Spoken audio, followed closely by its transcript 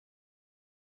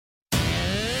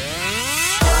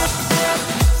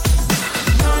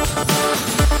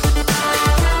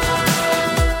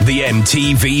The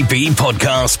MTVB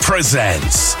podcast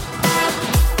presents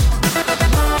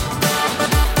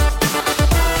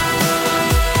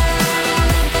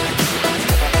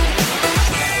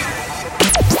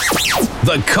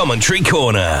The Commentary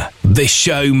Corner. This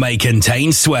show may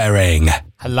contain swearing.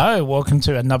 Hello, welcome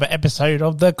to another episode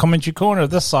of The Commentary Corner,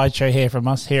 the sideshow here from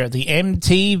us here at the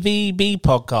MTVB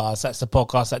podcast. That's the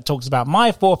podcast that talks about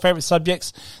my four favourite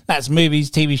subjects. That's movies,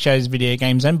 TV shows, video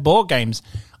games and board games.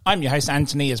 I'm your host,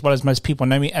 Anthony, as well as most people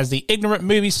know me as the Ignorant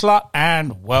Movie Slut,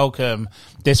 and welcome.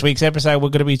 This week's episode, we're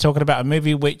going to be talking about a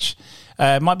movie which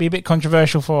might be a bit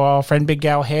controversial for our friend Big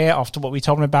Gal here after what we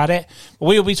told him about it. But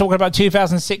we will be talking about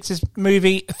 2006's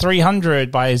movie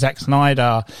 300 by Zack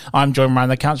Snyder. I'm joined around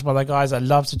the couch by the guys that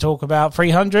love to talk about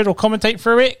 300 or commentate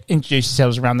through it. Introduce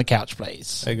yourselves around the couch,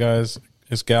 please. Hey guys,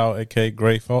 it's Gal, aka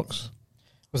Grey Fox.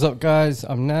 What's up, guys?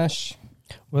 I'm Nash.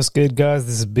 What's good, guys?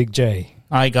 This is Big J.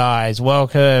 Hi guys,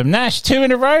 welcome. Nash, 2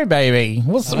 in a row, baby.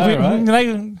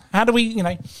 Right? How do we,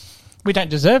 we don't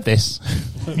deserve this.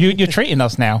 You're treating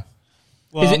us now.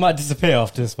 Well, I might disappear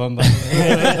after this one, but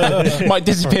might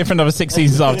disappear for another 6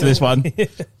 seasons after this one.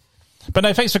 But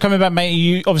no, thanks for coming back, mate.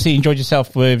 You obviously enjoyed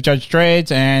yourself with Judge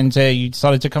Dredd, and you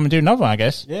decided to come and do another one, I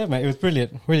guess. Yeah, mate, it was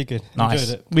brilliant. Really good. Nice.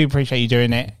 Enjoyed it. We appreciate you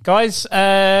doing it. Guys,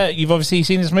 you've obviously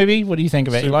seen this movie. What do you think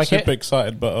of it? You like it? Super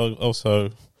excited, but also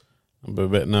I'm a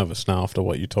bit nervous now after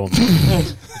what you told me.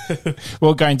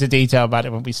 We'll go into detail about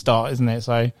it when we start, isn't it?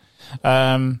 So,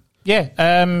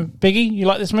 Biggie, you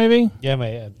like this movie? Yeah,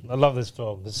 mate. I love this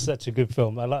film. It's such a good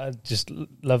film. I just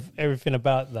love everything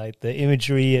about the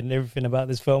imagery and everything about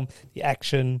this film. The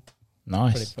action.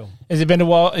 Nice. Brilliant film. Has it been a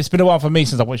while? It's been a while for me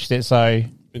since I watched it. So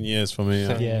Been years for me.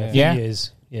 Yeah?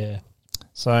 Years. Yeah.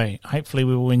 So hopefully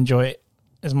we will enjoy it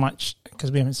as much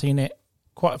because we haven't seen it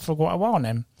for quite a while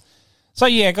now. So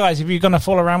yeah, guys, if you're going to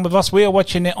follow around with us, we are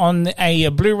watching it on a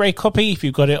Blu-ray copy. If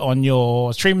you've got it on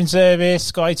your streaming service,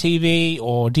 Sky TV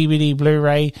or DVD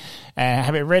Blu-ray,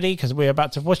 have it ready because we're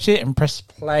about to watch it and press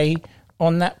play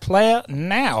on that player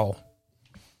now.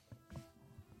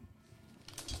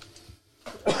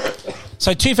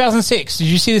 So 2006, did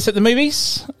you see this at the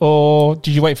movies or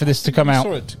did you wait for this to come out?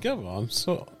 We saw it together. I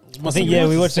think,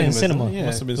 we watched it in cinema. Yeah.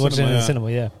 Must have been we watched it in cinema,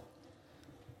 yeah.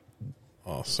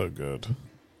 Oh, so good.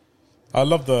 I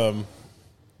love the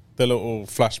little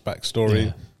flashback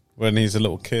story when he's a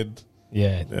little kid.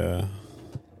 Yeah. Yeah.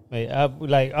 Mate,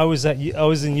 I was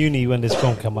in uni when this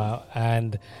film came out,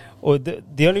 and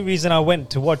the only reason I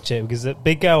went to watch it because the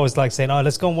big guy was like saying, "Oh,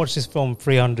 let's go and watch this film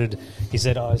 300." He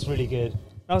said, "Oh, it's really good."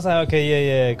 I was like,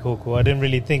 "Okay, yeah, cool." I didn't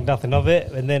really think nothing of it,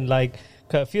 and then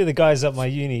a few of the guys at my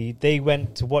uni, they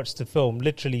went to watch the film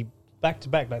literally back to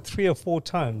back, 3 or 4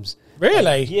 times.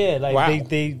 Really? Wow.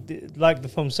 They liked the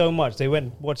film so much they went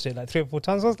and watched it 3 or 4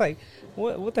 times. I was like,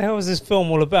 what the hell is this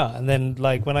film all about? And then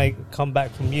when I come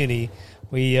back from uni,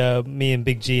 me and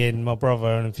Big G and my brother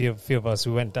and a few of us,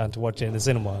 we went down to watch it in the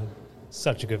cinema.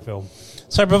 Such a good film.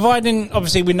 So providing,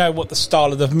 obviously, we know what the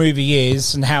style of the movie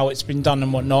is and how it's been done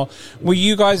and whatnot, were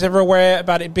you guys ever aware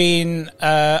about it being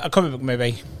a comic book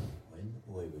movie?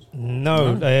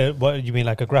 No. What do you mean,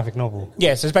 like a graphic novel?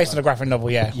 Yeah, so it's based on a graphic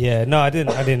novel, yeah. Yeah, no, I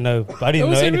didn't know. I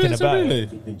didn't know anything about it.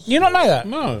 You not know that?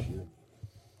 No.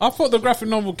 I thought the graphic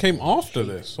novel came after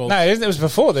this. No, it was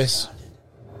before this.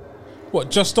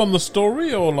 What, just on the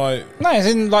story or like... No, it's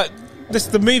in this.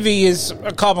 The movie is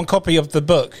a carbon copy of the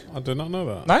book. I did not know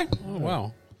that. No? Oh,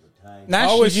 wow.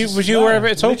 Nash, was you aware of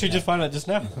it at all? literally just found out just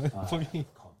now.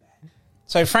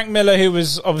 So Frank Miller, who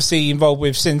was obviously involved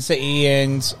with Sin City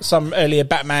and some earlier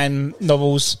Batman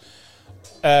novels,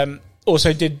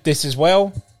 also did this as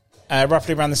well,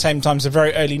 roughly around the same time, so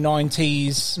very early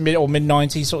 90s,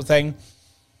 mid-90s sort of thing.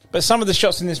 But some of the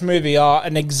shots in this movie are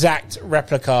an exact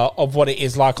replica of what it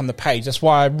is like on the page. That's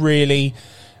why I really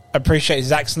appreciate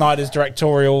Zack Snyder's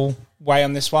directorial way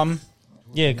on this one.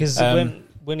 Yeah, because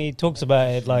when he talks about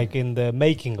it, in the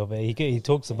making of it, he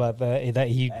talks about that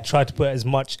he tried to put as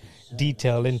much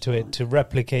detail into it to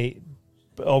replicate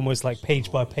almost like page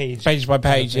by page. Page by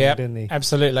page, yeah.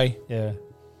 Absolutely. Yeah.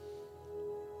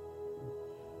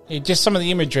 Just some of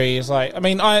the imagery is are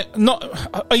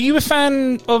you a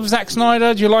fan of Zack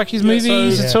Snyder? Do you like his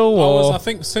movies at all? I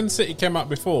think Sin City came out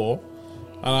before.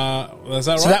 Is that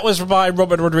right? So that was by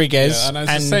Robert Rodriguez. Yeah, and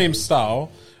it's the same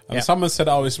style. And someone said,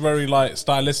 it's very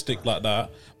stylistic like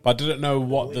that. But I didn't know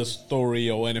what the story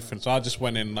or anything. So I just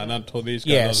went in and I told these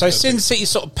guys. Yeah, so Sin City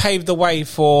sort of paved the way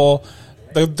for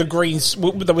the green,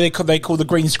 what they call the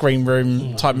green screen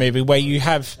room type movie, where you're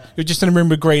just in a room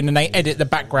with green and they edit the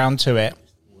background to it.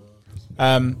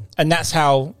 And that's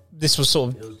how this was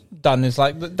sort of done. Is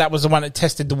like that was the one that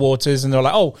tested the waters, and they're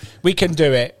like, oh, we can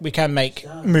do it. We can make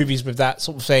movies with that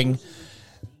sort of thing.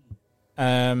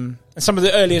 And some of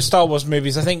the earlier Star Wars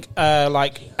movies, I think,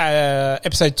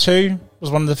 Episode 2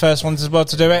 was one of the first ones as well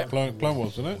to do it. Clone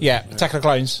Wars, wasn't it? Yeah, Attack of the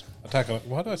Clones.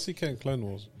 Why did I see Clone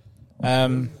Wars?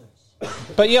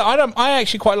 But yeah, I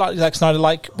actually quite like Zack Snyder.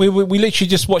 Like we literally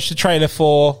just watched the trailer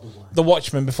for The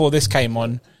Watchmen before this came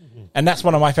on, and that's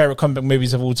one of my favorite comic book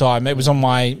movies of all time. It was on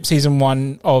my season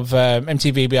 1 of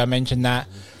MTVB. I mentioned that.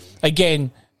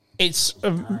 Again, it's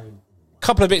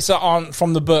couple of bits that aren't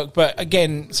from the book, but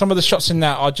again, some of the shots in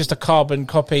that are just a carbon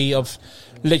copy of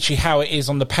literally how it is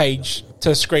on the page to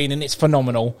the screen, and it's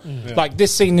phenomenal. Yeah. Like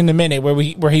this scene in a minute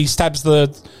where he stabs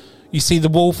you see the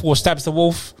wolf or stabs the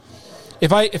wolf.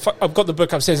 If I've got the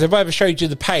book upstairs, if I ever showed you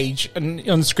the page and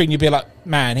on the screen, you'd be like,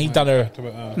 man, he'd done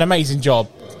an amazing job.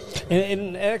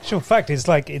 In actual fact, it's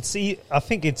like I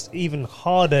think it's even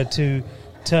harder to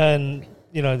turn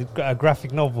a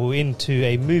graphic novel into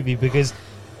a movie because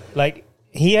like.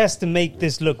 He has to make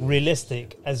this look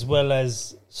realistic as well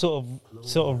as sort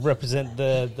of represent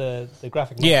the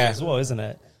graphic novel as well, isn't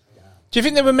it? Do you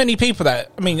think there were many people that...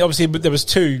 I mean, obviously there was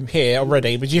 2 here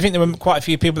already, but do you think there were quite a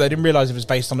few people that didn't realise it was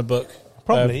based on a book?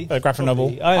 Probably. A graphic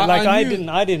novel? I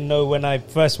didn't know when I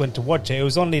first went to watch it. It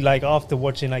was only like after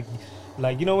watching like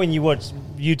when you watch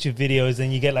YouTube videos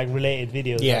and you get like related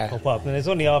videos that pop up, and it's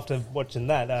only after watching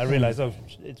that I realised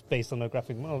it's based on a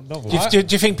graphic novel. Do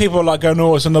you think people are like going,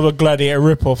 oh, it's another Gladiator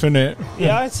ripoff, isn't it?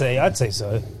 Yeah, I'd say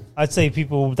so. I'd say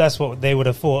people, that's what they would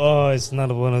have thought. Oh, it's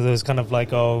another one of those kind of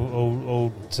like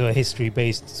old sort of history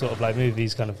based sort of like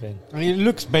movies kind of thing. I mean, it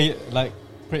looks like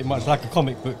pretty much like a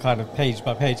comic book kind of page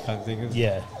by page kind of thing.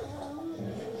 Yeah.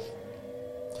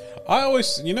 I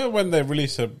always, when they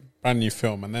release a brand new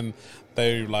film and then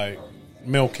they like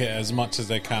milk it as much as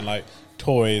they can, like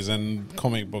toys and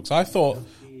comic books. I thought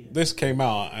this came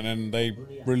out and then they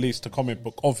released a comic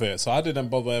book of it, so I didn't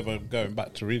bother ever going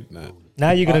back to reading it.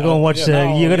 Now you're gonna go and watch.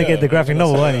 You're gonna get the graphic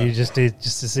novel, aren't you? Just to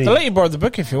see. I'll let you borrow the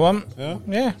book if you want.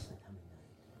 Yeah.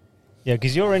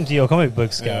 Because you're into your comic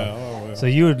books, Gérard. So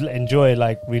you would enjoy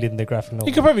like reading the graphic novel.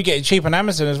 You could probably get it cheap on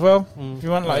Amazon as well if you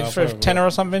want, like for a tenner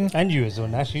or something. And you as well,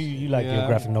 Nash. You like your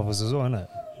graphic novels as well, innit?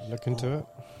 Look into it.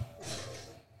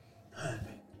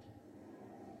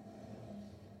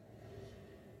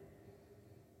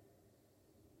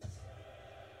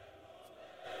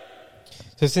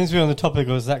 So since we're on the topic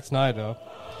of Zack Snyder,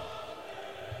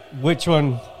 which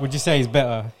one would you say is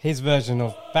better? His version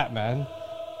of Batman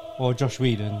or Josh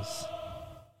Whedon's?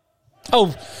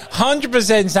 Oh,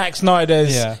 100% Zack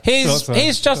Snyder's. Yeah,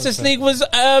 his Justice League was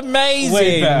amazing.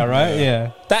 Way better, right?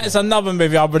 Yeah. That is another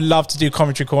movie I would love to do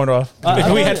commentary corner of.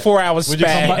 If we had 4 hours Would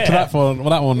spare. you come back to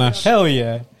that one, Nash? Hell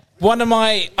yeah.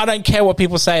 I don't care what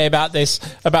people say about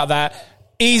that.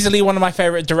 Easily one of my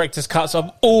favourite director's cuts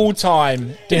of all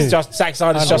time is just Zack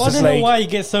Snyder's Justice League. I don't know why he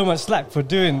gets so much slack for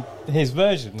doing his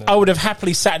version. I would have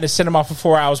happily sat in the cinema for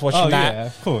 4 hours watching that. Yeah,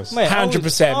 of course.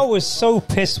 100%. I was so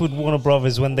pissed with Warner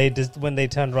Brothers when they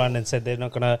turned around and said they're not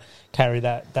going to carry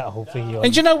that whole thing on.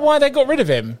 And do you know why they got rid of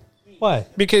him? Why?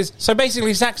 Because, so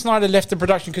basically Zack Snyder left the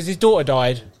production because his daughter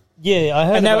died. Yeah, I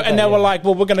heard And they were like,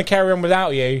 well, we're going to carry on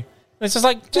without you. And it's just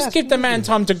like, just give the man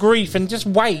time to grief and just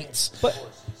wait. But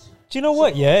do you know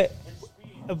what,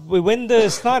 when the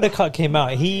Snyder Cut came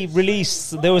out,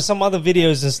 there were some other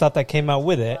videos and stuff that came out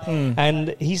with it,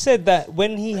 and he said that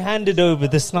when he handed over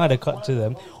the Snyder Cut to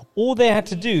them, all they had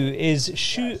to do is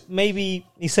shoot maybe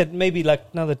like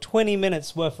another 20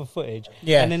 minutes worth of footage,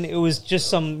 and then it was just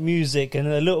some music and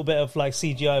a little bit of like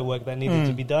CGI work that needed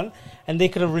to be done, and they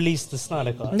could have released the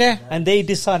Snyder Cut. And they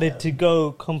decided to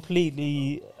go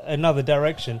completely another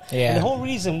direction. And the whole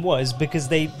reason was because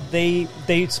they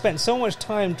spent so much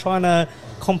time trying to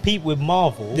compete with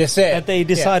Marvel that they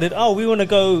decided, we want to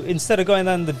go, instead of going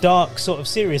down the dark sort of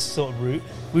serious sort of route,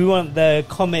 we want the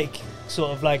comic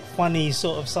sort of like funny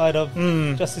sort of side of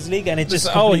Justice League, and it just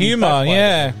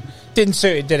humor, didn't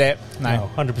suit it, did it? No,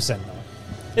 100% no.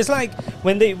 It's like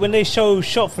when they show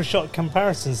shot for shot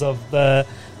comparisons of the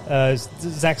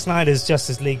Zack Snyder's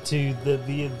Justice League to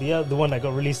the one that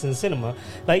got released in the cinema.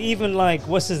 Like even like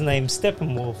what's his name,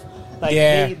 Steppenwolf. Like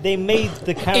they made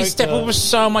the character. Steppenwolf was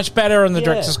so much better on the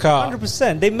director's cut.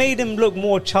 100%. They made him look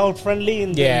more child friendly,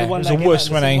 and the one that was worse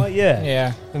when he.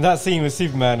 Yeah. And that scene with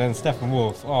Superman and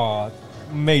Steppenwolf,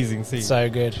 amazing scene. So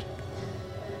good.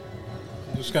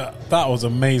 That was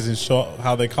an amazing shot.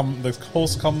 How the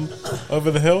horse come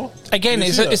over the hill. Again,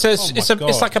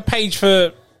 it's like a page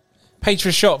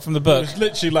for shot from the book. It's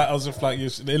literally like as if like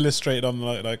you illustrated on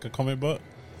like a comic book.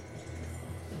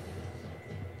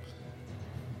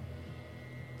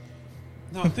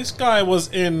 No, this guy was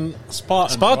in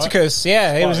Spartans. Spartacus, right?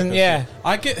 yeah, he was in. Spartacus, Yeah,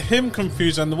 I get him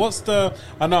confused. And what's the?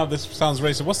 I know this sounds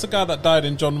racist. What's the guy that died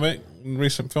in John Wick in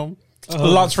recent film?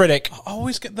 Lance Reddick, I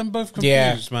always get them both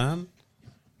confused, man.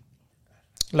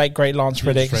 late great Lance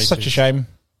Reddick. racist. Such a shame.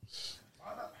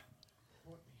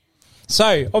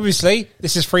 So obviously,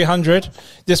 this is 300.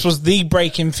 This was the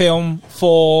breaking film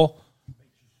for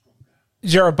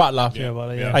Gerard Butler.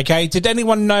 Yeah. Okay, did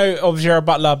anyone know of Gerard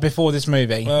Butler before this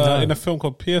movie? In a film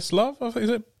called P.S. Love, I think, is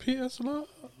it P.S. Love?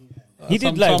 He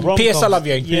did like Some- rom-com. P.S. I Love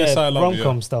You. Yeah, P.S. I Love You.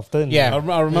 rom-com stuff, didn't Yeah.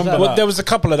 I remember Well, that. there was a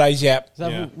couple of those, yeah. Is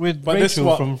that Yeah. with But this Rachel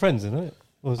what- from Friends, isn't it?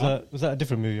 Or was that a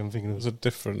different movie I'm thinking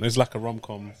of? It's like a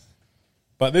rom-com.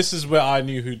 But this is where I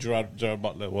knew who Gerard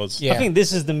Butler was. Yeah. I think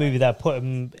this is the movie that put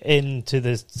him into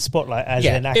the spotlight as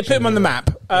Yeah, an action it put him on the movie.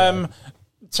 map.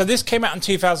 So this came out in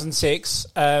 2006,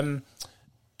 and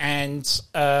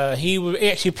he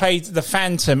actually played the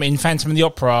Phantom in Phantom of the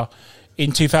Opera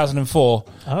in 2004.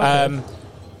 okay.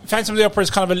 Phantom of the Opera is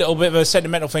kind of a little bit of a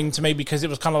sentimental thing to me because it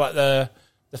was kind of like the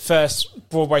first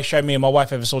Broadway show me and my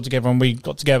wife ever saw together when we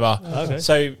got together. Okay.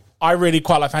 So I really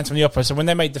quite like Phantom of the Opera. So when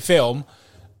they made the film,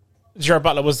 Gerard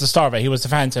Butler was the star of it. He was the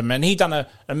Phantom, and he done an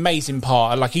amazing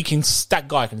part. Like that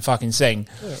guy can fucking sing.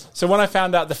 Yeah. So when I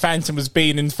found out the Phantom was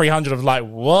being in 300, I was like,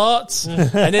 what?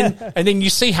 and then you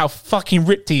see how fucking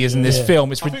ripped he is in this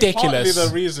film. It's ridiculous. I think partly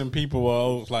the reason people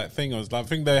were like I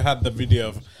think they had the video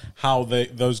of how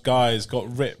those guys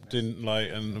got ripped in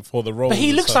and for the role. But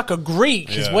he looks like a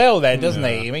Greek as well, there, doesn't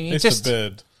he? I mean, it's just the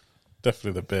beard.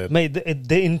 Definitely the beard. Mate,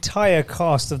 the entire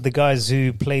cast of the guys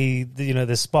who play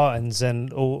the Spartans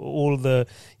and all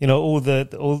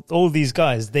these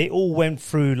guys, they all went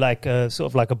through like a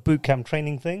sort of like a boot camp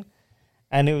training thing,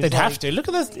 and it was they'd have to look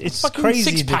at this. It's fucking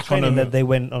crazy the six-pack on training them. that they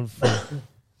went on through.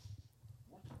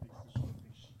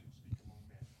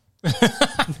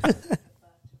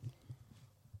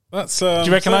 That's. Do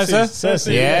you recognise her?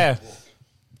 Cersei. Yeah.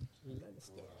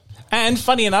 And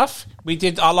funny enough, we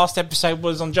did our last episode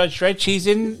was on Judge Dredd. She's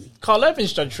in Carl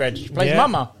Urban's Judge Dredd. She plays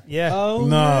Mama. Yeah. Oh,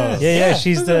 No. Yeah.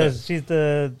 She's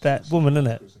that woman, isn't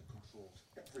it?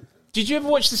 Did you ever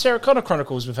watch the Sarah Connor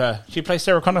Chronicles with her? She plays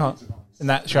Sarah Connor in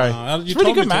that show. You It's really told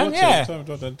me good, to man. watch it. Yeah. You told me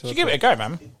to Should watch give it it. a go,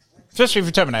 man. Especially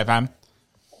for Terminator fan.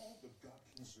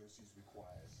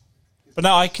 But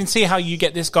no, I can see how you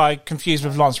get this guy confused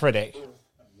with Lance Reddick.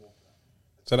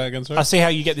 Say that again, sorry? I see how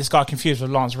you get this guy confused with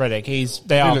Lance Reddick.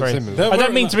 They are looks very. similar. I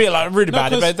don't mean to be like rude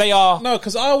about it, but they are. No,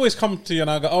 because I always come to you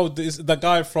and I go, "Oh, this is the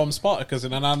guy from Spartacus,"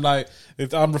 and I'm like,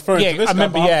 I'm referring Yeah, to this I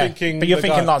remember. guy, but Yeah, I'm thinking but you're the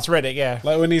thinking guy, Lance Reddick. Yeah.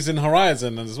 like when he's in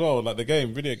Horizon as well, like the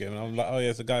video game. And I'm like, "Oh yeah,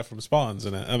 it's the guy from Spartans,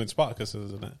 isn't it? I mean, Spartacus,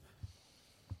 isn't it?"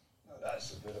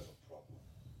 That's a bit of a problem.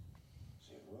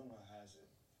 See, rumor has it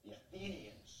the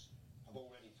Athenians have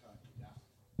already turned it down.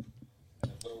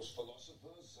 And if those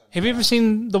philosophers Have you ever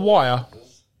seen The Wire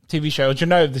TV show? Or do you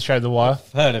know the show The Wire?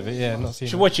 Heard of it, yeah, not seen You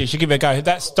should it. watch it. You should give it a go.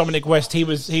 That's Dominic West. He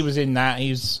was in that.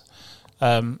 He's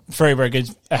very, very good.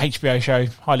 A HBO show.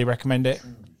 Highly recommend it.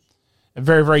 A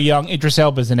very, very young Idris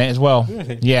Elba's in it as well.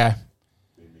 Really? Yeah.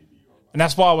 And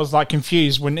that's why I was like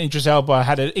confused when Idris Elba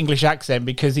had an English accent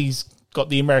because he's got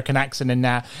the American accent in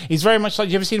that. He's very much like,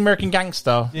 you ever seen American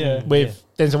Gangster? Yeah. With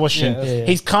Denzel Washington? Yeah.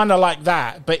 He's kind of like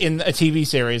that, but in a TV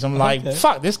series. I'm like,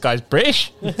 fuck, this guy's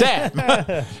British.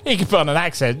 Damn. He can put on an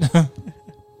accent.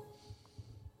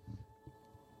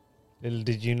 Little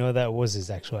did you know that was his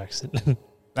actual accent.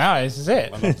 No, this is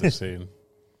it. I love this scene.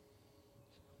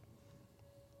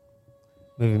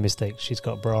 Movie mistake. She's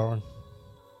got a bra on.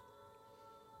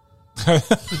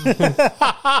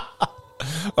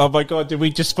 Oh my god, did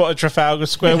we just spot a Trafalgar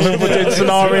Square Wimbledon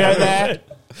scenario there?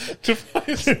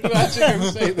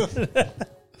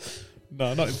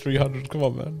 No, not in 300. Come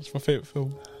on, man. It's my favourite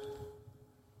film.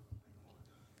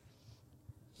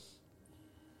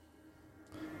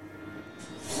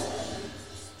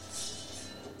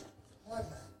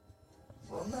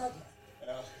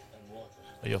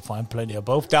 You'll find plenty of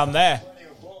both down there.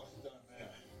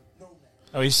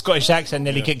 Oh, his Scottish accent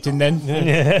nearly kicked in then. Yeah. bring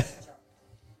the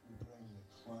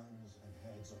crowns and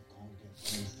heads of conquered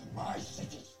kings to my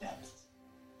city steps.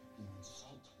 You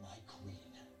insult my queen.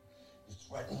 You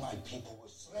threaten my people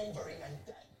with slavery and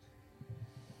death.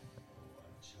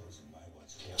 I've chosen my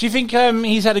words carefully. Do you think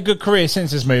he's had a good career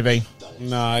since this movie?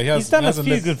 No, He's done a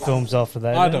few good films after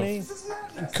that, I hasn't don't- he?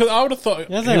 Because I would have thought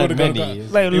he hasn't had would have many.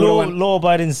 gone. Like he would've went-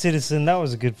 Law-Abiding Citizen, that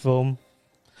was a good film.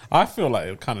 I feel like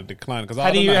it kind of declined because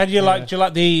How do you like? Do you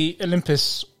like the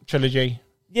Olympus trilogy?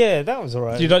 Yeah, that was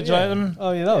alright. Do you like them?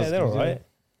 Oh, yeah, that was Yeah, they're good, alright.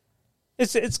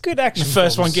 It's good action. The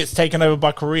first films. one gets taken over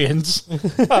by Koreans.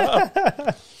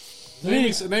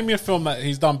 Name me a film that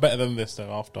he's done better than this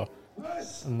though. After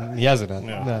He hasn't had.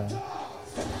 Yeah. No.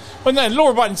 Well, no,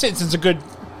 Law Abiding Citizen's a good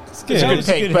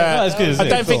pick, but I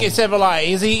don't think it's ever like,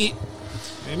 is he...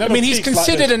 I mean, he's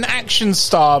considered an action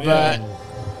star, but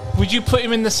would you put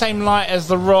him in the same light as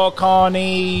The Rock,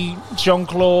 Arnie,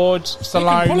 Jean-Claude,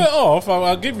 Stallone? He can pull it off,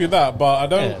 I'll give you that, but I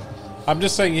don't... I'm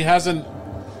just saying he hasn't...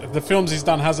 The films he's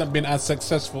done hasn't been as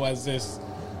successful as this.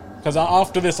 Because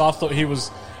after this, I thought he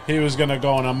was going to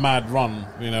go on a mad run,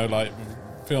 you know, like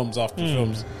films after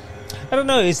films. I don't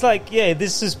know. It's like,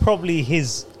 this is probably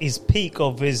his peak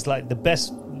of his, like, the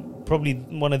best, probably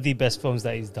one of the best films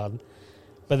that he's done.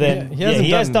 But then,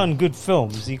 he has done good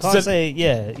films. You can't say,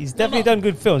 he's definitely done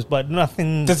good films, but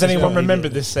nothing. Does anyone remember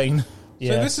this scene?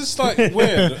 Yeah. So this is like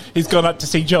weird. He's gone up to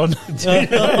see John.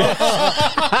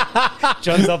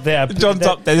 John's up there. John's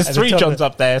up there. There's 3 Johns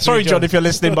up there. Sorry, John, if you're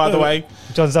listening, by the way.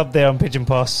 John's up there on Pigeon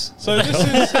Pass. So this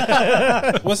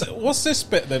is... what's this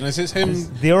bit then? Is it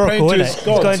him... The Oracle, isn't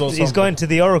it? He's going to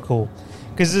the Oracle.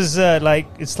 Because there's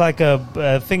it's like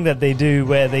a thing that they do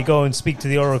where they go and speak to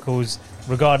the oracles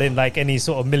regarding like any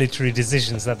sort of military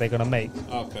decisions that they're going to make.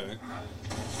 Okay.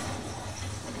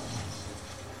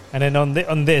 And then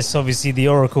on this, obviously, the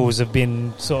oracles have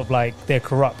been sort of like, they're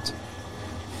corrupt.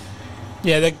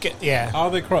 Yeah, How are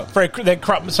they corrupt? They're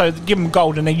corrupt, so give them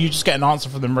gold and then you just get an answer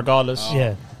from them regardless. Oh.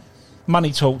 Yeah.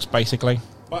 Money talks, basically.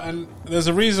 And there's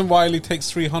a reason why he takes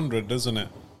 300, doesn't it?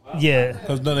 Yeah.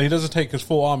 Because he doesn't take his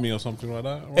full army or something like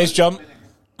that. Right? It's John.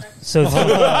 So,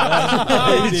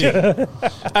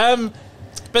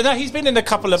 but no, he's been in a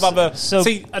couple of other...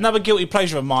 See, another guilty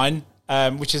pleasure of mine,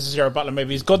 which is a Gérard Butler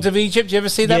movie, is Gods of Egypt. Do you ever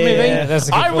see that movie? Yeah, that's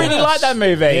a good film. really like that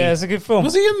movie. Yeah, it's a good film.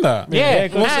 Was he in that? Yeah,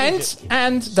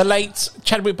 and the late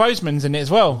Chadwick Boseman's in it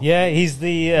as well. Yeah, he's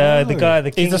the guy.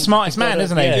 The king, he's the smartest man,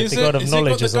 isn't he? Yeah, the god of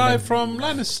knowledge. Is he got the guy from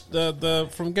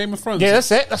Lannister, from Game of Thrones? Yeah,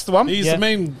 that's it. That's the one. He's the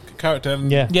main character. And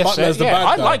Yeah. Yes, Butler's the bad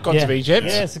I guy. like Gods of Egypt.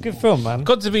 Yeah, it's a good film, man.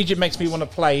 Gods of Egypt makes me want to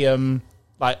play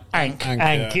like Ankh.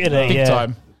 Ankh, Big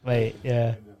time. Wait,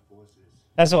 yeah.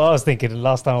 That's what I was thinking the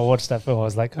last time I watched that film. I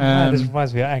was like, this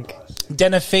reminds me of Ankh.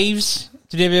 Den of Thieves.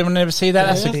 Did anyone ever see that?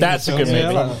 That's a good movie.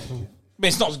 Yeah, I mean,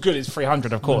 it's not as good as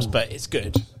 300, of course, but it's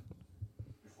good.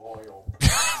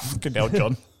 Good old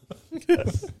John.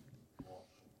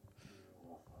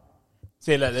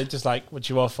 See, look, they're just like, what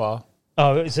you offer?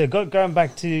 Oh, so going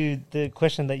back to the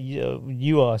question that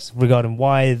you asked regarding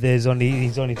why he's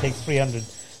only takes 300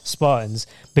 Spartans,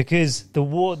 because the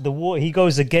war he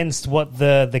goes against what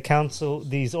the council,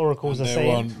 these oracles are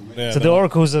saying. So the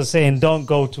oracles are saying don't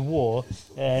go to war,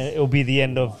 it'll be the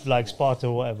end of like Sparta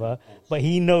or whatever, but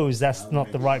he knows that's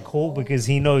not the right call, because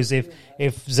he knows if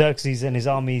Xerxes and his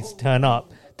armies turn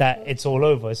up that it's all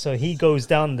over, so he goes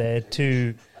down there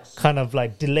to kind of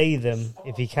like delay them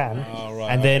if he can,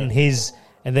 and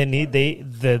then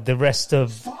the rest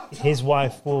of his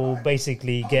wife will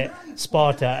basically get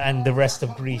Sparta and the rest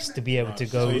of Greece to be able to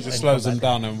go. So he just slows them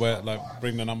down and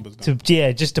bring the numbers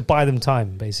down. Just to buy them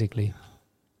time, basically.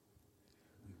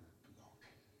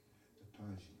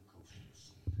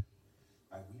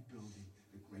 By rebuilding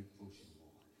the Great Ocean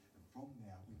Wall, and from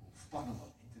there we will funnel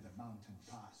them into the mountain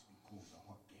pass we call the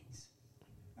Hot Gates.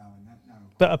 Now, in that narrow...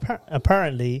 But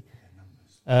apparently,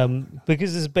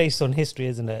 because it's based on history,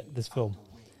 isn't it? This film.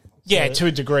 Yeah, to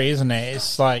a degree, isn't it?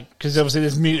 It's like, because obviously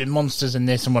there's mutant monsters in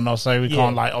this and whatnot, so we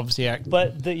can't like obviously act.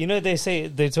 But they say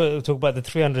they talk about the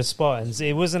 300 Spartans.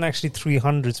 It wasn't actually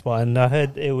 300 Spartans. I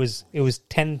heard it was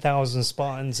 10,000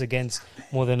 Spartans against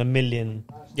more than 1 million,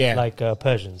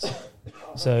 Persians.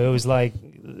 So it was like,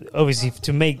 obviously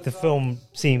to make the film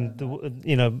seem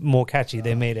more catchy,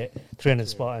 they made it 300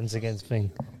 Spartans against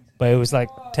thing, but it was like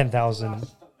 10,000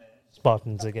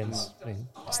 Spartans against thing.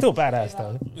 Still badass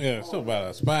though. Yeah, still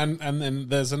badass. But and then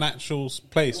there's an actual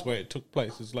place where it took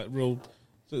place. It's like real.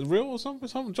 Is it real or something?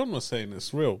 Something John was saying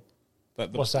it's real.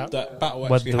 What's that? That battle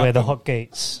actually happened. Where the Hot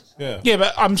Gates. Yeah,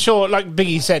 but I'm sure, like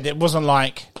Biggie said, it wasn't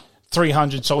like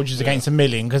 300 soldiers against 1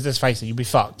 million. Because let's face it, you'd be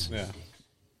fucked. Yeah.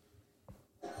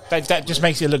 That just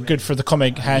makes it look good for the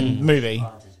comic and movie.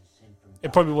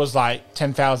 It probably was like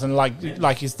 10,000. Like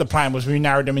the plan was, we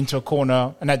narrowed them into a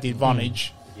corner and had the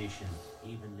advantage.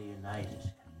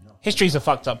 History's a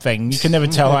fucked up thing. You can never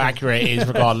tell how accurate it is,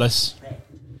 regardless.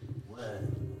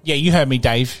 Yeah, you heard me,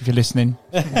 Dave, if you're listening.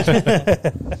 And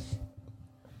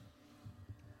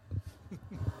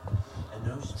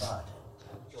no Spartan,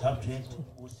 subject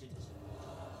or citizen,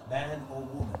 man or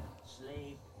woman,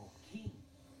 slave or king,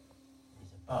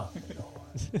 is above the law.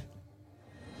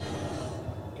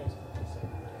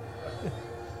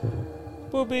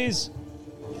 Boobies.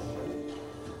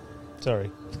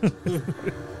 Sorry.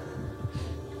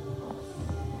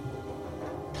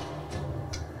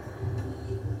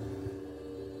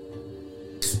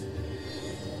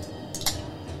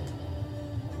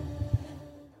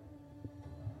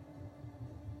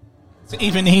 So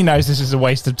even he knows this is a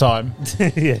waste of time.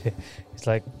 Yeah, it's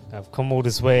like I've come all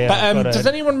this way. But does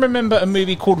anyone remember a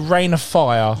movie called Rain of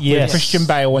Fire Yes. with Christian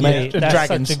Bale and Mate, the that's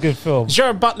dragons? such a good film.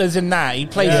 Gerard Butler's in that. He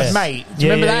plays his mate. Do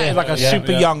you remember that? He's like a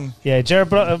super young. Yeah, Jared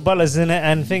Butler's in it,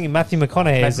 and Matthew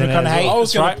McConaughey is in it. McConaughey. As well. I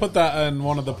was going right. to put that in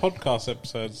one of the podcast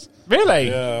episodes. Really?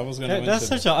 Yeah, I was going to mention That's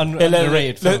such it. an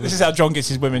underrated film. This is how John gets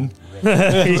his women. He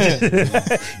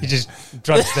just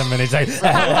drugs them, and he's like,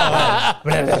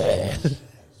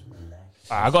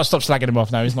 I've got to stop slagging him off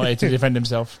now. He's not here to defend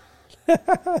himself. Pray to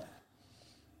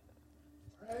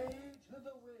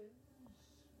the winds.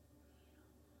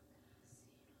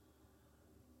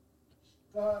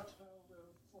 Sparta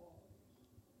will fall.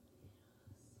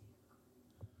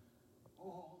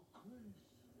 All Greece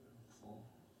will fall.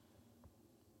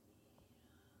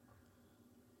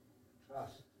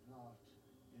 Trust not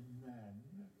in men.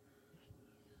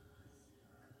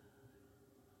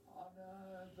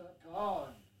 Honor the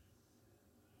gods.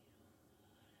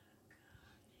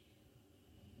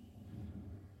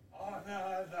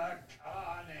 Honor the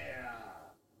Carnea.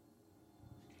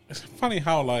 It's funny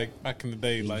how, like, back in the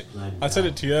day, like, I said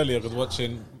it to you earlier with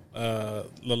watching The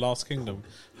Last Kingdom,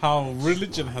 how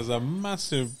religion has a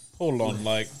massive pull on,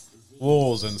 like,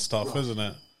 wars and stuff, isn't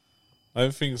it?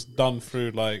 Everything's done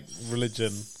through, like,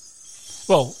 religion.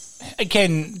 Well,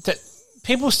 again,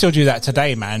 people still do that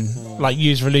today, man. Like,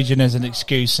 use religion as an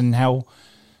excuse, and how,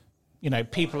 you know,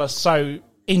 people are so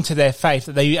into their faith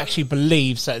that they actually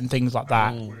believe certain things like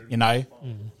that, you know?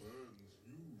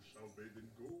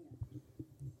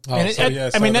 At the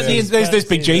end, there's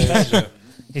big G.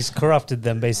 he's corrupted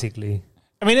them basically.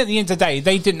 I mean, at the end of the day,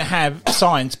 they didn't have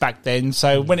science back then,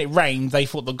 so when it rained, they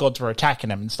thought the gods were attacking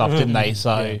them and stuff, didn't they?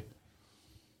 So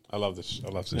I love this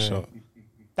shot.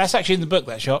 that's actually in the book,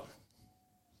 that shot.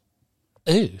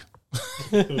 Ooh.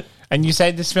 And you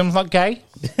say this film's not gay?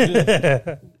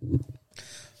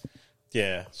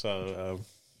 Yeah, so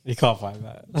You can't find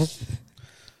that.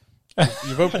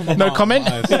 you've opened my No eyes. comment?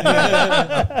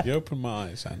 You opened my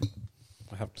eyes, and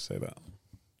I have to say that.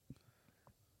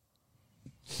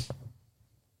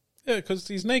 Yeah, because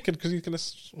he's naked, because he's going to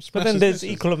smash But then his there's missus.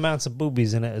 equal amounts of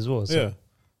boobies in it as well. So. Yeah.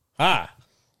 Ah.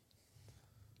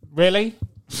 Really?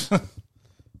 Well,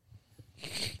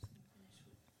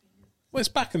 it's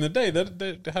back in the day.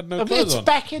 They had no clothes It's on.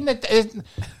 back in the...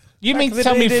 You mean in to the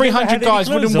tell day, me they didn't 300 have any guys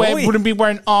clothes on, we? wouldn't be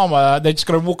wearing armour, they're just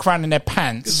going to walk around in their It's to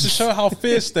pants? show how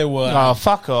fierce they were. Oh,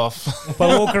 fuck off.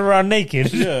 But walking around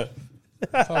naked. Yeah.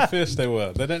 That's how fierce they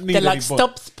were. They don't need They're like, any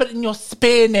stop putting your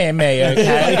spear near me,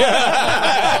 okay?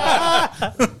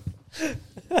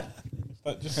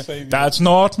 Like, just say That's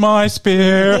not my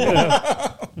spear.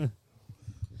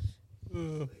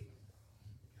 Do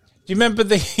you remember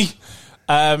the...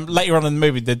 later on in the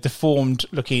movie, the deformed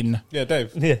looking... Yeah,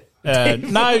 Dave. Yeah.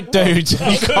 no, dude,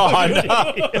 you can't.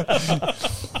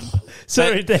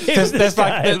 Sorry, Dave. There's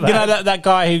like, you know, that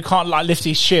guy who can't like lift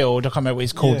his shield. I can't remember what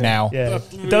he's called now. Yeah.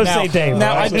 Don't say Dave.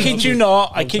 Now, I right? kid you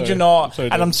not. I kid you not. I'm sorry,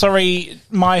 and Dave. I'm sorry,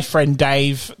 my friend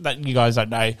Dave, that you guys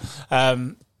don't know.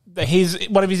 That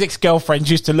one of his ex-girlfriends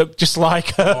used to look just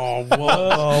like her. Oh, what?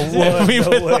 Oh, what? we No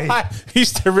were way. he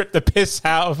used to rip the piss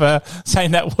out of her, saying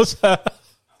that was her.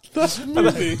 That's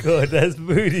moody. God, that's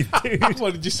moody, dude.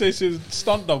 What did you say? She was a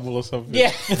stunt double or something?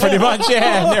 Yeah, pretty much.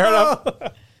 Yeah, near enough.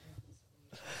 I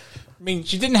mean,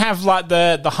 she didn't have like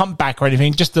the humpback or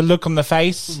anything, just the look on the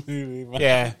face.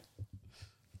 Yeah,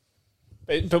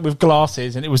 but with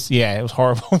glasses, and it was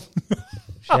horrible.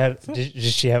 Did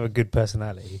she have a good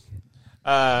personality?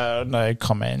 No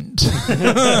comment.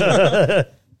 Sorry,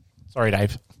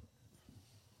 Dave.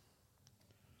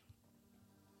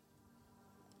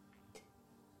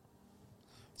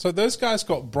 So those guys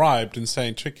got bribed and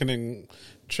saying tricking him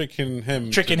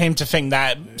To think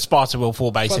that Sparta will fall,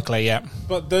 basically. Yeah,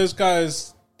 But those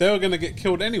guys, they were going to get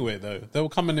killed anyway, though. They will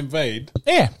come and invade.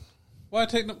 yeah. Why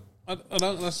take them? I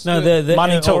don't. No, the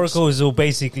Money talks. oracles will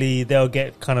basically they'll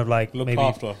get kind of like Looked maybe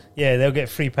after. Yeah, they'll get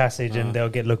free passage and they'll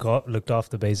get looked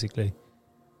after basically.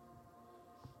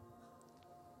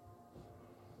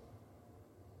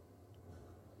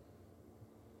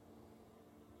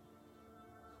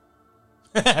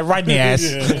 Right in the ass.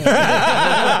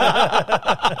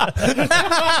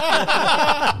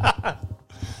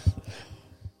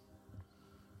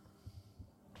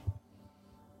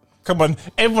 Come on,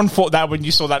 everyone thought that when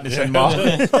you saw that in the cinema.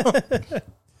 That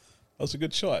was a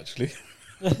good shot, actually.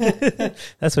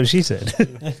 That's what she said.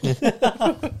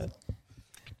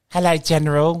 Hello,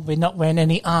 General. We're not wearing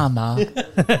any armour.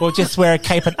 We'll just wear a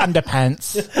cape and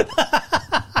underpants.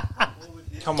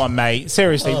 Come on, mate.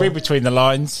 Seriously, read between the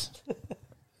lines.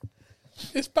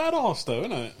 It's badass though,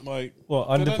 isn't it? Like, What,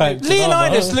 they don't underpants? need-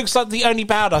 Leonidas looks like the only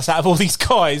badass out of all these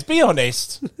guys. Be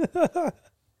honest.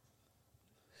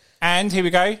 And here we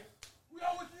go.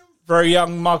 Very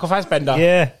young Michael Fassbender.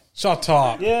 Yeah, Shut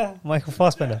up. yeah. Michael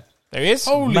Fassbender. There he is.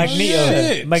 Holy Magneto.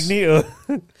 shit. Magneto.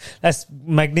 That's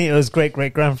Magneto's great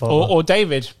grandfather. Or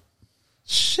David.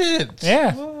 Shit.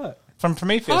 Yeah. What? From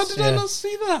Prometheus. How did I Yeah. not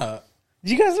see that?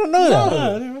 You guys don't know No, that?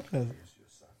 I didn't recognize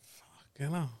it. You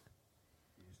know.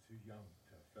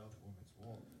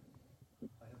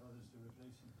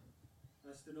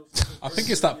 I think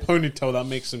it's that ponytail that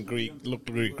makes him look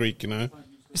really Greek, you know.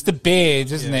 It's the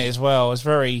beard, isn't it, as well? It's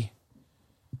very...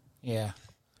 Yeah.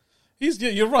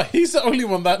 You're right. He's the only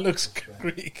one that looks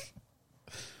Greek.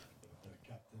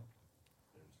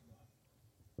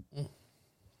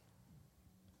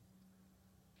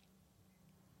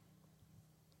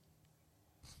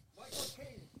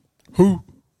 Who?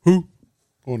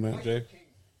 Go on now, Jay.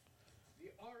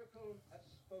 The oracle has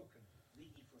spoken. The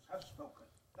ethos have spoken.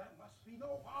 There must be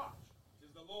no heart. It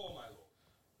is the law, my lord.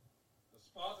 The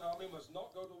Spartan army must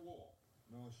not go to war.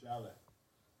 Nor shall it.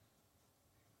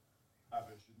 I've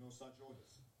issued no such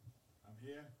orders. I'm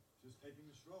here just taking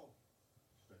a stroll,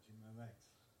 stretching my legs.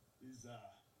 These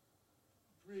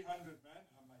 300 men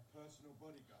are my personal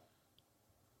bodyguard.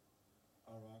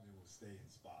 Our army will stay in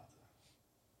Sparta.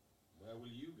 Where will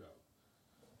you go?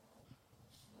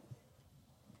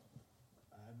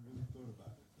 I hadn't really thought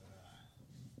about it, but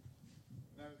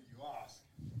now that you ask,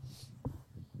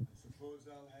 I suppose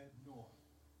I'll head north.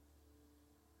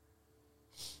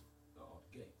 The hot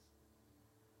gates.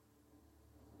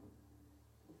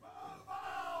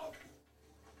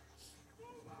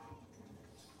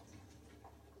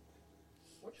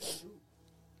 What shall we do?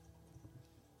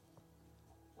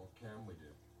 What can we do?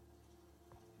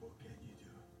 What can you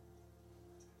do?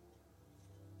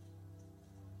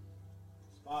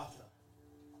 Sparta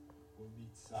will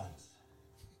meet sons.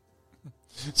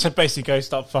 So basically go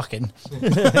start fucking.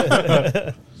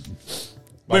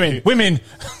 Like Women!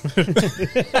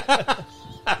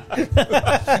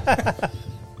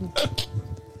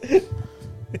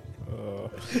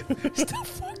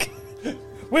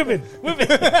 Women.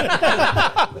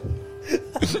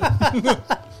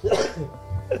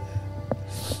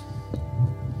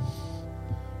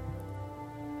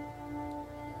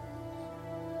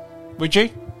 Would you?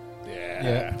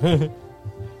 Yeah.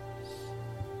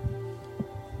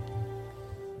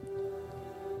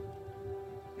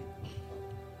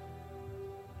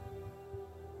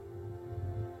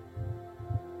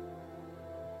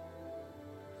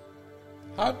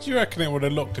 How do you reckon it would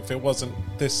have looked if it wasn't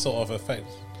this sort of effect?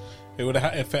 It would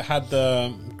have if it had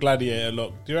the gladiator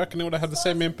look. Do you reckon it would have had the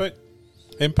same impact?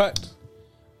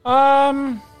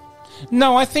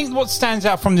 No, I think what stands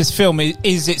out from this film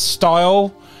is its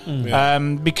style. Yeah.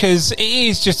 Because it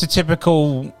is just a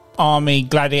typical army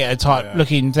gladiator type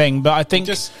looking thing. But I think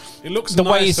It looks the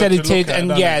way it's nicer to edited look at, and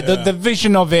doesn't it? the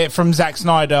vision of it from Zack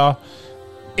Snyder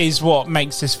is what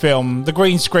makes this film. The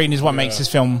green screen is what makes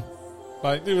this film.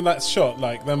 Like even that shot,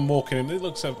 like them walking in, it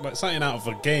looks like something out of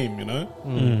a game, you know.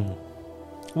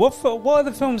 What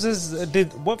other films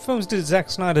what films did Zack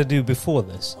Snyder do before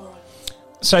this?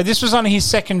 So this was only his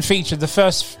second feature.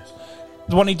 The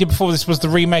one he did before this was the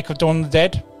remake of Dawn of the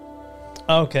Dead.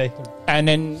 Okay. And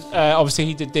then obviously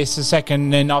he did this a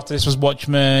second, and after this was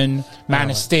Watchmen, Man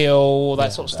of Steel, all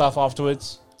that sort of stuff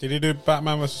afterwards. Did he do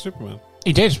Batman vs Superman?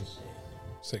 He did.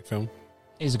 Sick film.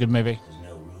 It's a good movie.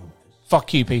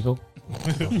 Fuck you, people.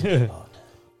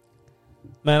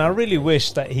 Man, I really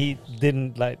wish that he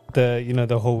didn't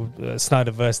the whole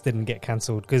Snyderverse didn't get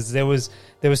cancelled, because there was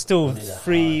still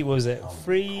three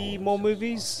more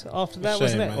movies after that, Shame,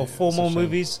 wasn't it? mate. Or four It's a more shame.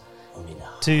 movies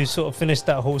to sort of finish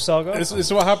that whole saga.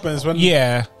 It's what happens when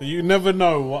you never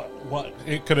know what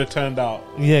it could have turned out.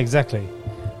 Yeah, exactly.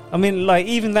 I mean, like,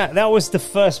 even that was the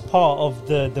first part of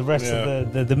the rest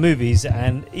of the movies,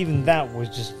 and even that was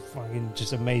just fucking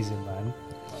just amazing, man.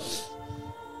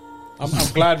 I'm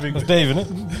glad we. Dave,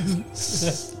 innit?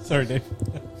 Sorry, Dave.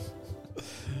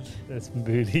 That's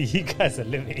moody. You guys are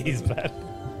liberties, man.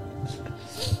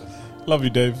 Love you,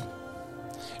 Dave.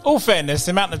 All fairness,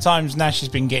 the amount of times Nash has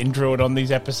been getting drilled on these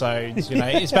episodes,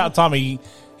 it's about time he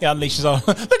unleashes on.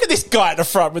 Look at this guy at the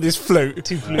front with his flute.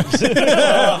 Two flutes.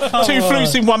 Two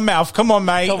flutes in one mouth. Come on,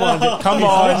 mate. Come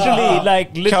on.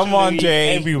 Literally, Come on, G.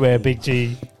 everywhere, Big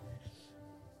G.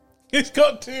 He's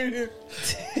got two.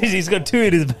 He's got two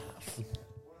in his mouth.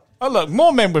 Oh, look,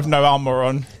 more men with no armour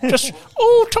on. Just,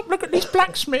 top, look at these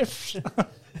blacksmiths.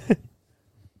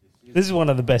 This is one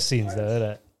of the best scenes, though, isn't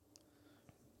it?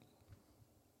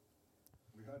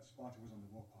 We heard Sparta was on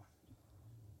the warpath.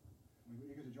 We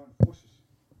were eager to join forces.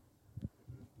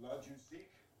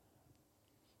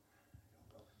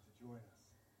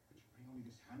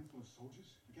 handful of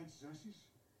soldiers against Xerxes?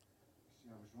 See,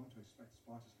 I was wrong to expect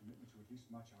Sparta's commitment to at least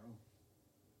match our own.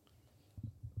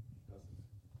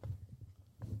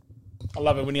 I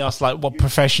love it when he asks, like, what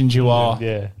professions you are.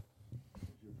 Yeah.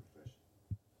 Your profession.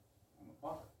 I'm a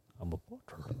butler. I'm a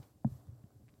butler.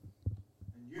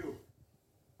 And you,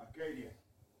 Arcadia,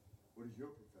 what is your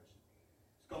profession?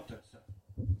 Sculptor, sir.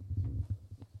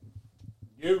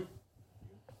 You?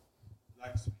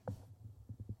 Blacksmith.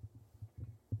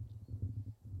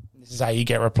 This is how you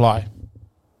get a reply.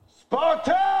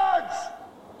 Spartans!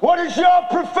 What is your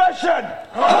profession?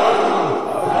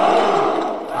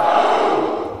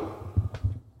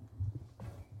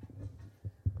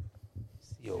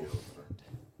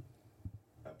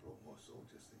 I brought more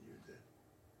soldiers than you did.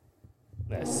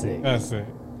 That's it. That's it.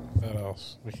 What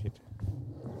else?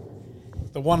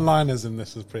 The one-liners in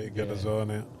this is pretty good as well,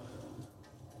 isn't it?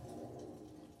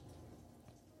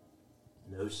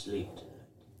 No sleep tonight.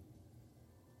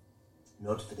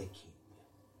 Not for the king.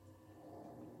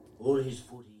 All his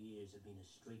 40 years have been a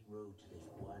straight road to this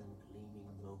one gleaming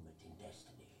moment in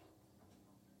destiny.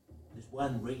 This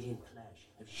one radiant clash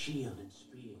of shield and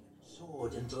spear,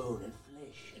 sword and bone, and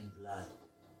flesh and blood.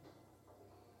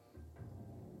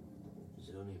 His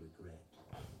only regret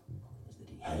is that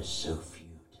he has so few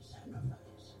to sacrifice.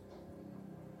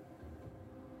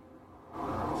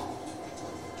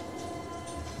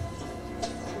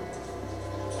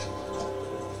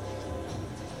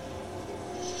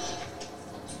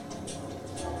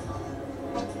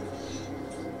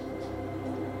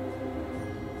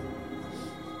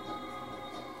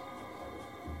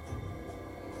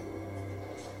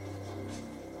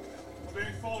 We're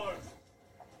being followed.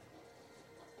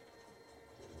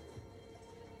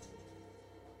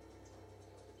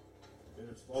 They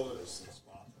have followed us since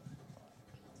Sparta.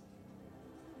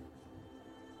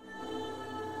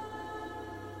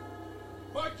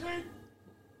 My king!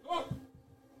 Look!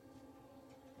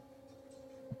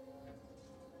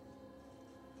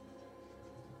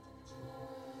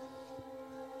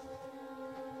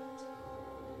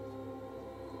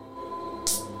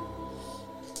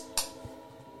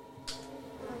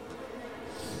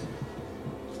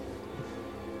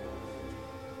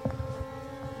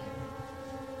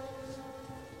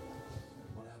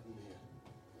 What happened here?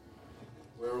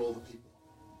 Where are all the people?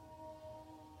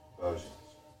 Persians.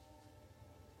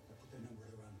 I put their number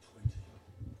at around 20.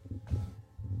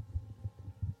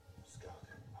 Scout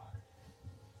Empire.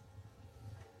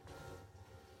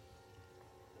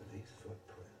 Are these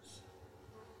footprints?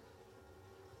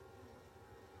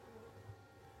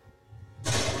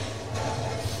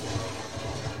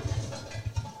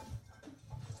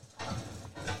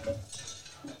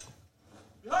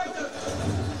 Behind us!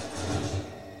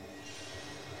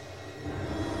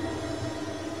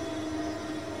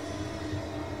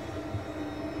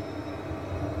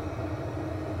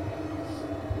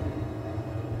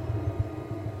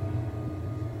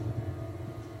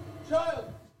 Child!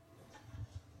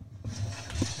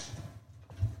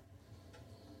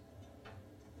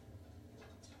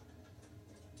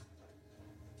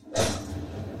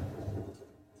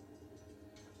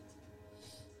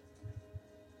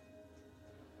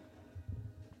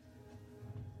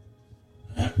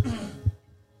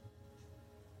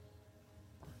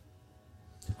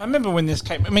 I remember when this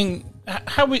came. I mean,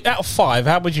 how out of 5,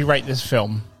 how would you rate this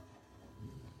film?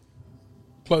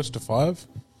 Close to 5.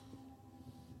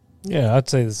 Yeah, I'd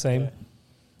say the same.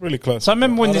 Really close. So I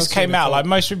remember when I this don't came see out, any like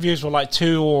most reviews were like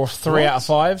 2 or 3 out of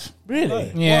 5.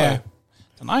 Really? Yeah.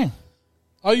 Don't know.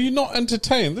 Are you not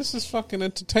entertained? This is fucking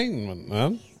entertainment,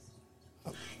 man.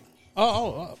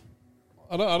 I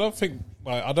don't think.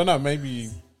 Like, I don't know. Maybe.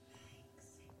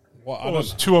 What? I Oh, don't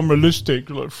it's too unrealistic.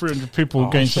 Like 300 people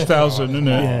against 1,000, isn't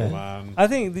it? Yeah. man. I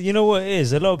think that, you know what it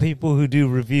is? A lot of people who do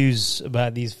reviews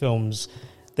about these films,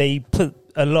 they put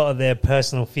a lot of their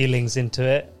personal feelings into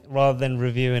it rather than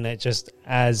reviewing it just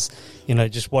as, you know,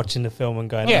 just watching the film and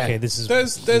going, Yeah. okay, this is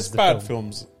There's this is the bad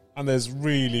film. films and there's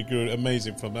really good,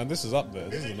 amazing films, and this is up there.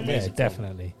 This is an Yeah, amazing. film.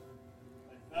 definitely.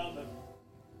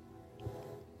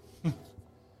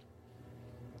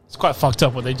 It's quite fucked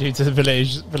up what they do to the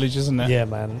village, isn't it? Yeah,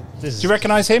 man. This Do you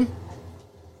recognise him?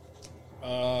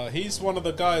 He's one of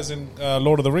the guys in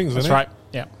Lord of the Rings, That's isn't right.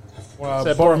 Yeah. he? Well,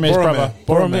 So Boromir's brother.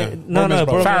 Boromir. No, Boromir's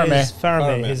brother. Boromir is Faramir.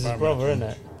 Faramir. His Faramir. brother, isn't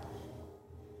it?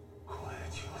 Quiet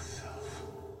yourself.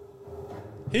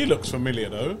 He looks familiar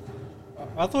though.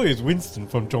 I thought he was Winston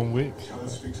from John Wick. Child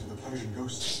speaks of the Persian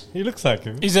ghosts. He looks like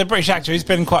him. He's a British actor. He's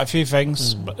been in quite a few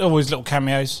things, but always little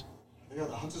cameos. They are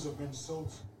the hunters of men's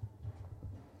souls.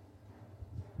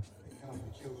 They cannot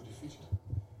be killed or defeated.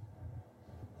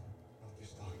 Not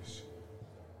this darkness.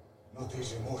 Not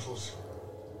these immortals.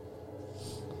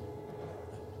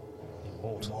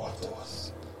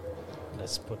 Mortals.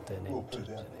 Let's put the name to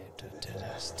the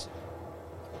test.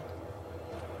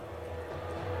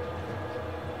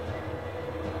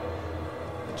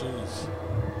 Jeez.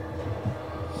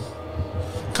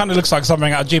 Kind of looks like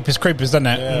something out of Jeepers Creepers, doesn't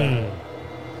it? Yeah.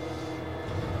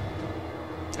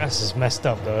 That's just messed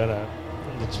up, though, isn't it?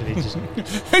 Literally just.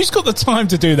 Who's got the time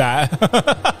to do that?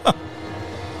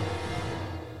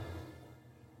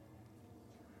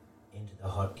 Into the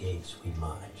hot gates we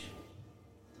march.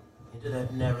 Into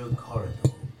that narrow corridor we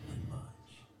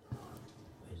march.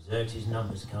 Where Xerxes'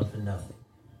 numbers count for nothing.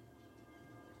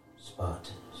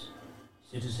 Spartans,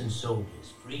 citizen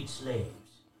soldiers, freed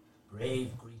slaves,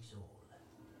 brave Greeks all.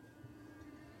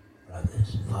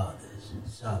 Brothers, fathers,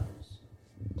 sons,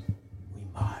 we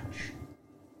march.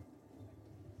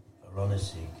 For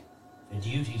honor's sake, for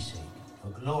duty's sake, for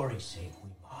glory's sake, we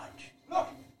march. Look!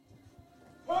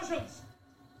 Persians!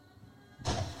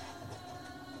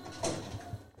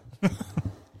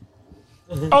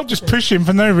 I'll just push him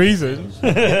for no reason.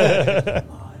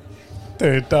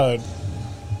 Dude, don't.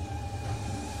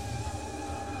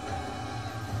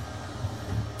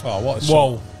 Oh, what a shot.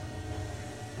 Whoa.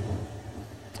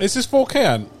 Is this 4K,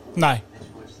 Ant? No.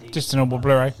 Just a normal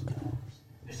Blu-ray.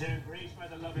 Is it Greece by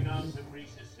the loving arms of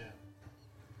Greece, sir?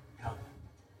 Come.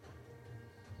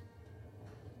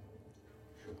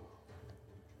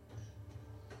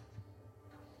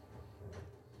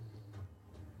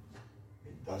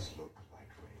 It does look like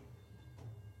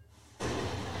rain.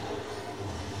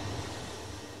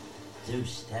 Zeus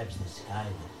stabs the sky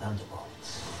with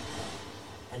thunderbolts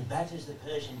and batters the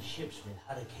Persian ships with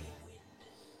hurricane wind.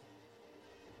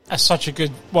 That's such a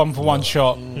good one-for-one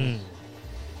shot.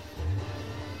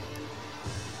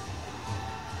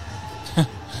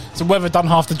 So weather done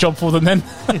half the job for them then.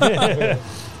 That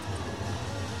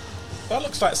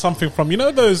looks like something from, you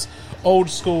know, those old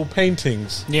school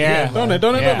paintings? Yeah. Don't it?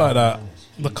 Don't it Yeah. look like that?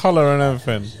 The colour and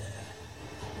everything.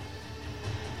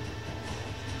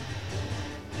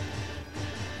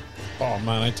 Oh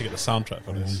man, I need to get the soundtrack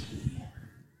for this.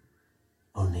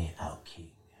 Only our king.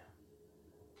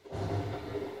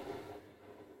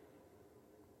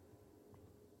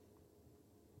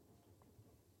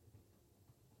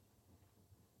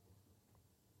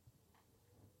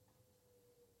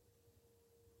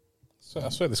 So I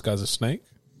swear this guy's a snake.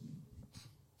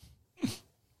 I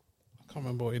can't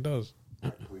remember what he does.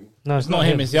 No, it's not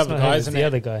him, it's the other not guy, him, isn't it's the it?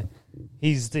 other guy.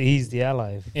 He's the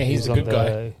ally. Yeah, he's who's the on good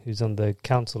guy. Who's on the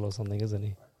council or something, isn't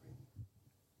he?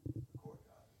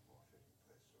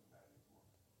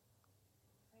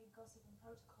 Gossip and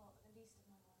protocol are the least of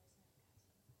my worries now, Captain.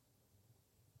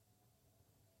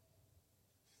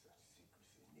 Such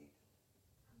secrecy needed.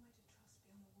 How am I to trust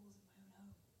beyond the walls of my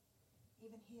own home?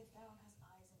 Even here, Theron has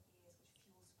eyes and ears which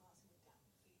fuel Sparta with doubt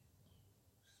and fear.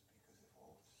 Speak as if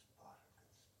all Sparta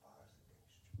conspires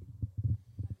against you.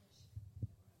 I wish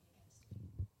they were only against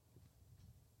me.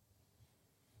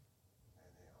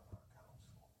 Many on our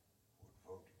council would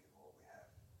vote to give all we have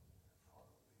and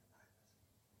follow the United.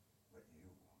 But you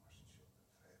must show them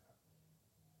favor.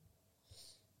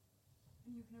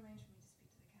 And you can arrange for me to speak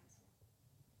to the council.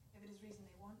 If it is reason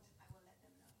they want, I will let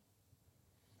them know.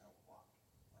 Know what,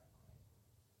 my queen?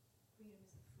 Freedom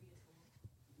isn't free at all.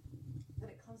 That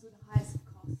it comes with the highest of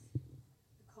costs.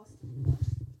 The cost of blood.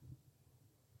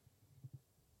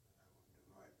 Do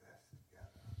my best to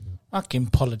gather. Fucking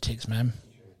politics, man.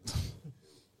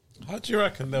 How do you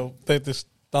reckon they've just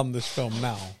done this film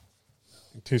now?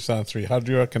 In 2003. How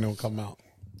do you reckon it'll come out?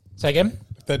 Say again?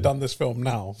 If they've done this film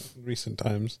now, in recent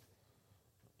times.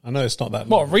 I know it's not that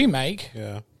What, a long. remake?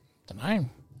 Yeah. Don't know.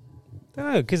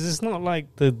 No, because it's not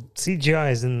like the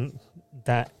CGI isn't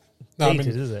that No, I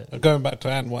dated, mean, is it? going back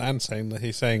to what Ant's saying, that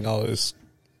he's saying, oh, it's,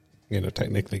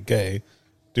 technically gay.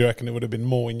 Do you reckon it would have been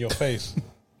more in your face?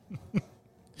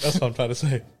 That's what I'm trying to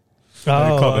say.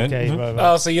 Oh, comment. okay. Right,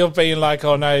 right. Oh, so you're being like,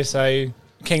 oh no, so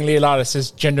King Leonidas is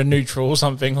gender neutral or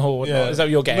something, or whatnot. Is that what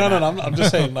you're getting No, at? I'm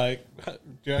just saying, like, do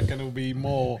you reckon it'll be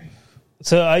more...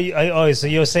 So, so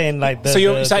you're saying like So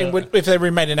you're saying if they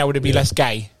remade it now, would it be less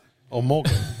gay? Or more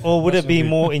gay? or would it be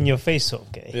more in your face sort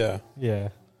of gay? Yeah. Yeah.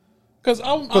 Because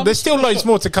Well, there's still loads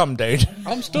more to come, dude.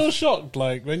 I'm still shocked.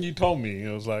 Like, when you told me,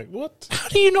 I was like, what? How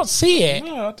do you not see it?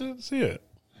 No, I didn't see it.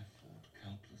 I've fought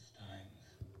countless times,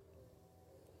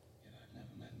 yet I've never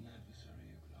met an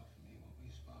adversary who could offer me what we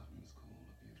Spartans call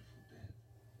a beautiful death.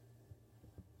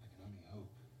 I can only hope,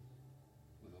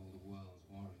 with all the world's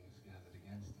warriors gathered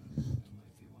against us, there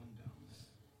might be one down there.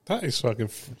 That is fucking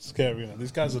scary.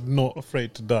 These guys are not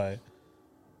afraid to die.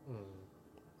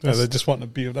 Yeah, they just want to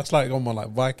be. That's like almost like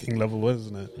Viking level,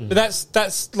 isn't it? But that's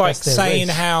like That's their saying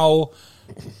race. how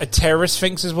a terrorist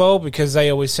thinks as well, because they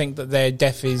always think that their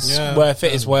death is worth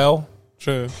it as well.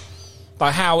 True.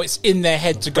 Like how it's in their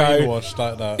head to go, Brainwashed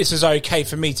like that. this is okay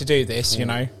for me to do this, you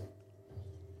know.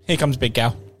 Here comes Big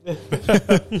Gal.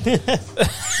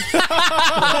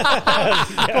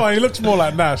 Oh, he looks more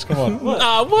like Nash. Come on.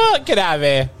 What? Get out of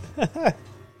here.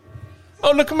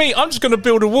 Oh, look at me. I'm just going to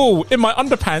build a wall in my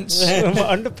underpants.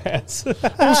 My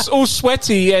underpants. all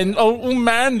sweaty and all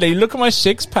manly. Look at my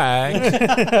six pack.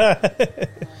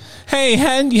 Hey,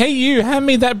 hand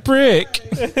me that brick.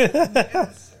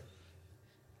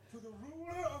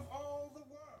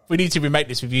 We need to remake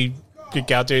this with you, Good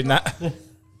Gal, doing that.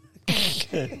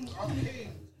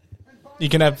 You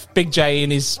can have Big J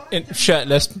in his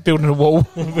shirtless building a wall.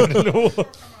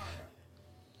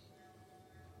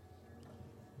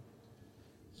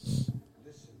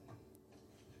 Listen,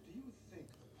 do you think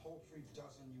the paltry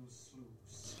dozen you slew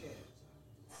scared?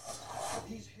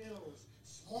 These hills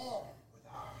swarm with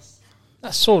ours.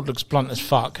 That sword looks blunt as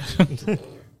fuck.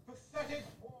 Pathetic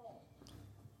wall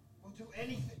will do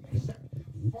anything except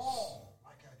fall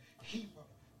like a heap of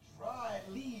dried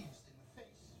leaves in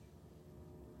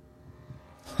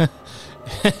the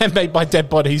face. Made by dead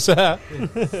bodies.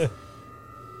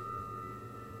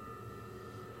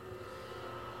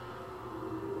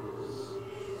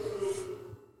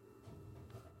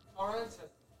 Our ancestors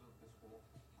built this wall,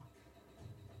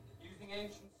 using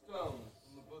ancient stone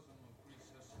from the bosom of Greece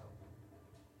herself,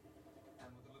 and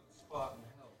with a little Spartan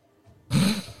help.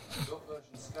 Your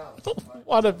version scouts.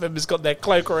 One of them has got their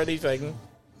cloak or anything.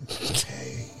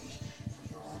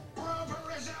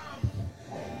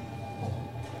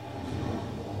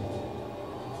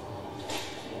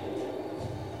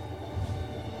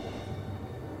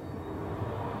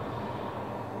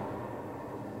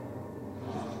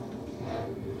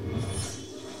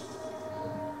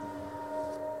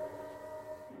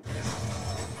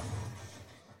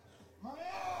 My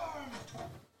arm!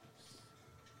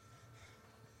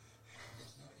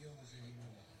 It's not yours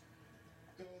anymore.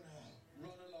 Go now.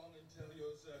 Run along and tell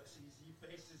your Xerxes he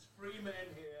faces free men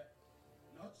here,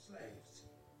 not slaves.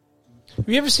 Have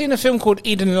you ever seen a film called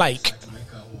Eden Lake?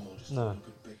 No.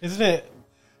 Isn't it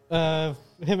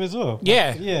him as well?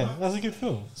 Yeah. Yeah, that's a good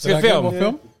film. It's a good film. What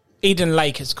film? Eden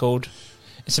Lake, it's called.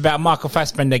 It's about Michael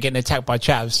Fassbender getting attacked by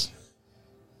chavs.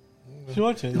 You should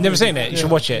watch it. Never seen it? You should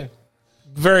watch it.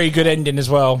 Very good ending as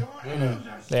well.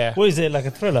 Yeah. What is it, like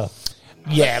a thriller?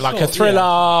 Yeah, like a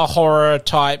thriller, horror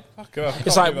type. God,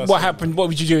 It's like, what happened? What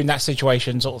would you do in that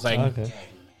situation, sort of thing. Okay.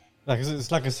 Like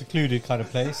it's like a secluded kind of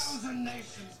place, and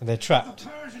they're trapped.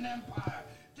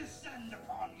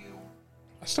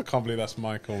 I still can't believe that's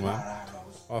Michael, man.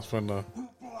 Fassbender.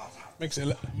 Makes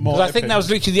it more. 'Cause I think that was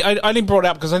literally I only brought it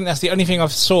up because I think that's the only thing I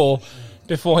saw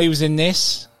before he was in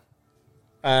this.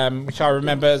 Which I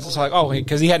remember, it's like, oh,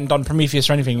 because he hadn't done Prometheus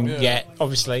or anything yet,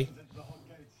 obviously.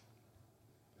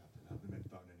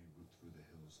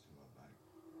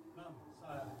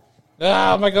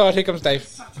 Oh my god, here comes Dave.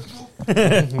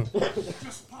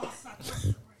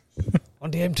 On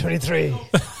the M23.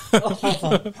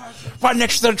 Right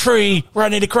next to the tree where I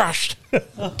nearly crashed.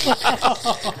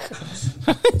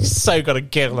 He's so gonna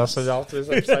kill us after this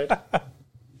episode. I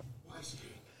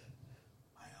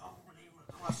humbly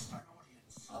request an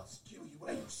audience. I'll skew you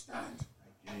where you stand.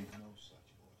 I gave no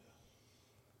such order.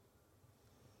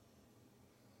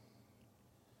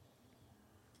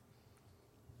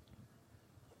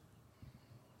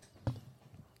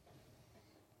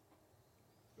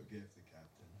 Forgive the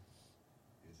captain.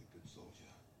 He is a good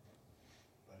soldier,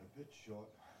 but a bit short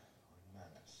on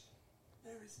manners.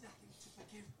 There is nothing to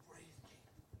forgive, brave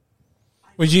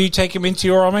king. Would you take him into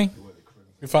your army?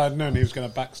 If I had known he was going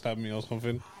to backstab me or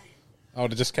something, I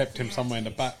would have just kept him somewhere in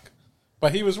the back.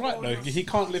 But he was right though. He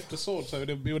can't lift a sword, so it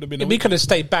would have been. We could have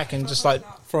stayed back and just like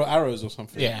throw arrows or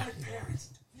something. yeah.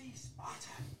 Please, Sparta,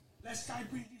 lest I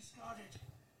be discarded.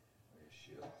 Your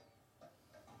shield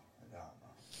and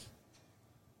armor.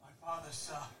 My father,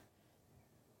 sir.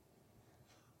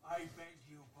 I beg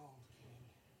you, bold king,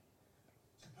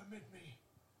 to permit me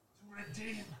to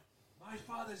redeem my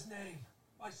father's name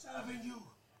by serving you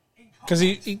in Because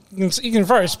he can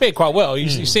throw a spear quite well.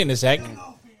 You've seen his egg. to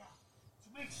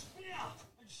make spear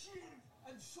and shield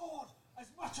and sword as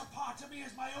much a part of me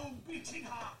as my own beating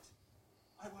heart.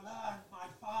 I will earn my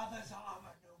father's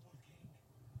armor, noble king,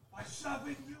 by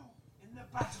serving you in the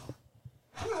battle.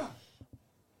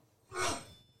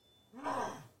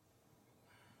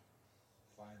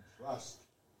 Fine thrust.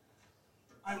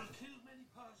 I will kill many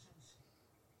Persians.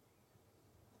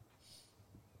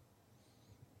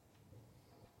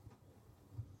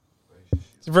 Raise your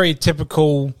shield. It's a very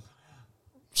typical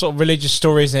sort of religious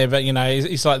story, isn't it? But, you know,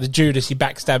 it's like the Judas, he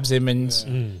backstabs him and...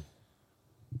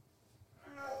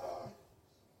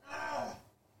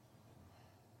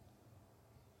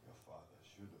 Your father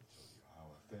should have told you how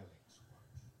our failings work.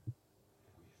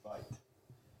 We fight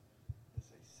as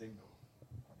a single,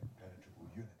 impenetrable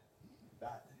unit.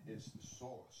 That is the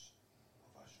source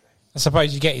of our strength. I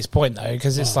suppose you get his point, though,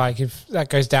 because it's like, if that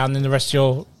goes down, then the rest of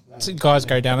your guys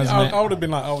go down, isn't it? I would have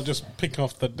been like, I would just pick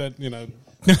off the dead, you know.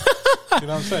 You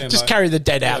know what I'm saying? Just like, carry the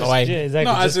dead out of the way. Yeah, exactly.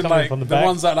 no, as Just in coming like from the back.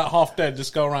 ones that are like half dead,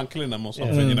 just go around killing them or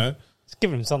something, you know? Just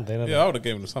give him something. Yeah, I would have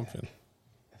given them something.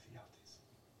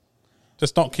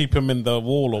 Just not keep him in the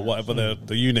wall or whatever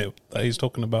the unit that he's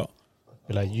talking about.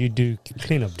 Be like, you do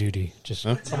cleanup duty. Just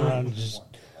come around and just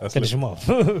That's finish lit. him off.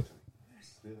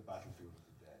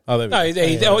 Oh, there we No,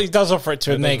 go. he does offer it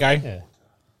to him. There you go. Yeah.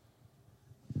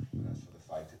 And as for the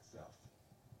fight itself,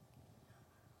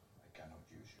 I cannot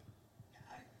use you.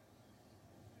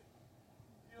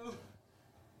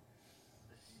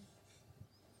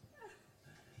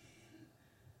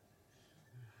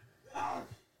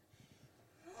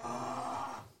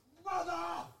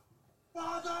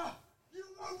 Father, you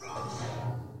were wrong.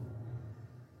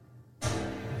 You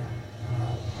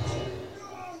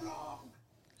are wrong.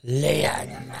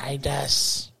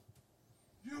 Leonidas.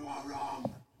 You are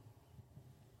wrong.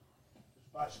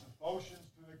 Dispatch the potions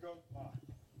to the goat path.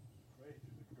 Pray to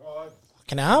the gods.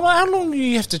 Okay, now, how long do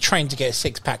you have to train to get a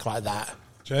six-pack like that?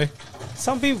 Jay?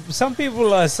 Some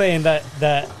people are saying that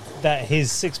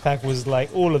his six pack was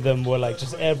like all of them were like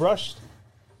just airbrushed.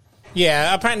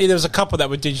 Yeah, apparently there was a couple that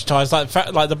were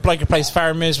digitised, like the bloke who plays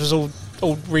Faramir's was all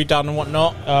redone and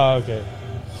whatnot. Oh, okay.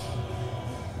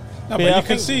 No, Yeah, I but you can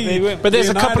think see. they went- But there's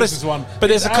a couple Leonidas' of- one. but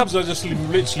there's His a abs couple- are just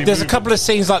literally. There's a moving. couple of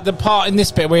scenes, like the part in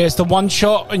this bit where it's the one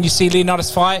shot and you see Leonidas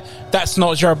fight. That's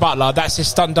not Gérard Butler. That's his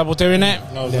stunt double doing it.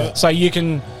 Oh, is it? So you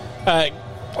can,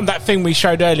 on that thing we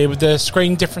showed earlier with the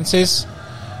screen differences,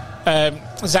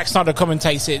 Zack Snyder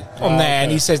commentates it on there,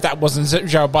 and he says that wasn't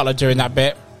Gérard Butler doing that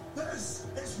bit. This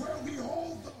is where we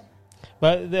hold them.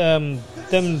 But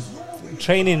them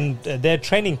training, their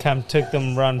training camp took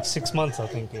them around 6 months, I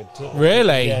think.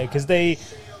 Really? Yeah, because they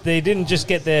didn't just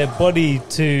get their body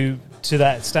to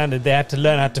that standard. They had to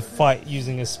learn how to fight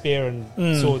using a spear and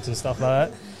swords and stuff like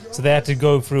that. So they had to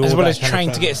go through As all well that as kind of train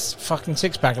to training. get a fucking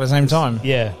six-pack at the same time.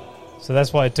 Yeah. So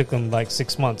that's why it took them like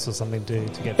 6 months or something to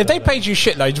get. If they that. paid you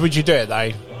shitloads, would you do it,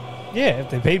 though? Yeah, if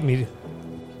they paid me,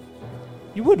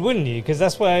 you would, wouldn't you? Because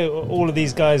that's why all of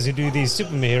these guys who do these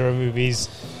superhero movies,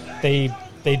 they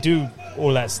do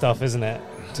all that stuff, isn't it?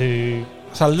 To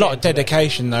It's a lot of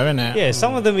dedication, though, isn't it? yeah,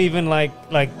 some of them even like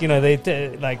you know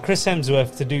they like Chris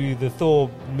Hemsworth to do the Thor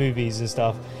movies and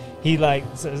stuff. He like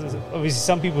obviously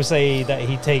some people say that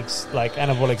he takes like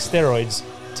anabolic steroids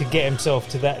to get himself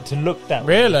to look that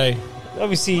way. Really?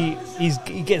 Obviously,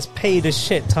 he gets paid a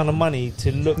shit ton of money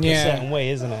to look a Yeah. certain way,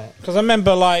 isn't it? Because I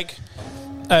remember, like,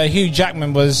 Hugh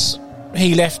Jackman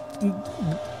he left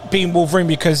being Wolverine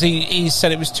because he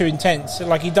said it was too intense.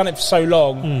 Like, he'd done it for so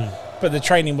long, but the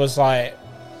training was, like,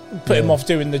 put him off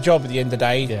doing the job at the end of the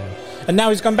day. Yeah. And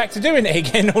now he's gone back to doing it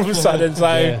again all of a sudden, so...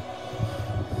 Yeah.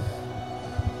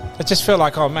 I just feel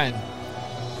like, oh, man.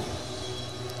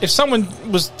 If someone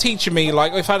was teaching me,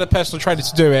 like, if I had a personal trainer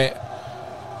to do it,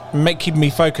 keeping me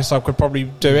focused, I could probably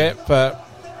do it, but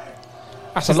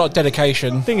that's a lot of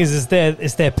dedication. The thing is,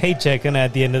 it's their paycheck, and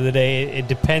at the end of the day, it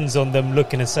depends on them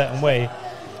looking a certain way.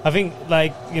 I think,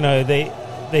 like, you know,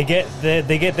 they get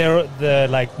their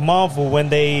like Marvel when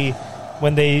they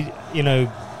you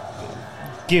know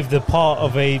give the part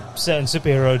of a certain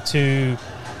superhero to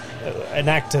an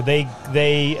actor,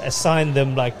 they assign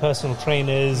them like personal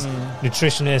trainers,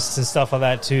 nutritionists, and stuff like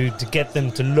that to get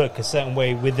them to look a certain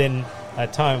way within a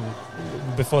time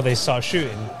before they start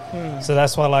shooting. So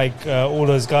that's why like all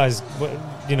those guys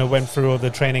went through all the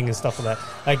training and stuff like that.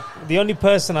 Like the only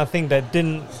person I think that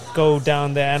didn't go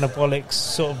down the anabolic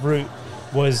sort of route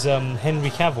was Henry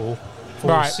Cavill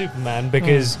for Superman,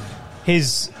 because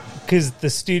the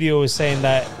studio was saying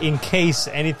that in case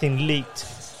anything leaked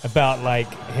about like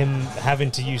him having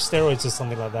to use steroids or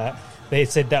something like that, they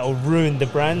said that will ruin the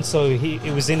brand. So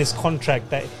it was in his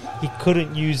contract that he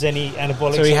couldn't use any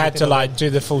anabolics. So he or had to anything like do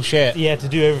the full shit. he had to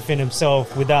do everything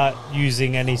himself without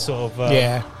using any sort of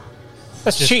Yeah.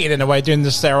 That's just- cheating in a way, doing the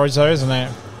steroids though, isn't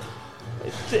it?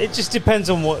 It just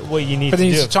depends on what you need But to then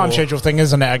do it's a it time for. schedule thing,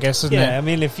 isn't it, I guess, isn't Yeah, it? I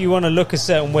mean, if you want to look a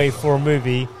certain way for a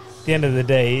movie, at the end of the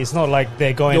day, it's not like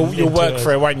they're going. You'll into work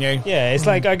for it, won't you? Yeah, it's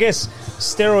like, I guess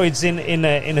steroids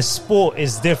in a sport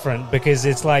is different because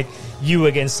it's like you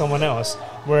against someone else.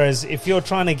 Whereas if you're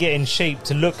trying to get in shape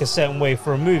to look a certain way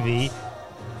for a movie,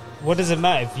 What does it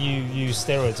matter if you use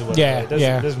steroids or whatever?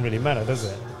 Yeah, It doesn't really matter, does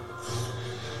it?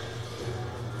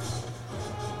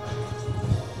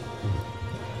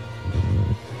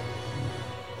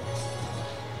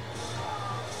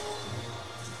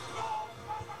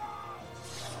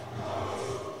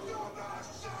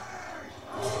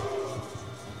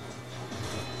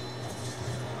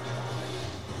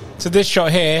 So this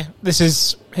shot here, this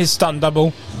is his stunt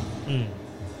double.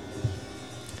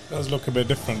 Does look a bit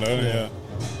different though, yeah.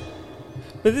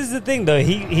 But this is the thing, though.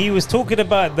 He was talking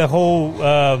about the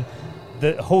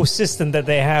whole system that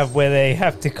they have, where they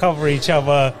have to cover each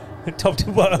other top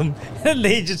to bottom, and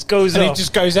he just goes And off he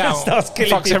just goes and out, starts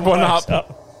killing fucks people everyone by up.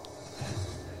 himself.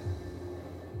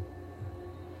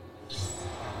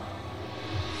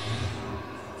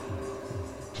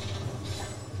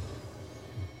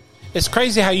 It's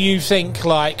crazy how you think,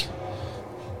 like,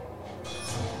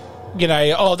 you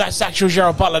know, oh, that's actual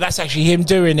Gerard Butler, that's actually him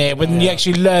doing it. When you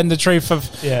actually learn the truth of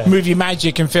movie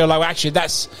magic and feel like, well, actually,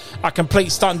 that's a complete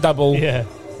stunt double. Yeah.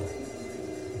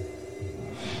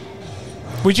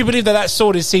 Would you believe that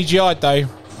sword is CGI'd, though?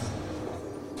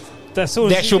 That's all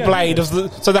The actual blade of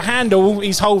so the handle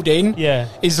he's holding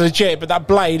is legit, but that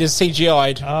blade is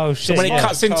CGI'd. Oh shit! So when it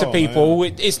cuts into people,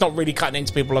 it's not really cutting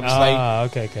into people, obviously. Ah,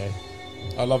 okay.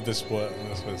 I love this sport.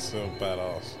 It's so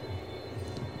badass.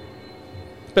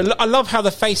 But I love how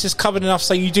the face is covered enough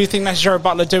so you do think that's Gerard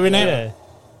Butler doing it. Yeah.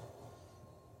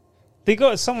 They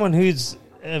got someone who's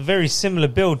a very similar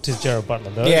build to Gerard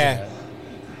Butler, though. Yeah.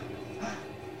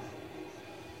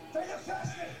 Isn't it?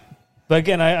 But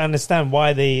again, I understand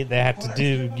why they had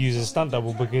to use a stunt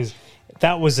double, because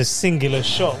that was a singular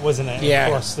shot, wasn't it? Yeah.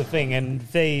 Across the thing, and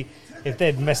if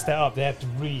they'd messed that up, they have to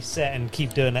reset and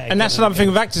keep doing it. And that's another thing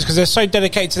with actors, because they're so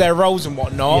dedicated to their roles and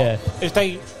whatnot. Yeah. If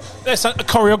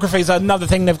choreography is another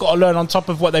thing they've got to learn on top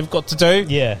of what they've got to do.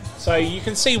 Yeah. So you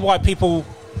can see why people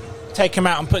take him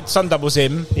out and put stunt doubles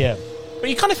in. Yeah. But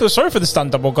you kind of feel sorry for the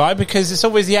stunt double guy, because it's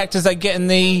always the actors that get in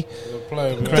the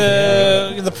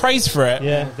praise for it.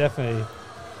 Yeah, definitely.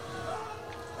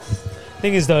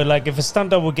 Thing is, though, like, if a stunt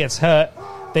double gets hurt,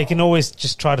 they can always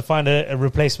just try to find a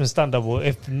replacement stunt double.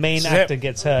 If the main actor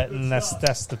gets hurt, and that's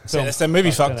the film. That's their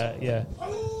movie fucked. Yeah.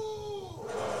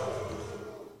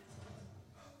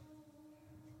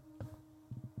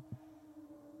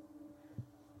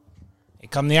 Here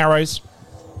come the arrows.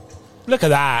 Look at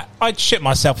that. I'd shit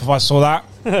myself if I saw that.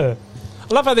 I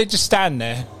love how they just stand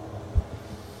there.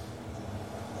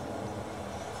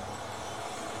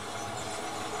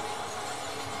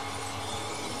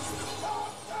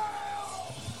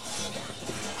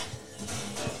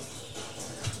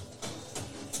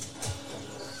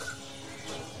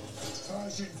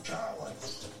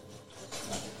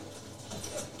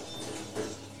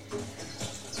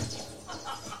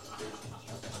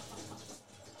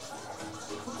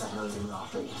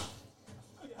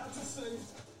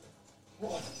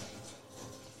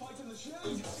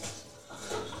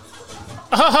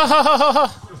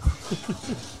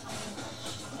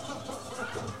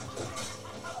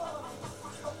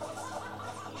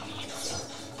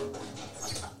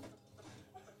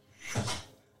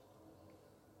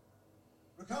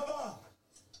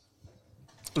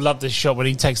 Love this shot when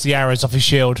he takes the arrows off his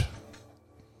shield.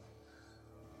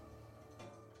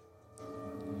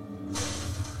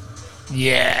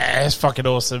 Yeah, it's fucking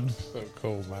awesome. So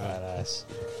cool, man. Badass.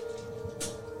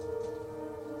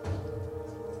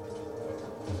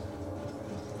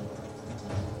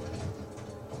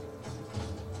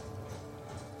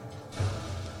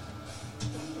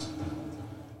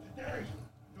 Today,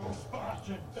 no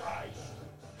Spartan dies.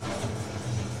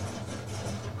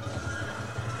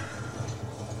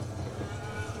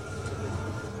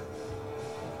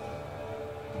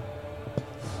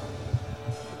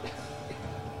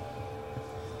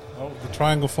 Oh, the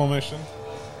triangle formation.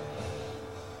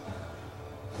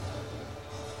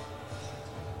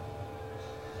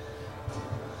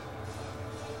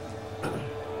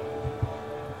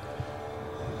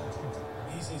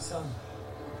 Easy, son.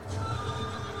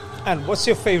 And what's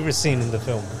your favourite scene in the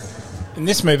film? In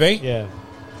this movie? Yeah.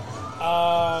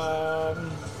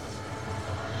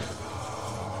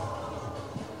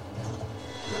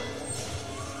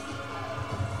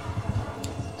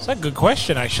 It's a good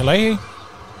question, actually.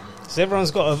 So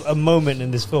everyone's got a moment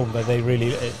in this film that they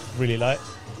really like.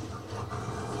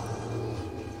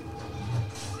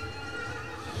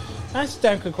 That's a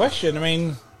damn good question. I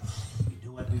mean, We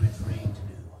do what we were trained to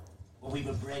do, what we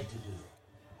were bred to do,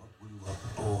 what we were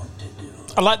born to do.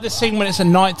 I like the scene when it's at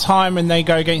night time and they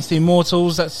go against the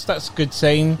Immortals. That's a good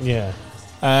scene. Yeah.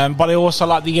 But I also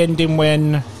like the ending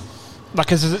when, like,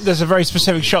 there's a very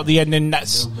specific shot at the ending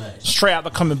that's straight out the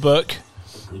comic book,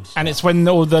 And it's when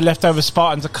all the leftover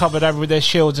Spartans are covered over with their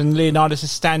shields, and Leonidas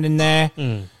is standing there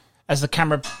as the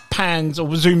camera pans or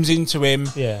zooms into him.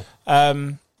 Yeah.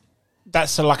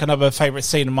 That's like another favourite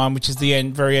scene of mine, which is the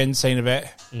very end scene of it.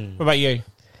 What about you?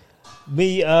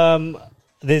 Me,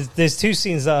 there's two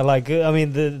scenes that I like. I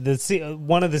mean,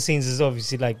 one of the scenes is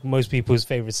obviously like most people's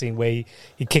favorite scene, where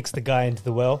he kicks the guy into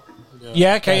the well.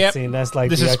 Yeah, okay, That scene, that's like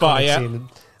This the is Sparta, iconic yeah. scene.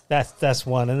 That's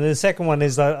one, and the second one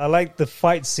is I like the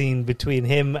fight scene between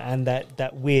him and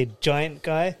that weird giant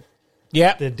guy.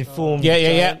 Yeah, the deformed. Yeah.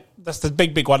 giant. That's the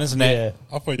big one, isn't it? Yeah,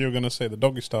 I thought you were going to say the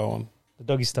doggy style one. the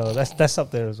doggy style. That's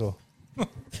up there as well. What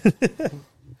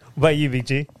about you, Big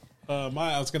G? I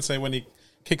was going to say when he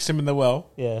kicks him in the well.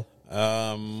 Yeah.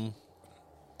 I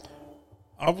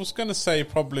was going to say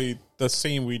probably the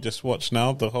scene we just watched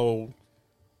now, the whole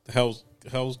Hell's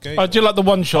Gate. I do like the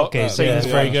one shot Okay, scene. yeah, It's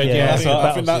very good. yeah. Yeah, That's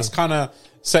I think that's kind of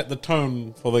set the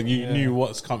tone for you knew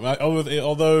what's coming.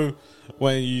 Although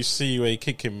when you see where you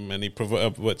kick him and he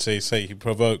he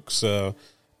provokes the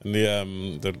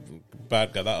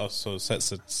bad guy, that also sets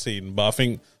the scene. But I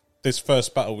think this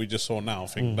first battle we just saw now, I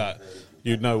think that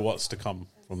you know what's to come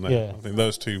from there. Yeah. I think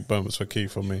those two moments were key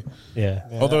for me. Yeah.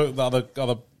 Although the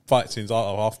other fight scenes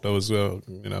after was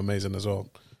amazing as well.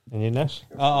 And you, Nash?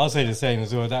 I'll say the same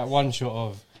as well. That one shot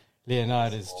of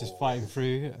Leonidas just fighting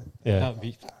through, Yeah. that'd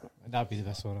be the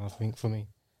best one, I think, for me.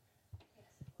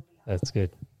 That's good.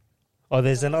 Oh,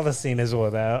 there's another scene as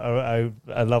well that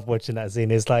I love watching that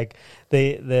scene. It's like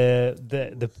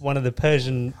the one of the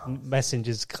Persian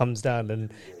messengers comes down and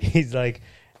he's like,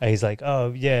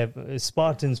 oh yeah,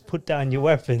 Spartans, put down your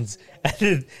weapons, and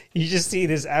then you just see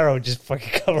this arrow just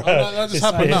fucking come out. That just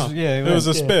happened now. Yeah, it was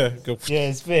a spear. Yeah,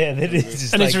 it's fair. And then it's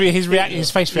just and like, his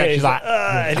face reaction is like,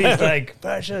 and he's like,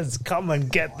 Persians, come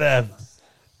and get them.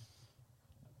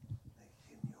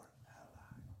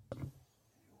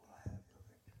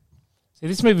 see,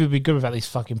 this movie would be good without these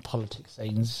fucking politics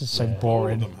scenes. This is so All of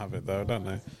boring. them have it though, don't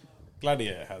they?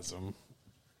 Gladiator has them.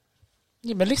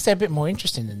 Yeah, but at least they're a bit more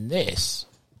interesting than this.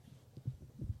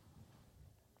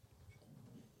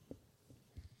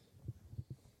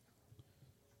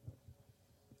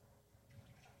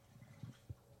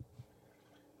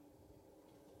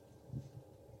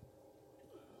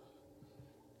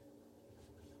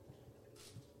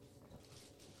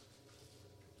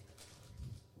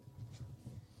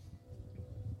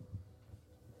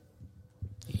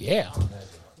 Yeah. You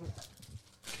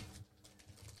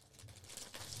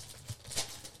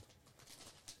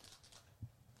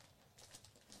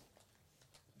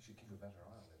should keep a better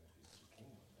eye on him if he's the king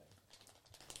one day.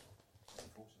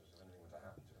 Unfortunate if anything were to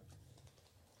happen to him.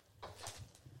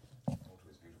 Or to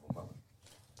his beautiful mother.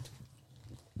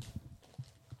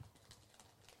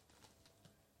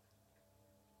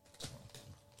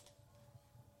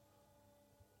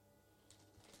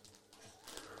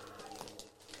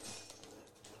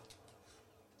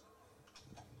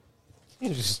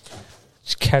 You're just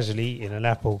casually eating an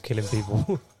apple, killing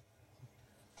people.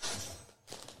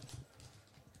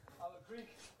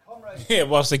 Yeah,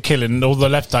 whilst they're killing all the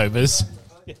leftovers.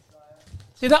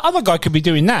 See, that other guy could be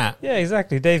doing that. Yeah,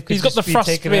 exactly. Dave could He's got just the be thrust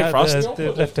taking spear out thrust.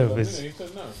 the leftovers.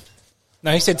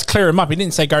 No, he said to clear him up. He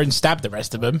didn't say go and stab the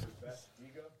rest of them.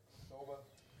 Eager, sober,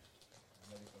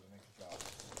 and ready for the next job.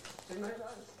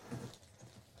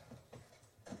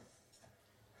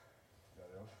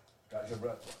 Got your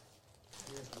breath.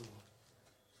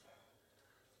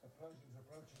 The Persians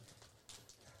approaching.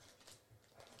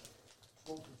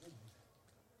 Slow for thinking.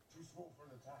 Too small for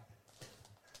an attack.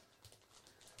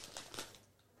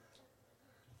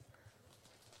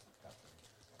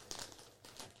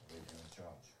 Leave you in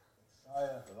charge.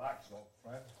 Sire, relax, old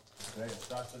friend. If they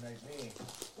assassinate me,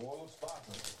 all of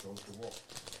Sparta goes to war.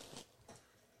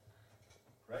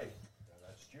 Pray. Now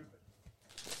that's stupid.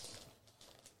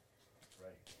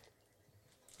 Pray.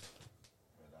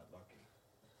 We're not lucky.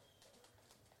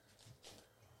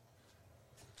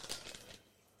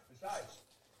 Besides,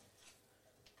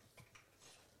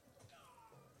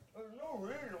 there's no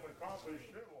reason we can't be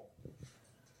civil.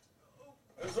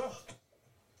 Is there?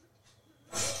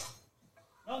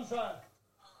 None, sire.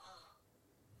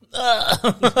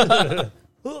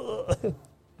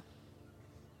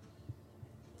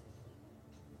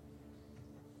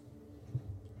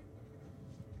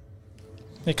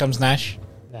 Here comes Nash.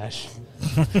 Nash.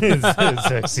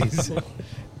 Xerxes.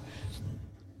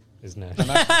 It's Nash.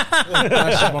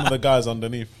 Nash is one of the guys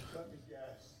underneath. Let me guess.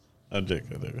 I'm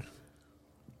joking. You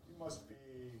must be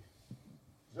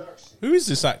Xerxes. Who is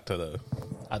this actor though?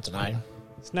 I don't know.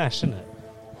 It's Nash, isn't it?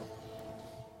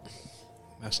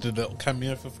 Nash did a little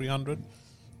cameo for 300.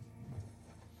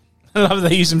 I love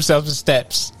they use themselves as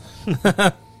steps.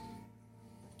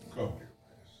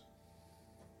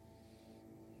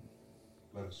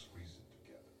 Let us reason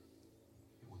together.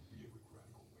 It would be a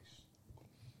regrettable waste.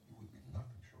 It would be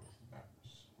nothing short of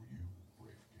madness for you,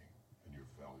 brave king, and your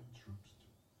valiant troops to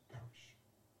perish.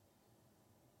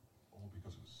 All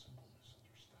because of a simple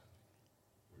misunderstanding.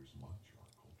 There is much our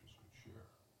cultures could share.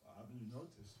 Haven't you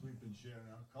noticed? We've been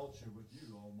sharing our culture with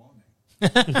you all morning.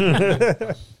 Even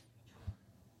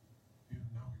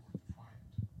now you are defiant.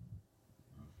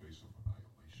 In the face of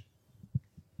annihilation.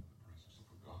 In the presence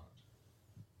of a god.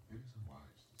 It isn't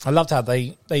wise. I loved how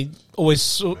they always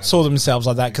saw themselves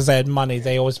like that because they had money.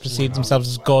 They always perceived themselves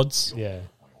as gods. Yeah. And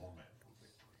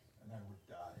I would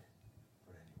die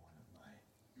for any one of mine.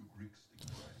 You Greeks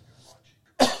think right in your logic.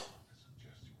 I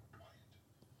suggest you apply it.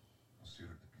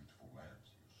 Consider the beautiful lands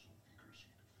you so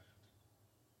vigorously defend.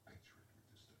 Picture it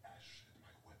with this ash at my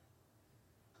whip.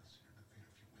 Consider the fate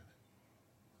of your women.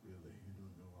 Clearly, you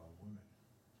don't know our women.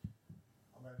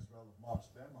 I might as well have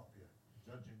marched them up here,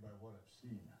 judging by what I've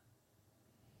seen.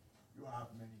 You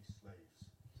have many slaves,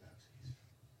 Xerxes,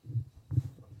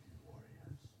 but few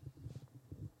warriors.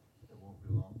 It won't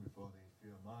be long before they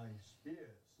feel my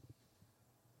spears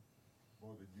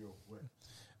more than your whips.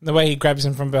 The way he grabs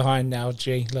him from behind now,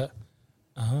 G, look.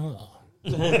 Oh.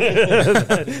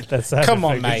 That's Come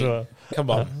on, mate. well.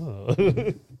 Come on.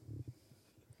 It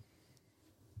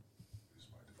is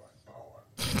my divine power.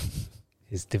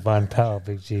 His divine power,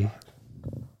 Big G. I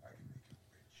can make you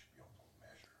rich beyond all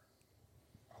measure.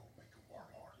 I will make a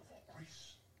warlord of all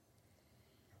Greece.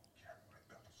 You will carry my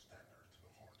battle standard to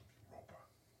the heart of Europa.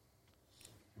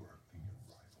 Your Athenian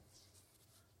rivals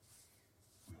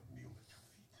will kneel at your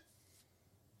feet.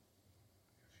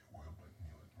 If you will but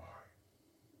kneel at mine.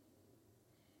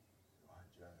 You are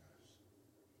generous.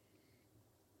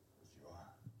 As you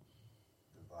are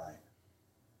divine.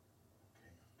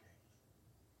 King of kings.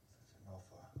 Such an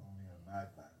offer only a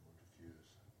madman would refuse.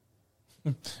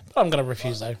 I'm going to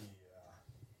refuse, though.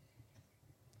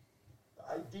 The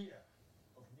idea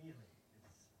of kneeling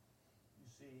is, you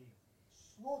see,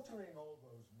 slaughtering all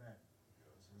those men of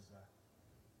yours has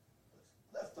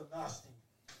left a nasty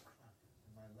crack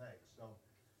in my leg. So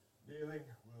kneeling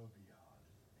will be hard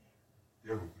for me.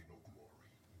 There will be no glory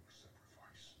in your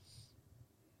sacrifice.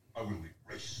 I will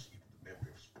erase even the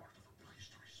memory of Sparta from their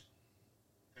histories.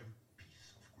 Every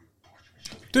piece of Greek parchment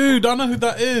shall be Dude, I know who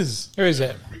that is. Who is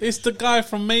it? It's the guy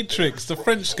from Matrix, the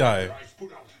French guy.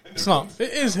 It's not.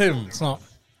 It is him. It's not.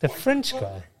 The French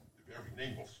guy. the very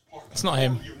name of Sparta. It's not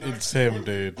him. It's him,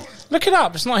 dude. Look it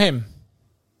up. It's not him.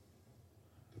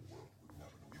 The world would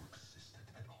never know you existed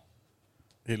at all.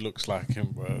 He looks like him,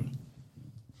 bro. I'm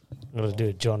going to do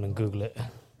it, John, and Google it. 3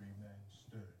 men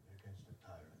stood against a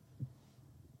tyrant.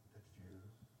 That few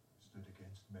stood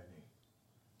against many.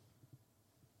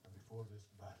 And before this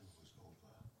battle was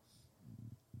over,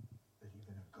 that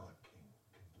even a god king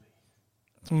can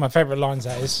bleed. One of my favourite lines,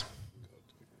 that is.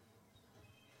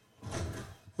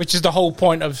 Which is the whole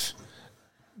point of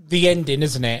the ending,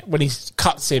 isn't it? When he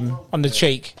cuts him on the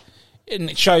cheek. And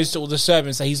it shows to all the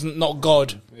servants that he's not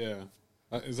God. Yeah.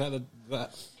 Is that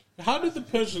that? How did the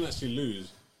Persian actually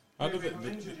lose? How did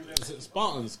the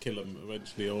Spartans kill him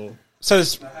eventually, or? So,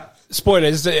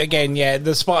 spoilers, again, yeah,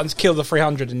 the Spartans killed the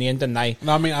 300 in the end, didn't they?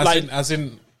 No, I mean, as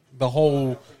in the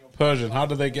whole Persian. How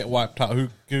do they get wiped out?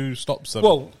 Who stops them?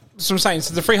 Well, that's what I'm saying.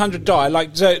 So the 300 die.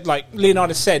 Like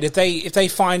Leonardo said, if they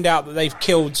find out that they've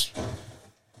killed,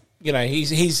 you know,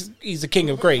 he's the king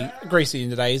of Greece at the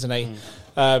end of the day, isn't he?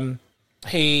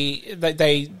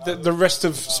 The rest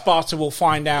of Sparta will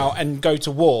find out and go to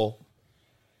war.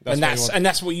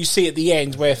 That's what you see at the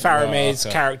end, where Faramir's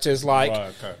characters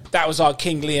that was our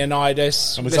King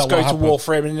Leonidas. Let's go to war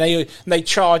for him, and they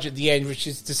charge at the end, which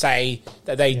is to say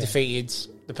that they defeated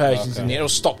the Persians, and it'll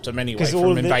stop them anyway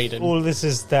from invading. All this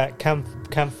is that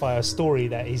campfire story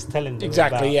that he's telling them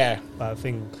about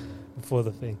thing before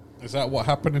the thing. Is that what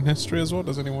happened in history as well?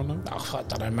 Does anyone know? Oh, I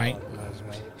don't know, mate.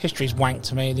 History's wank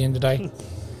to me at the end of the day.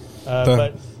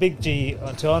 But Big G,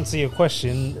 to answer your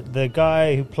question, the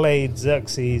guy who played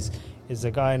Xerxes is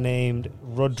a guy named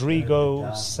Rodrigo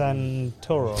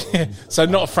Santoro. So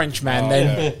not a French man,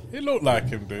 then. Yeah. He looked like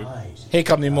him, dude. Here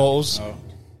come the Immortals.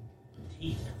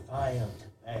 Teeth filed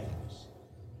fangs,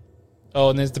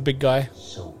 Oh, and there's the big guy.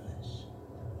 soulless.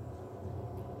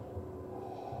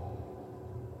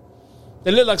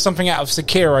 They look like something out of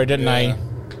Sekiro, didn't they? The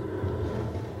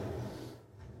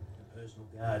personal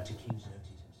guard to King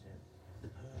Xerxes himself, the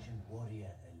Persian warrior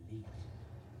elite,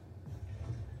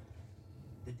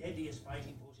 the deadliest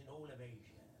fighting force in all of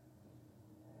Asia.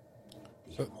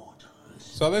 The immortals.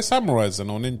 So are they samurais then,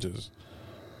 or ninjas?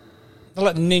 They're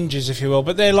like ninjas, if you will,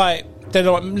 but they're like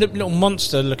little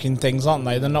monster-looking things, aren't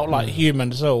they? They're not like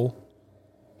human at all.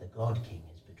 The God King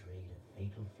has betrayed a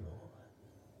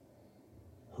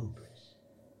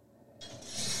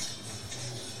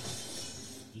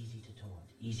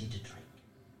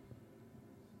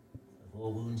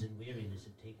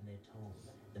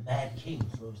king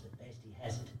throws the best he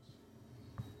has at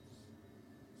us.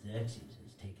 Xerxes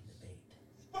has taken the bait.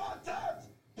 Spartans,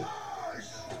 push!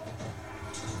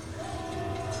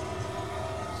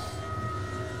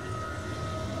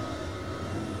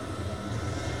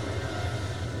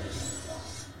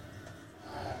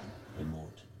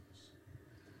 Immortals.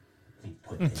 We've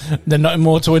put them They're not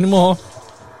immortal anymore.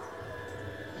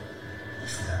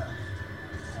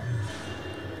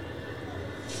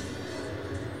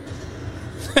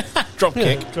 Drop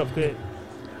kick. Drop kick.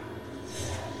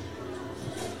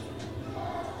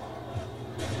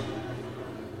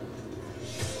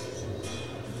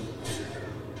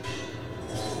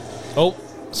 Oh,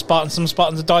 some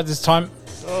Spartans have died this time.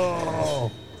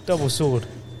 Oh, double sword.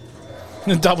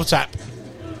 Double tap.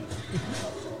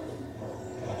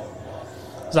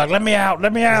 It's like, let me out,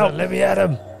 let me out. Let me at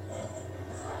him.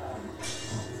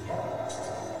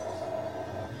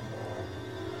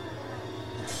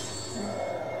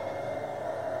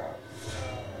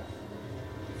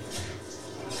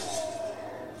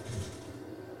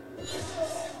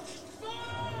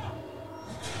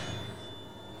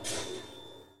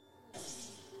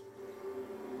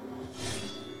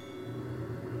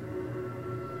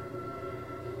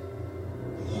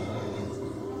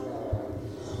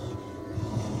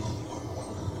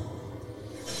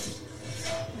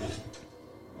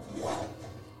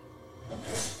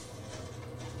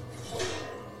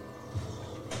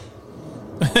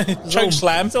 Choke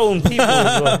slam. Its own people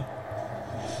as well.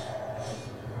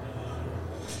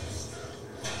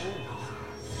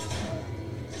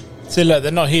 See, look,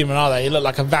 they're not human, are they? You look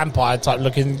like a vampire type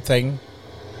looking thing.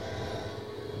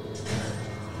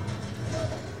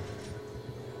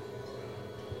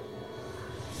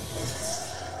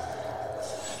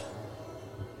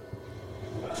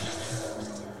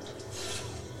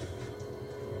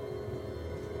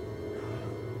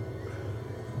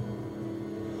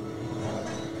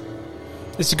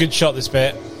 It's a good shot, this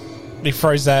bit. He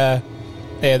throws the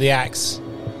axe.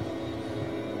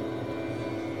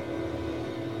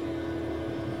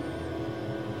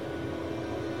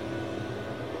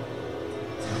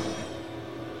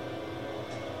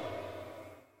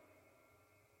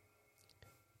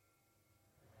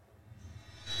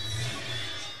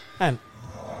 And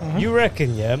you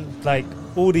reckon, yeah, like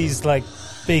all these like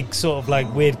big sort of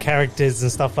like weird characters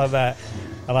and stuff like that,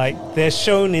 are like they're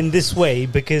shown in this way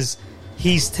because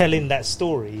he's telling that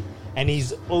story and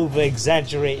he's over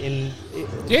exaggerating.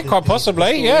 Yeah, quite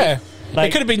possibly. Yeah, Like-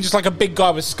 it could have been just like a big guy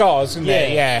with scars, couldn't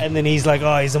it? Yeah. And then he's like,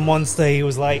 oh, he's a monster. He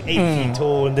was like 8 feet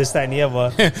tall and this, that, and the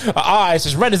other. Eyes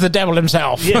as red as the devil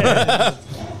himself. Yeah.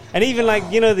 And even like,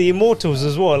 you know, the immortals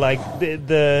as well. Like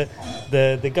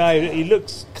the guy, he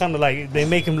looks kind of like, they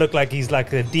make him look like he's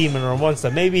like a demon or a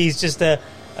monster. Maybe he's just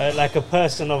like a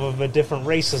person of a different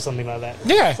race or something like that.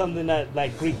 Yeah. Something that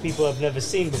like Greek people have never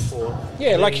seen before.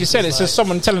 Yeah, And like he's you said, just it's like- just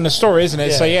someone telling a story, isn't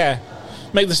it? Yeah. So yeah,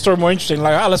 make the story more interesting.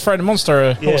 Like, oh, let's throw in a monster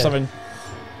or Yeah. something.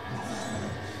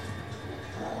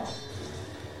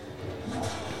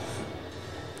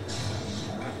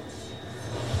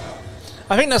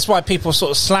 I think that's why people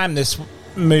sort of slammed this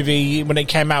movie when it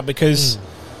came out, because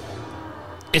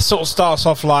it sort of starts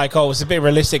off like, oh, it's a bit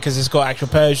realistic because it's got actual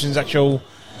Persians, actual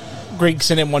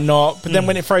Greeks in it and whatnot. But then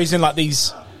when it throws in like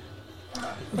these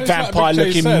like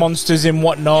vampire-looking Victor said, monsters and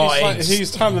whatnot, it's-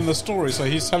 he's telling the story, so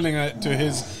he's telling it to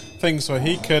his thing, so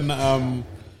he can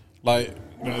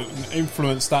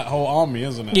influence that whole army,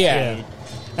 isn't it? Yeah. So,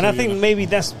 And I think maybe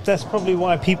that's probably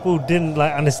why people didn't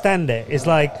like understand it. It's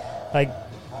like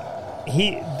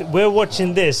we're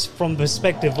watching this from the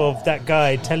perspective of that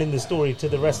guy telling the story to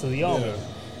the rest of the army.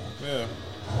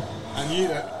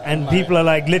 yeah. And people are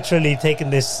like literally taking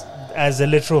this as a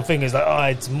literal thing. It's like, oh,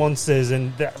 it's monsters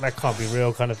and that can't be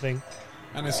real kind of thing.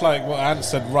 And it's like what Ant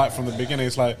said right from the beginning.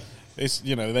 It's like, it's,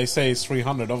 you know, they say it's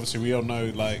 300. Obviously, we all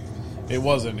know like it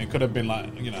wasn't. It could have been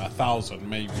like, you know, 1,000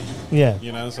 maybe. Yeah.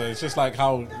 You know, so it's just like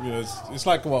how, you know, it's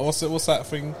like what's that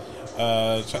thing?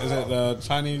 Is it the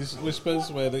Chinese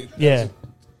whispers where they, Yeah.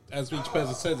 as each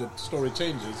person says, the story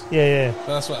changes. Yeah.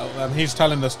 That's what, and he's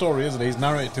telling the story, isn't he? He's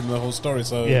narrating the whole story.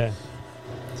 So Yeah.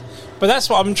 But that's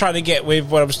what I'm trying to get with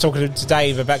what I was talking to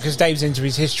Dave about, because Dave's into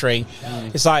his history.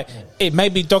 It's like, it may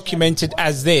be documented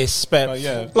as this, but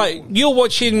yeah. like, you're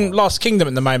watching Last Kingdom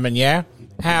at the moment, yeah?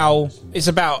 How it's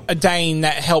about a Dane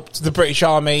that helped the British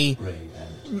Army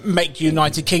make the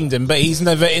United Kingdom, but he's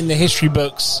never in the history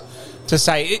books to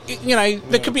say, you know,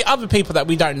 there could be other people that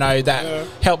we don't know that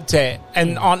helped it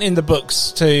and aren't in the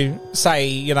books to say,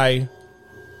 you know.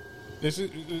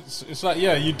 It's like,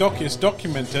 yeah, it's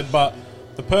documented, but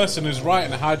the person who's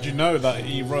writing, how do you know that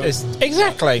he wrote?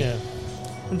 Exactly. Yeah.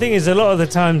 The thing is, a lot of the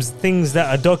times, things that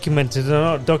are documented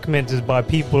are not documented by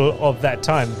people of that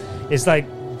time. It's like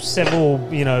several,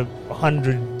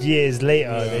 100 years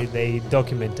later, they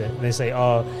document it. And they say,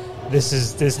 oh,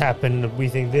 this happened, we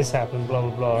think this happened, blah,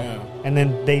 blah, blah. Yeah. And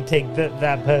then they take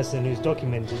that person who's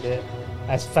documented it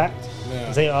as fact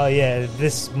and say, oh, yeah,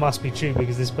 this must be true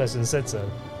because this person said so.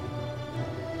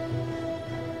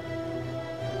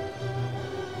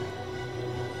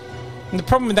 And the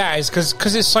problem with that is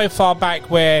because it's so far back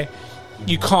where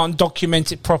you can't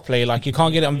document it properly. Like, you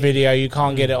can't get it on video, you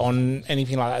can't get it on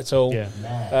anything like that at all. Yeah.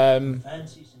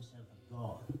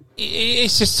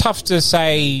 It's just tough to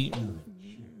say,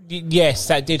 yes,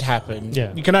 that did happen.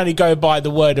 Yeah. You can only go by the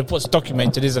word of what's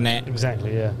documented, isn't it?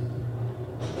 Exactly, yeah.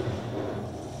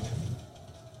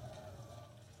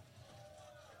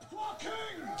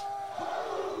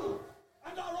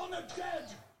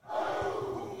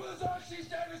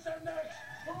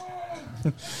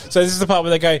 So this is the part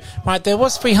where they go, right, there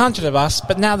was 300 of us,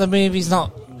 but now the movie's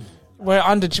not. We're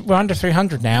under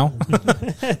 300 now.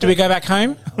 Do we go back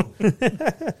home? There it is.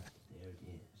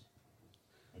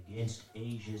 Against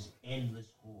Asia's endless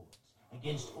hordes,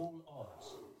 against all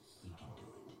odds, we can do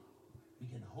it. We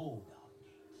can hold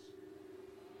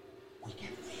our gates. We can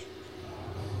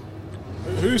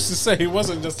win. Who's to say it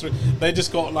wasn't just they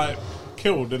just got like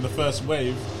killed in the first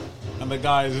wave, and the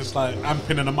guy is just like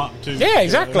amping them up to. Yeah,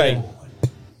 exactly.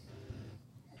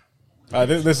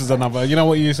 This is another. You know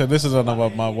what you said. This is another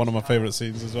one of my favorite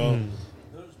scenes as well.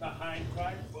 Those behind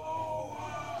cry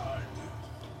forward.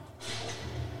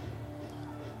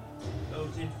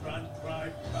 Those in front cry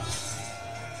back.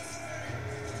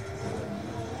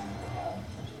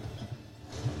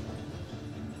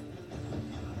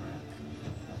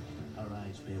 Our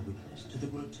eyes bear witness to the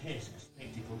grotesque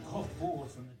spectacle caught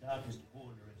forth from the darkest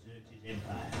corner of Xerxes'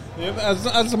 empire. Yeah,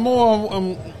 as the more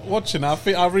I'm watching, I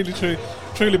really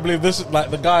truly believe this. Like,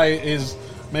 the guy is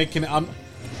making it. Like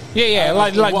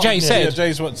Jay said. Yeah,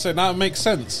 Jay's what said. Now it makes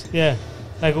sense. Yeah.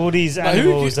 Like, all these Like,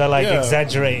 animals are, like,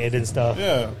 exaggerated and stuff.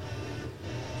 Yeah.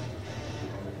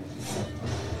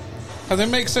 Because it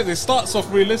makes sense. It starts off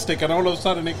realistic, and all of a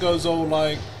sudden it goes all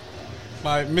like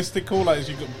mystical. Like,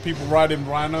 you got people riding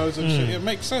rhinos and shit. It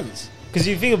makes sense. Because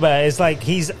you think about it, it's like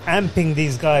he's amping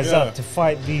these guys up to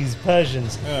fight these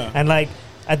Persians. Yeah. And, like,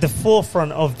 at the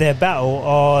forefront of their battle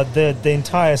are the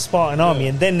entire Spartan army,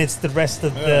 and then it's the rest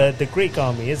of the Greek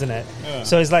army, isn't it? Yeah.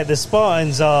 So it's like the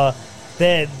Spartans are...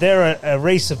 They're a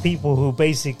race of people who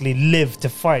basically live to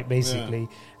fight, basically.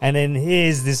 And then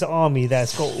here's this army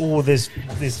that's got all this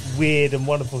weird and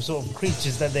wonderful sort of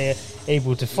creatures that they're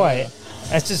able to fight.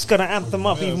 That's just going to amp them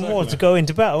up even more to go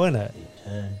into battle, isn't it? They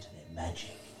turn to their magic.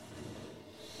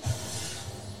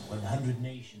 100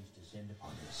 nations descend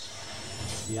upon us.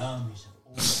 The armies of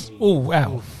all nations. Oh,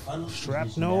 wow.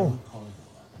 Shrapnel.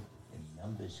 And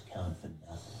numbers count for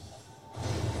nothing.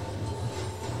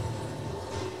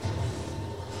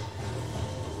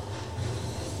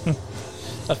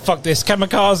 Fuck this,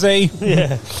 kamikaze.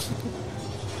 Yeah.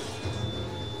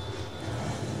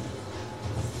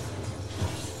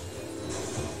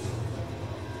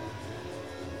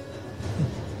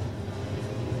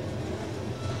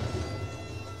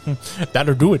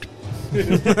 That'll do it.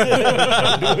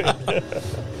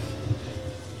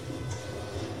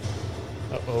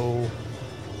 Uh-oh.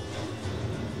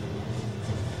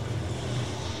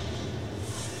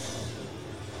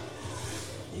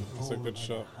 That's a good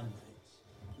shot.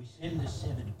 We send the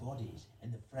severed bodies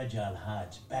and the fragile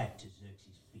hearts back to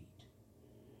Xerxes' feet.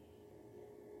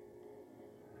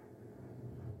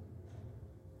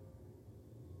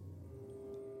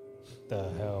 The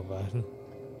hell, man.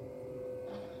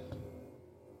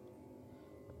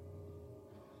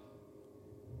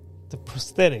 The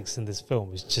prosthetics in this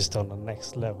film is just on the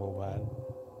next level, man.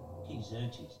 King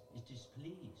Xerxes is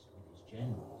displeased with his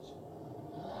generals.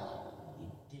 He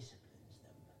disciplines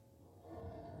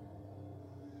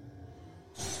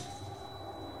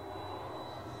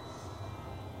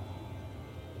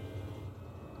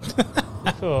them.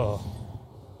 Oh.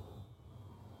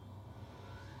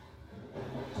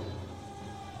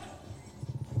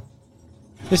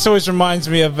 This always reminds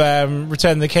me of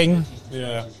Return of the King.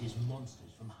 Yeah.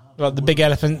 Like the big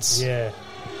elephants. Yeah.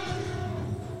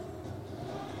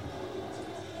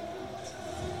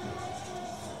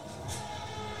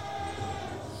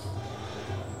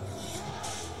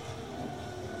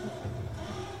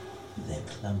 They're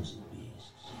clumsy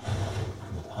beasts.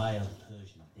 The pile of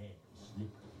Persian dead is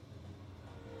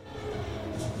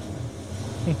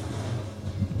slippery.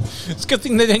 It's a good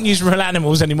thing they don't use real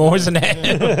animals anymore, isn't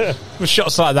it? With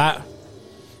shots like that.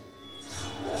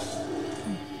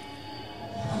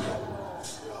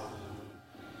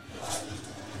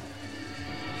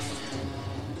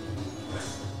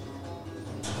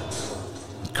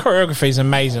 Choreography is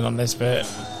amazing on this bit.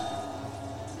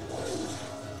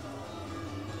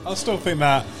 I still think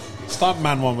that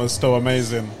Stuntman one was still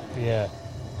amazing. Yeah.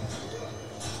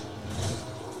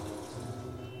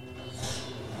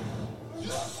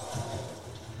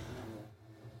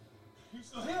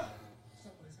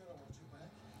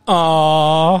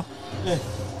 Aww.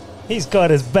 He's got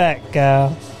his back,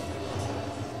 Gal.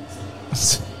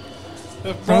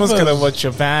 Someone's gonna watch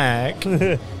your back.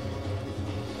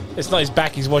 It's not his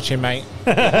back he's watching, mate.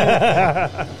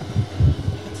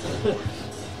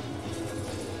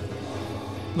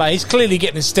 Like, he's clearly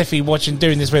getting a stiffy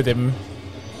doing this with him.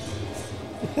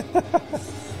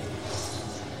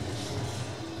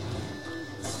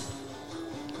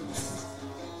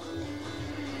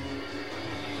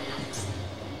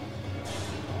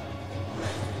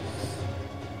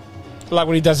 Like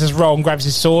when he does his roll and grabs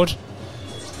his sword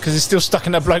because it's still stuck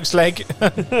in that bloke's leg.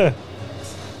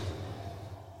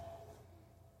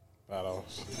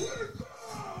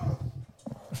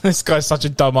 This guy's such a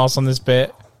dumbass on this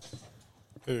bit.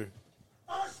 Who?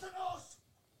 My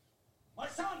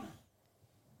son!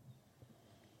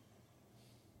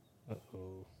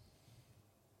 Uh-oh.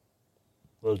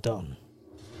 Well done.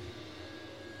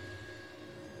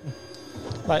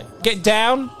 Like, get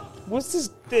down. What's this?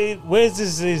 Where's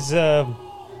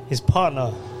his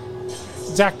partner?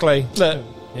 Exactly. Look,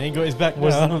 He ain't got his back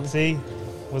now.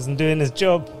 Wasn't doing his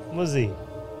job, was he?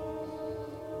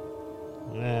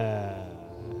 Nah.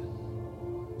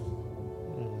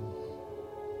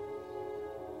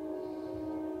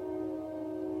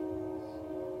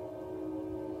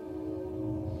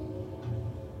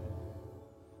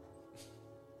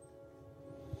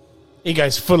 he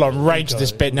goes full on rage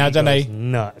this bit now, doesn't he?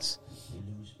 Nuts. They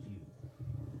lose few,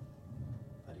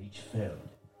 but each found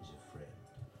is a friend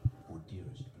or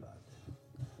dearest blood.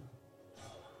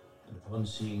 And upon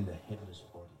seeing the headless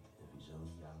body of his own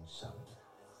young son,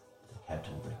 the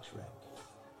captain breaks rank.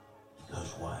 He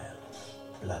goes wild,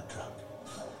 blood drunk.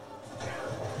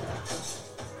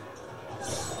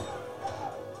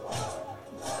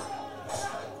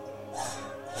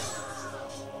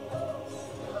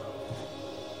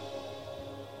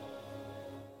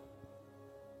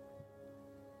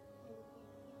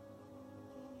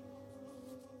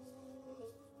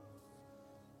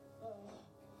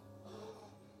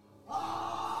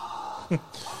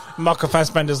 Michael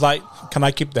Fassbender's like, can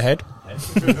I keep the head?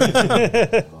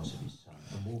 The loss of his son,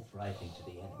 more frightening to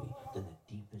the enemy than the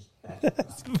deepest battle.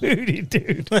 Moody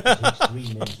dude. It takes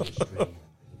 3 men to restrain him and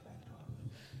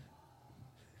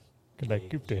bring him back to Can I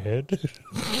keep the head?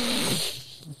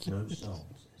 No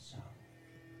souls a son.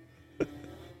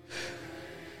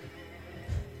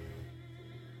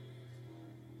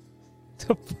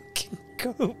 The fucking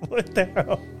goat. What the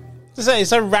hell? It's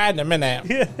so random, isn't it?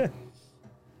 Yeah.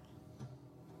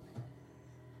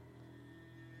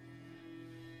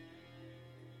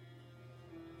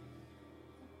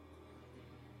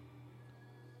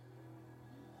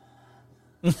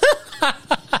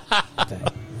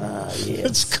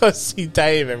 It's because I see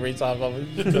Dave every time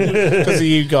I'm because of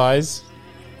you guys.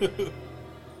 It's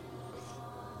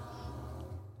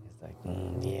like,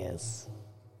 yes.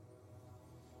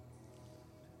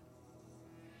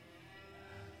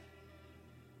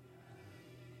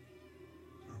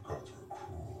 Your gods were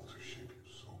cruel to shape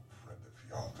you so, friend of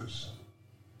Thealthus.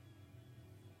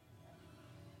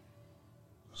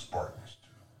 The Spartans, too,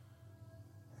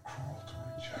 were cruel to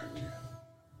reject you.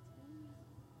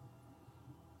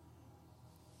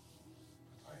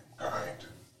 I am kind.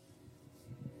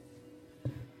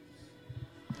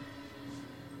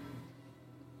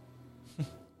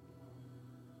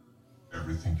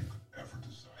 Everything you could ever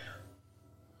desire.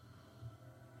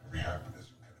 Every happiness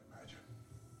you can imagine.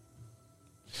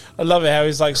 I love it how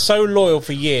he's like so loyal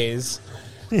for years,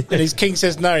 and his king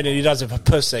says no, and he does it for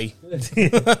pussy. I will grant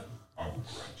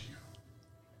you.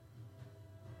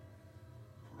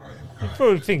 For I am You kind.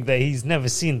 probably think that he's never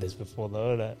seen this before,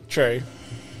 though. That True.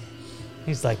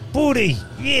 he's like, booty,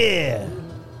 yeah.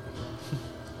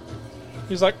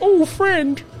 He's like, oh,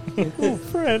 friend. Oh,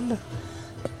 friend.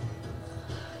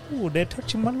 Oh, they're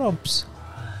touching my lumps.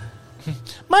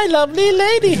 My lovely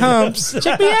lady humps.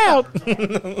 Check me out. Lead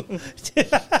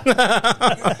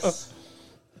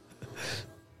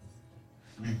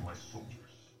my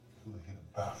soldiers to the hidden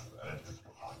path that enters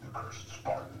behind the cursed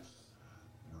Spartans.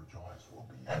 Your joys will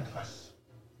be endless.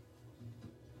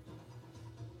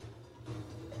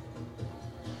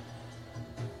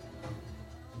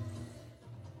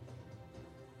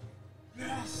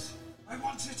 Yes, I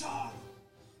want it all.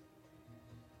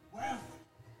 Wealth,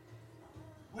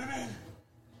 women,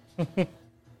 and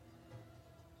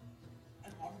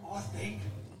one more thing.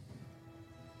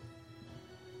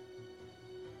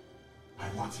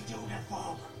 what's he doing that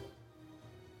for?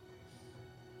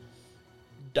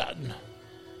 Done.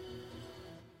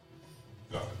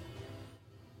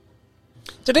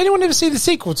 Did anyone ever see the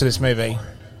sequel to this movie?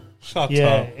 Shut Yeah,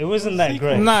 up. it wasn't that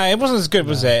great. No, it wasn't as good,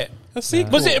 was it? A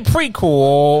sequel. Was it a prequel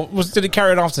or did it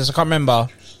carry on after this? I can't remember.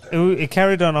 It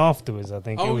carried on afterwards, I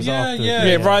think. Oh, it was yeah, afterwards.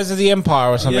 Yeah, Rise of the Empire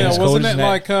or something. Yeah, it's wasn't called, it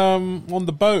like on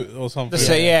the boat or something? That's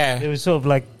it, yeah. It was sort of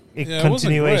like a Yeah, it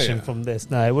wasn't continuation great. from this.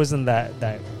 No, it wasn't that.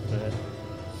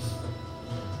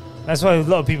 That's why a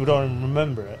lot of people don't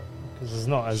remember it because it's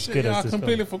not as good Yeah, as I this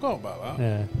completely film. forgot about that.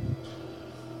 Yeah.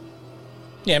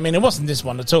 Yeah, I mean, it wasn't this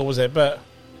one at all, was it? But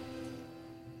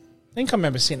I think I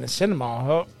remember seeing it in the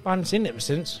cinema. I haven't seen it ever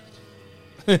since.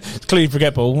 It's clearly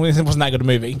forgettable. It wasn't that good a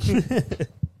movie.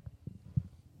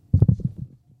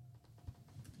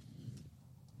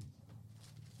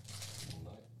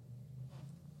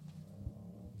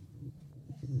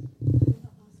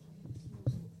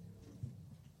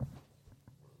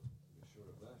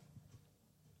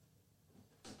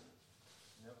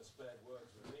 Never spared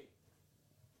words with me.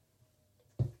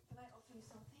 Can I offer you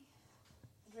something?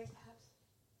 A drink, perhaps?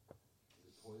 Is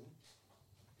it poison?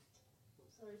 I'm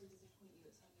sorry to disappoint you.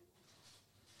 It's only water.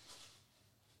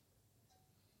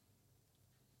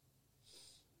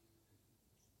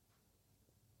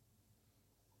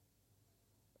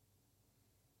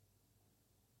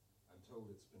 I'm told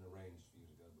it's been arranged for you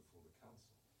to go before the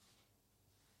council.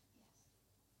 Yes.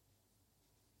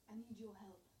 I need your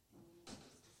help in winning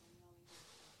justice and knowing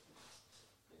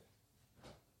Yeah.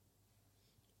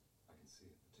 I can see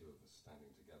it, the two of us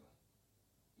standing together.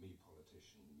 Me,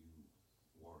 politician, you,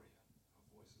 warrior, our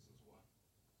voices as one.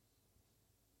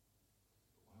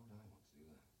 But why would I want to do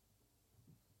that?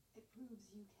 it proves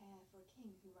you care for a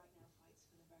king who right now fights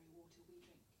for the very water we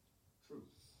drink. True.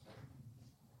 But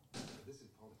this is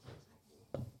politics, not war.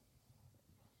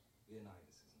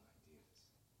 Leonidas is an idealist.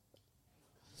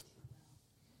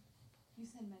 You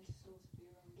send men to slaughter for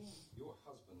your own gain. Your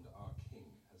husband, our king,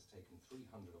 has taken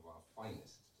 300 of our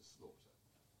finest to slaughter.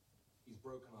 He's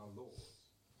broken our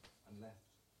laws and left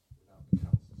without the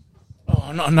council's consent.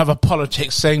 Oh, not another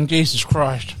politics thing. Jesus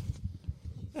Christ.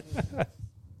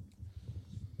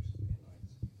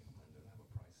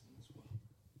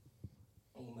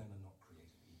 All men are not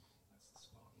created equal. That's the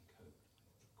Spartan code.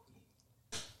 Queen.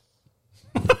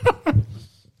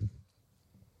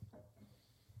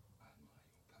 I admire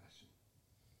your passion.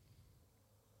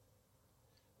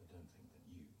 But don't think that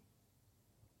you,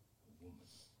 a woman,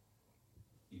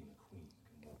 even a queen,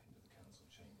 can walk into the council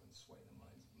chamber and sway the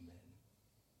minds of men.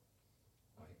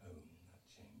 I own that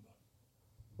chamber.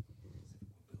 As if it were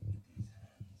built with these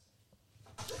hands.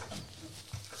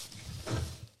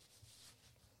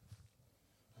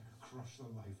 I could crush the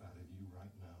life out of you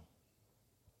right now.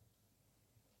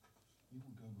 You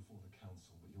will go before the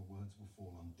council, but your words will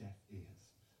fall on deaf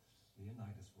ears.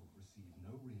 Leonidas will receive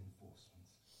no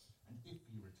reinforcements, and if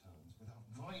he returns without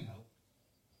my help,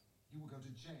 he will go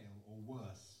to jail or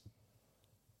worse.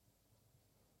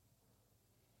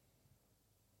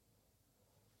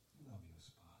 You love your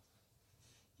Sparta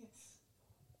Yes,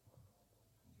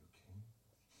 and your king.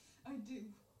 I do.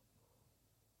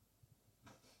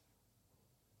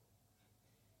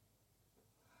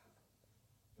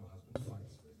 Your husband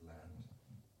fights for his land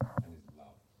and his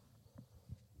love.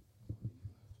 What do you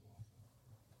have to offer?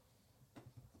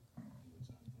 In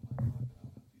return for my private,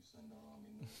 I'll help you send our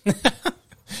army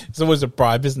north. There's always a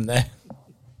bribe, isn't there?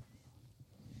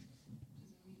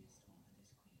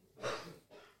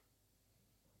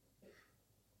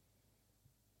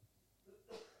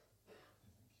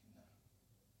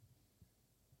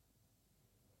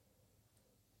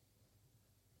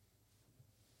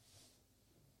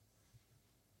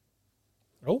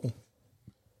 Oh,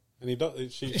 And he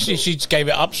does. she just gave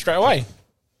it up straight away.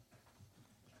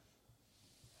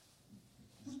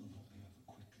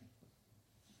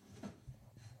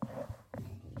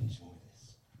 Enjoy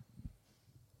this.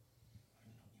 I'm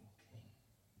not your king.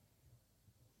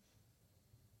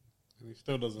 And he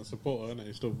still doesn't support her, innit?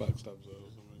 He still backstabs her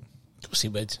or something. Of course he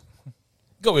would.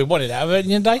 Got what we wanted out of it at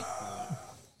the end of the day.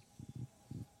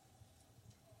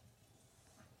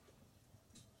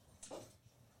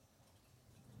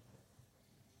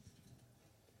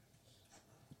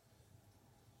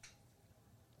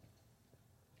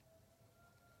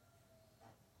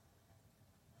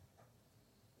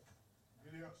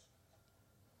 Helios.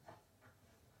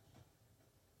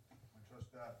 I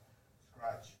trust that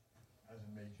scratch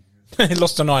hasn't made you use He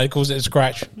lost an eye, he calls it a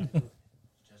scratch. Just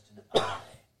an eye.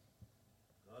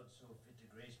 God so fit to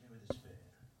grace me with a spare.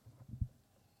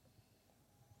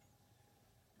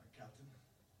 my captain.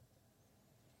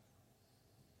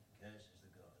 Curses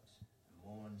the gods and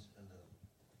mourns alone.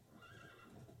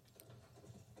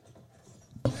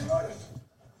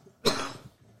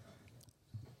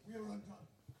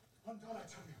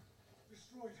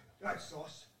 Right,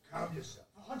 Sauce, calm yourself.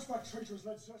 A hunchback traitor has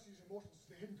led Cersei's immortals to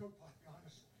the hidden goat path behind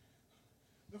us.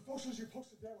 The forces you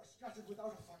posted there were scattered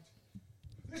without a fight.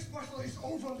 This battle is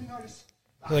over, Leonidas.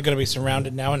 They're going to be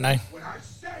surrounded now, aren't they? When I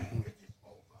say it is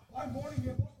over, I'm warning the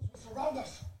immortals will surround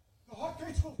us. The hot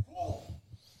gates will fall.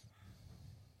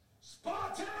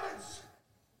 Spartans!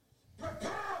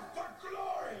 Prepare for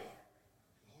glory!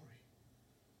 Glory?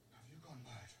 Have you gone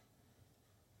mad?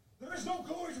 There is no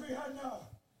glory to be had now.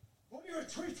 Only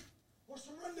retreat, or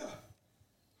surrender,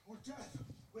 or death.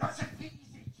 Well, that's an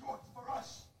easy choice for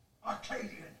us,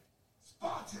 Arcadian.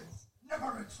 Spartans never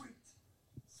retreat.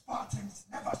 Spartans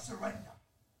never surrender.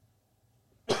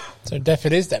 So death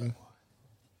it is then.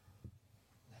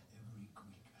 Let every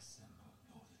Greek assemble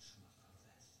know the truth of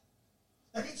this.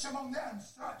 Let each among them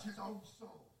search his own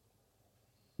soul.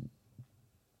 And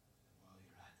while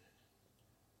you're at it,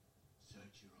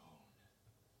 search your own.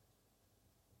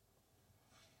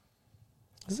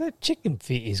 Is that chicken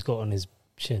feet he's got on his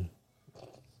chin?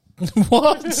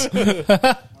 What?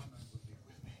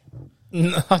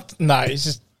 No, it's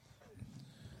just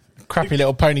a crappy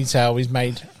little ponytail he's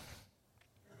made.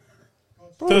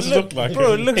 Does look like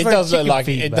Bro, it. it looks It like does look chicken like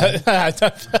feet, it. man.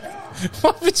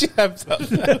 Why would you have that?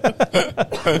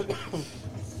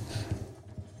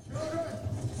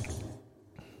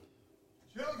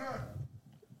 Children!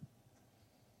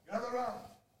 Gather round.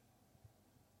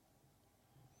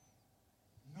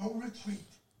 No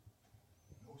retreat.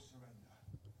 No surrender.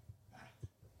 That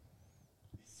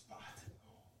is Spartan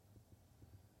law.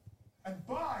 And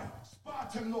by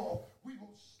Spartan law, we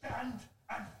will stand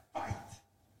and fight.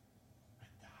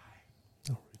 And die.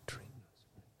 No retreat.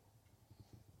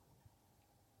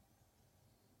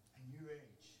 A new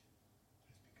age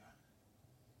has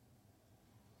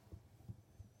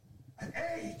begun. An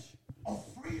age of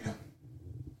freedom.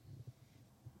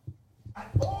 And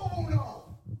all will know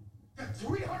that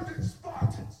 300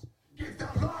 Spartans gave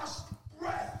their last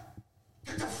breath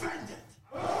to defend it.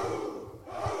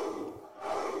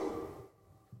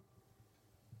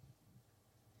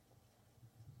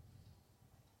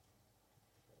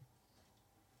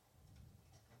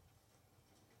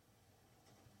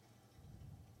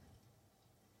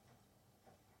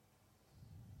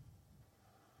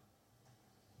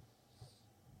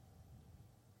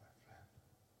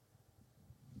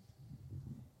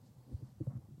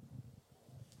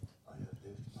 I have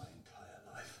lived my entire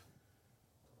life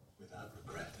without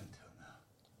regret until now.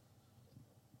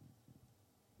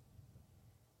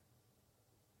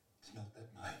 It's not that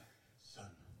my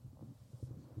son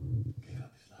gave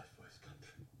up his life for his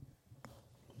country.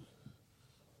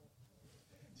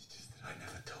 It's just that I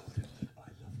never told him that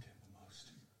I loved him the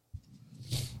most.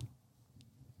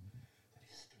 That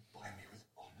he stood by me with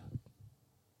honor.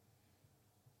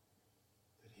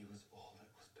 That he was all that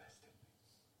was best in me.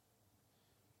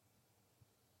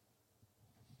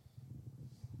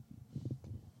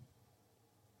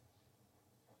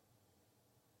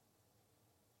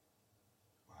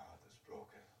 My heart is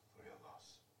broken for your loss.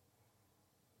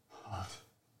 Heart.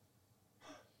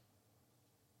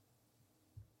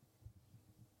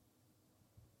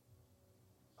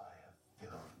 I have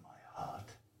filled my heart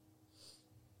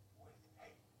with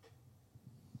hate.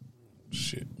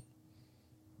 Shit.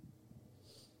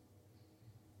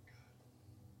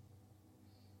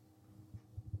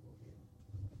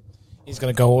 He's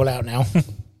going to go all out now. Delios.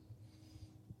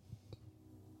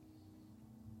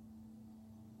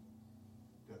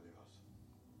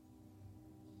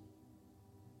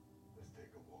 Let's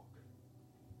take a walk.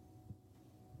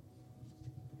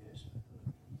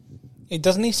 Yes.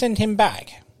 Doesn't he send him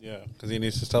back? Yeah, because he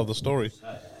needs to tell the story.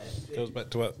 Goes back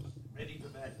to it.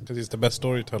 Because he's the best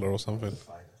storyteller or something.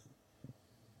 Fight us.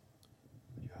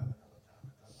 But you have another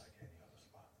time, unlike any other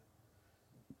Spartan.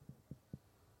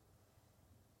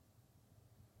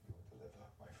 You will deliver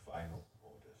my final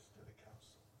orders to the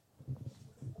council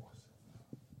with force and power.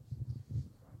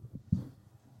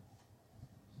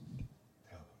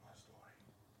 Tell them my story.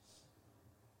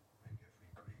 Make every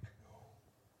Greek know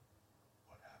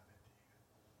what happened to you.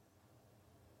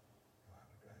 You have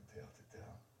a grand tale to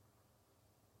tell.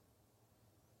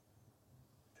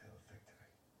 Tale of victory.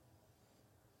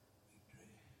 Victory.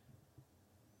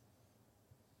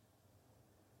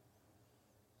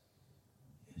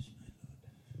 Yes, my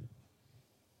lord.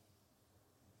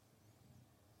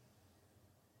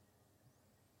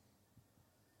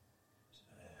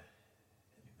 Sire,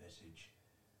 any message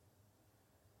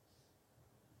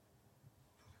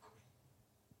for the queen?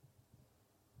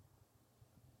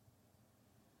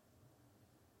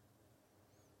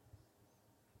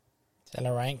 Tell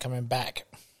her I ain't coming back.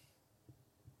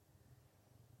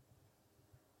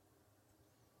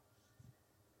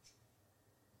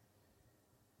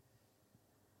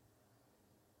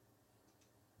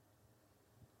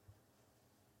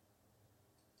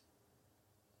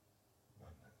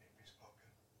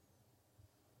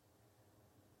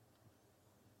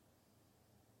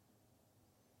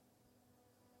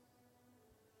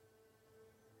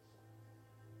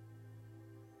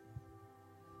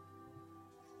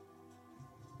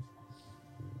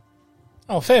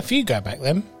 Oh, fair few go back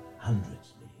then.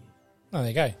 Hundreds leave. Oh, there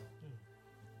you go.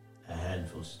 A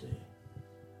handful stay.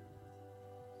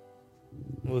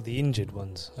 Well, the injured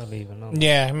ones are leaving, aren't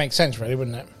Yeah, it makes sense, really,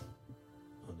 wouldn't it?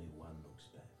 Only one looks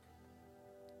back.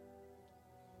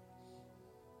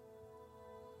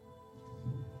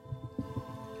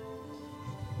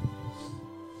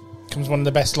 Comes one of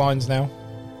the best lines now.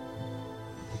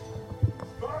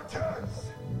 Spartans!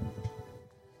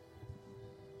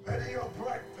 Ready your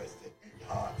breakfast and eat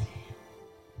hearty.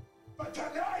 But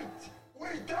tonight, we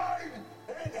dine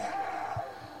in hell!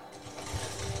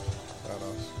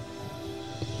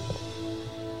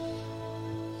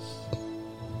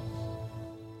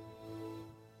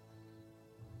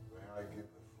 May I give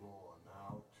the floor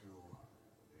now to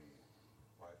the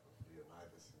wife of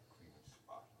Leonidas and Queen of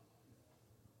Sparta?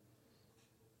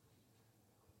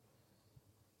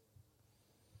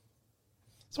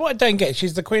 So what I don't get,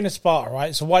 she's the Queen of Sparta,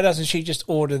 right? So why doesn't she just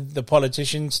order the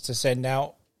politicians to send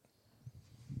out?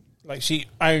 Like, she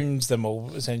owns them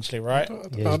all, essentially, right?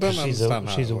 Yeah, I don't she's understand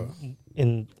how she's it a works.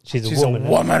 she's She's a a woman.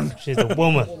 woman. She's a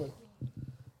woman.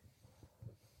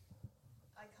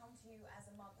 I come to you as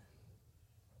a mother.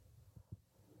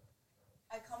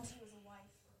 I come to you as a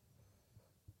wife.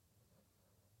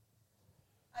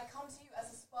 I come to you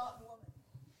as a Spartan woman.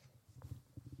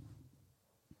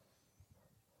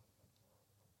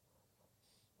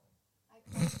 I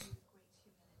come to you with great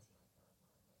humility.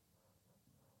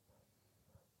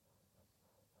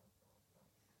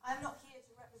 I am not here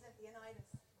to represent Leonidas.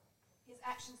 His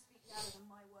actions speak louder than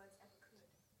my words ever could.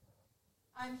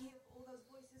 I am here for all those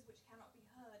voices which cannot be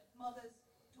heard, mothers,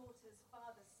 daughters,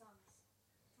 fathers, sons.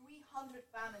 300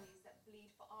 families that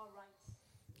bleed for our rights.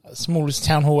 The smallest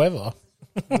town hall ever.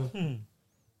 We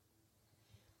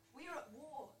are at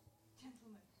war,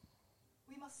 gentlemen.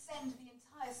 We must send the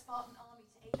entire Spartan army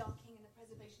to aid our king in the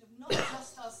preservation of not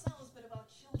just ourselves, but of our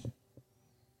children.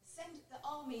 Send the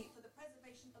army for the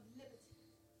preservation of liberty.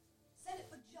 Send it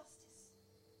for justice.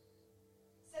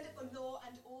 Send it for law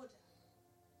and order.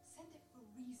 Send it for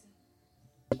reason.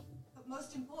 But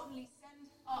most importantly, send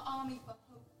our army for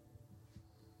hope.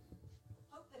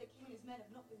 Hope that a king and his men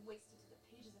have not been wasted to the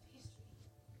pages of history.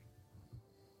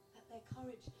 That their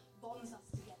courage bonds us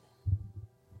together.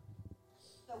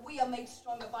 That we are made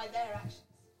stronger by their actions.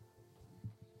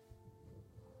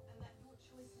 And that your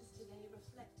choices today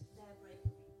reflect their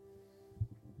bravery.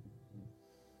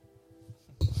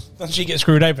 Doesn't she get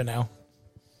screwed over now?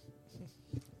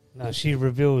 No, she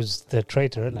reveals the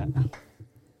traitor, isn't it?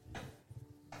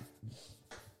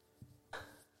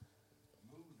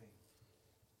 Moving,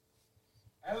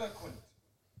 eloquent,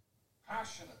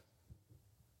 passionate.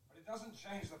 But it doesn't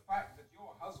change the fact that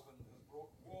your husband has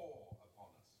brought war upon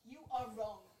us. You are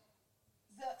wrong.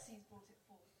 Xerxes brought it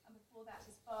forth, and before that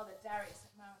his father Darius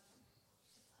at Marathon.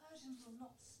 The Persians will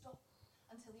not stop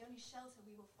until the only shelter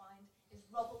we will find is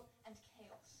rubble and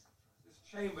chaos. This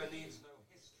chamber needs no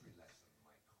history lesson,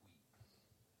 my queen.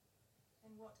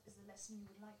 Then what is the lesson you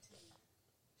would like to leave?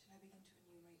 Shall I begin to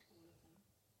enumerate all of them?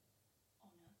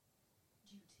 Honor,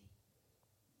 duty,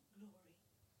 glory.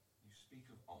 You speak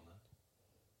of honor,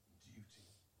 duty,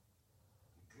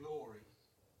 and glory.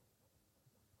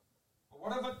 But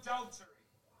what of adultery?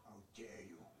 How dare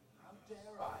you? How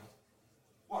dare I?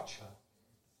 Watch her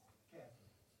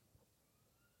carefully.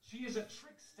 She is a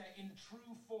trickster in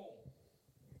true form.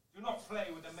 Do not play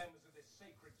with the members of this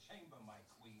sacred chamber, my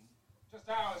queen. Just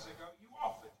hours ago, you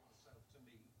offered yourself to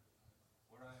me.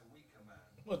 Were I a weaker man,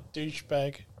 What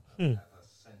douchebag. have her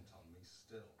scent on me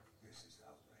still. This is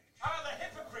outrage. How the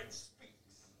hypocrite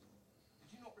speaks!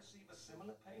 Did you not receive a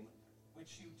similar payment,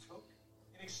 which you took,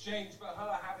 in exchange for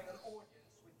her having an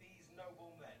audience with these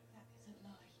noble men? That is a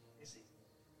lie. Is it?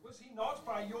 Was he not,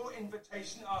 by your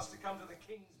invitation, asked to come to the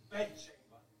king's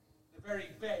bedchamber, the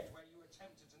very bed where you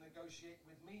attempted to negotiate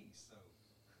with me so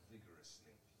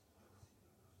vigorously?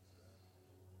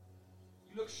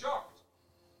 You look shocked.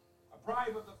 A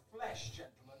bribe of the flesh,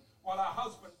 gentlemen, while her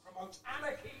husband promotes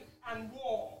anarchy and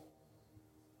war.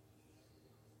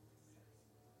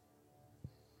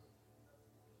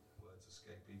 Words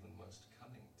escape even most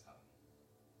cunning tongue.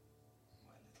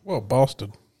 My little What a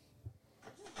bastard.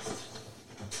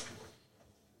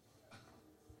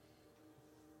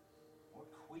 What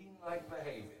queen-like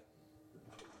behavior.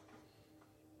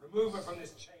 Remove her from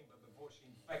this chamber before she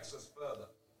infects us further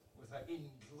with her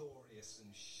inglorious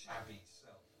and shabby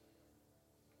self.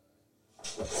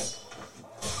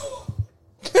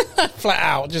 Flat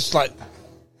out, just like...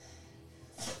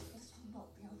 This will not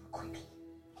be over quickly.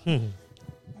 You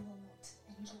will not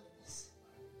enjoy this.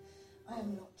 I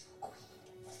am not your queen.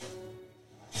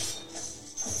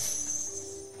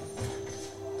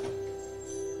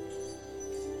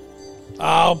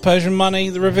 Oh, Persian money,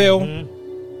 the reveal. The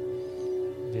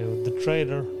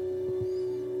traitor.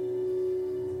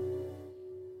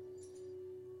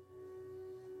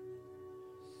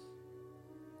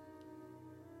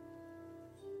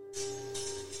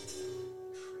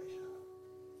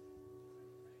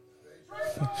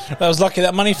 That was lucky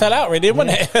that money fell out, really,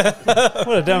 wasn't it?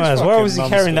 What a dumbass. Why was he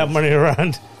carrying that money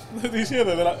around? These here,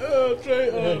 they're like, oh,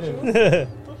 traitor. What the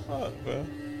fuck,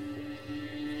 man?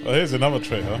 Oh, here's another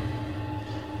traitor.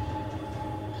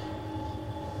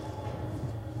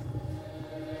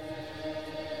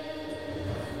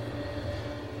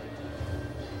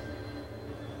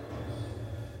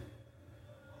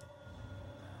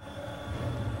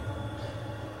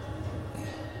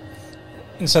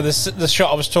 And so the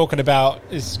shot I was talking about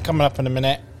is coming up in a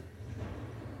minute.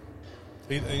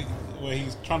 Where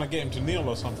he's trying to get him to kneel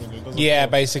or something. He doesn't Yeah,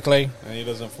 fall. basically. And he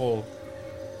doesn't fall.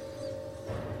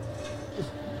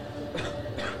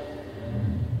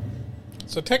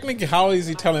 So technically, how is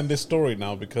he telling this story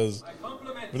now? Because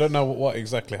we don't know what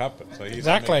exactly happened. So he's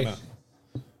Exactly. making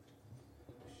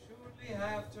Surely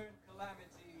have turned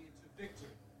calamity into victory,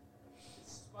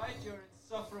 despite your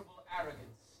insufferable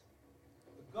arrogance.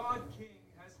 The God King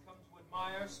has come to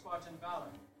admire Spartan valor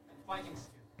and fighting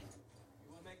skill.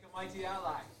 You will make a mighty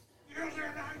ally. Use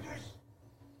your knowledge.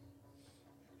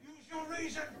 Use your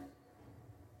reason.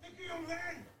 Think of your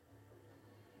man.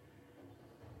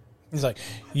 He's like,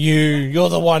 you're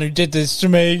the one who did this to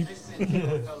me. Listen,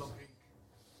 your fellow Greek.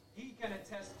 He can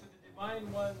attest to the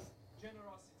Divine One's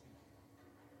generosity.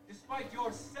 Despite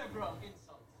your several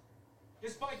insults,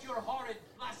 despite your horrid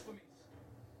blasphemies,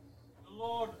 the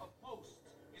Lord of hosts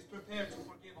is prepared to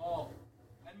forgive all,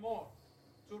 and more,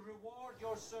 to reward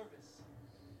your service.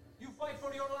 You fight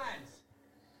for your lands.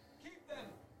 Keep them.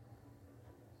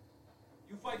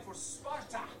 You fight for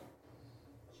Sparta.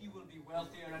 She will be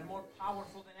wealthier and more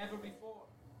powerful than ever before.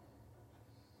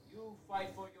 You fight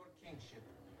for your kingship.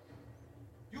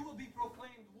 You will be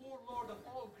proclaimed warlord of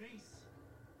all Greece,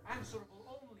 answerable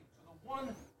only to the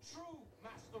one true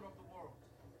master of the world.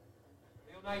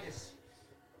 Leonidas,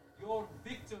 your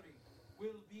victory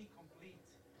will be complete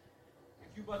if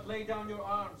you but lay down your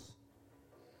arms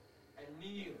and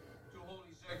kneel to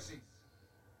holy Xerxes.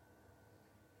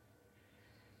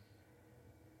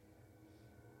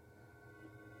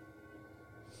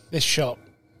 This shot.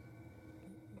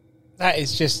 That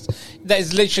is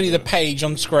literally the page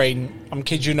on screen. I'm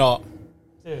kid you not.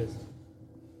 Serious.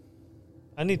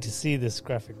 I need to see this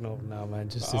graphic novel now, man,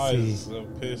 just to The see. eyes are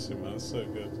piercing, man. It's so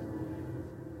good.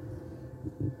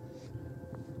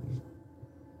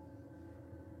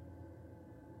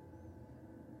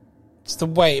 It's the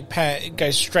way it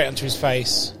goes straight onto his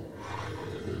face.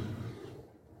 It's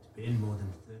been more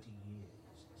than 30 years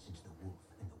since the wolf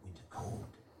and the winter cold.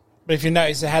 But if you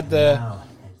notice, it had the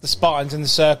Spartans in the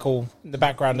circle in the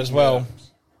background as well. Only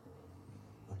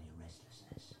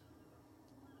restlessness,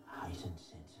 a heightened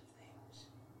sense of things.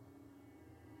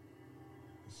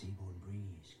 The seaborne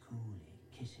breeze coolly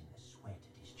kissing the sweat at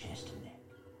his chest and neck.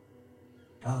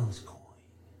 Gulls cawing,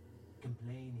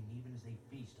 complaining even as they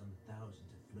feast on the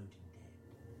thousands of floating dead.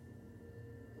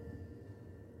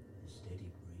 The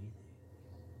steady breathing,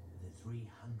 the 300 at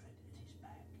his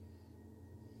back.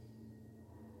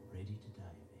 Ready to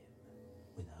dive in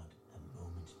without a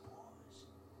moment's pause.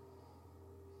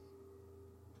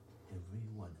 Every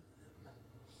one of them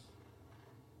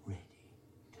ready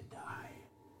to die.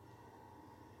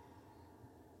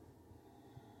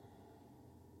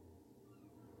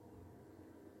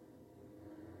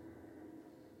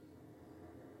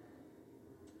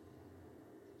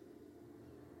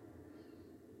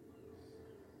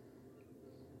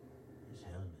 His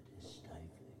helmet is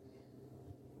stifling.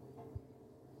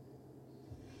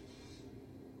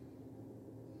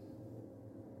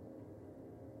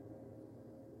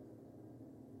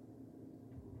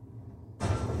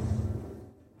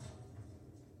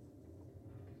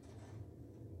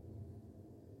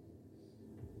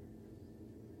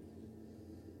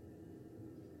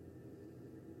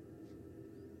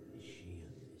 His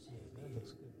shield is heavy.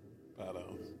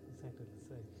 Badass. Exactly the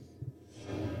same.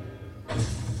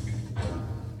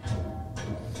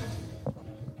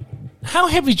 How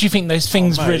heavy do you think those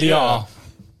things mate, really yeah. are?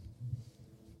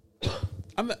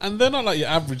 And they're not like your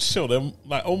average shield. They're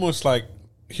like almost like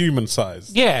human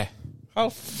sized. Yeah.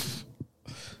 How?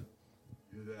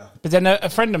 But then a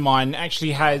friend of mine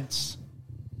actually had.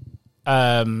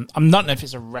 I'm not know if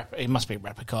it's it must be a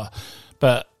replica,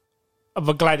 but of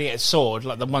a gladiator sword,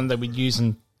 like the one they would use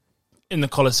in the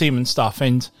Colosseum and stuff.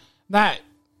 And that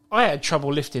I had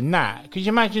trouble lifting that. Could you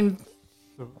imagine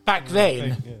back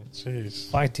then? Jeez.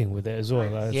 Fighting with it as well.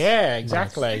 Like, Yeah,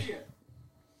 exactly.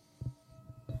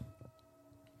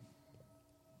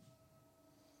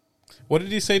 What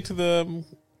did he say to the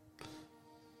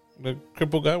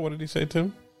crippled guy? What did he say to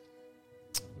him?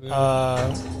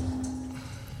 I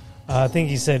think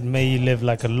he said, "May you live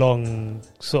like a long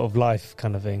sort of life,"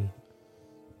 kind of thing.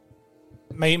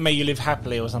 May you live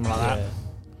happily or something like that.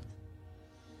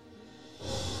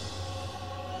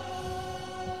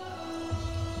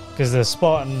 Because the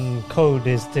Spartan code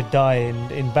is to die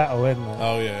in battle, isn't it?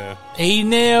 Oh yeah. He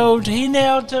knelt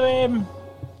to him.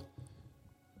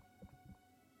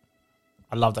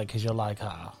 I love that because you're like,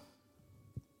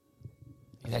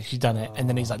 he's actually done it. And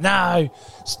then he's like, no,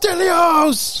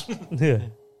 Stelios! Yeah.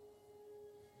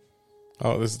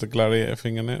 Oh, this is the gladiator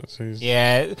thing in it. So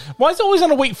Yeah. Why is it always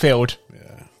on a wheat field?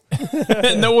 Yeah.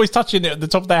 And they're always touching it at the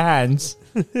top of their hands.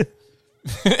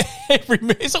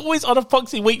 It's always on a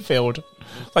foxy wheat field.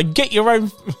 Like, get your own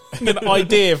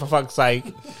idea, for fuck's sake.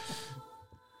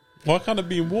 Why can't it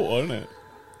be in water, isn't it?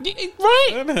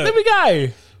 Right? Isn't it? There we go.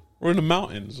 Or in the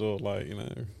mountains, or like,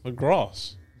 the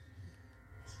grass.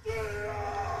 His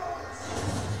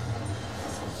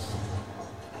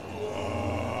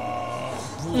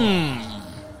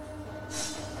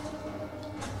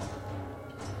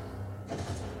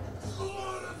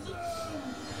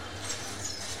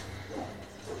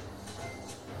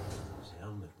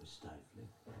helmet was stifling.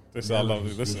 This I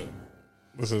love. This is.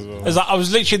 It's like, I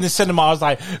was literally in the cinema. I was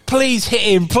like, please hit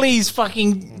him. Please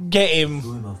fucking get him.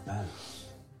 Threw him off balance.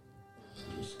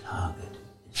 His target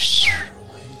is far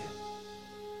away.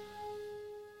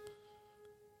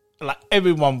 Like,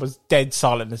 everyone was dead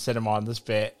silent in the cinema on this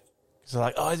bit. It's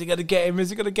like, oh, is he going to get him? Is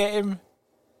he going to get him?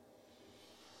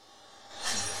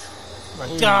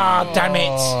 Like, God damn it.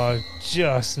 Oh,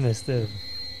 just missed him.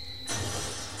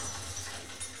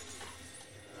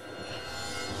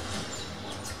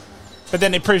 But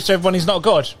then it proves to everyone he's not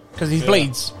God because he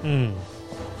bleeds.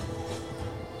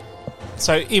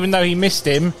 So even though he missed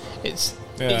him, he's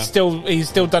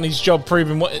still done his job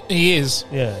proving what he is.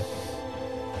 Yeah.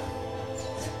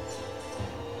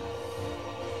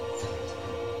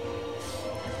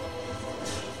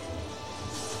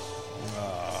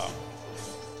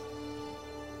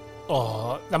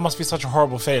 Oh, that must be such a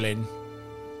horrible feeling.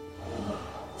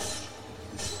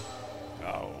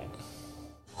 Oh,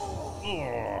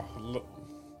 look.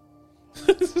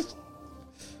 The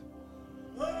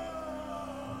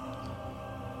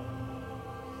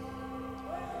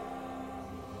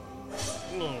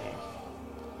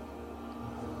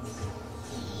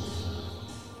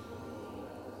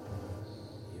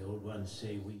old ones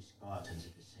say we Spartans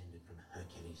are descended from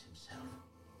Hercules himself.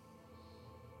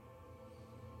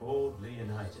 Old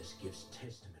Leonidas gives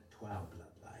testament to our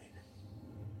bloodline.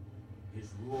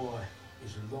 His roar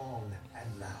is long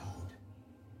and loud.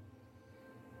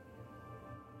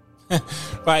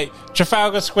 Right,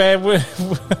 Trafalgar Square,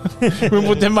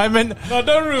 Wimbledon moment. No,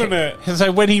 don't ruin it.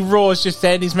 So when he roars just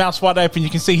then, his mouth's wide open, you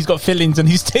can see he's got fillings in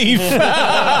his teeth.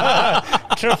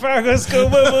 Trafalgar Square,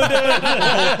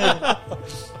 Wimbledon.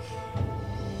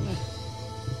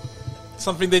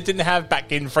 Something they didn't have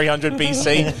back in 300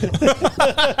 BC.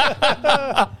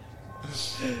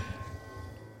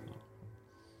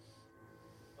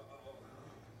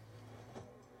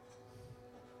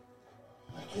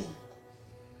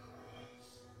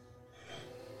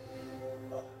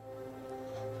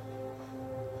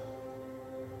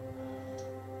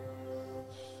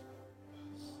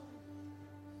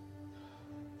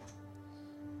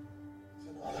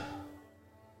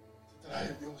 I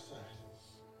am your side.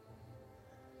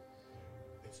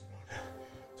 It's an honor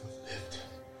to live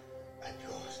at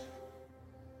yours.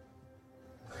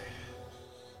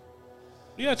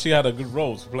 He actually had a good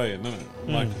role to play in, didn't it?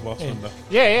 Michael Fassbender.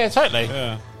 Yeah, totally.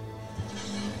 Yeah.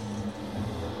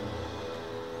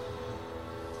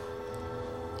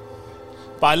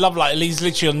 But I love, like, he's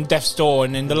literally on death's door,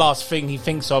 and then the last thing he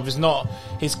thinks of is not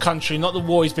his country, not the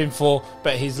war he's been for,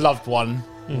 but his loved one.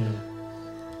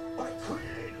 My queen.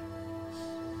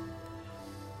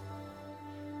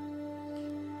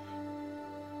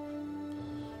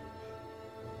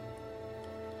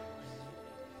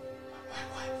 My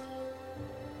wife.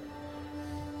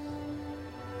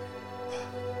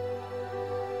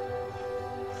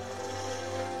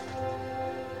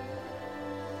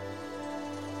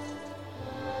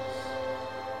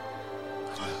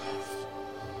 My love.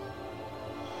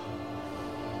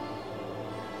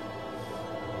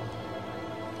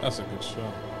 That's a good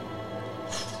shot.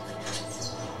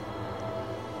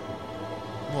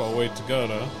 What a way to go,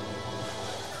 though.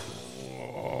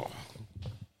 Oh.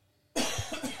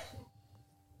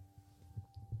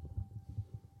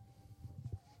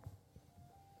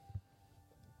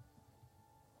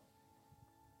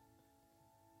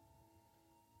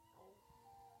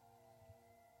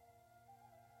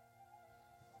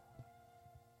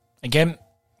 Again,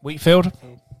 Wheatfield.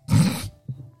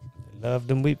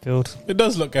 Loved in Wheatfield. It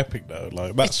does look epic though.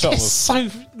 Like that shot It's was so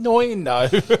annoying though.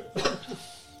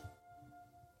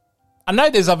 I know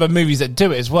there's other movies that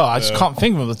do it as well. I just can't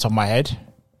think of them off the top of my head.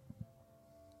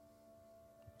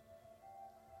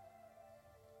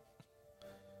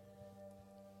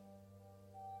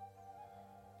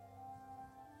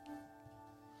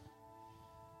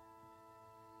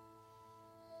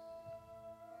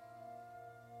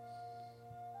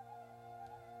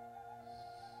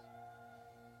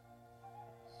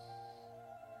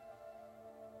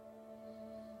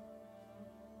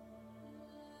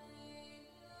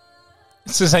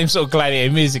 It's the same sort of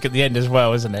gladiator music at the end as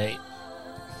well, isn't it?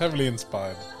 heavily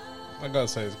inspired. I gotta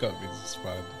say, it's gotta be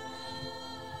inspired.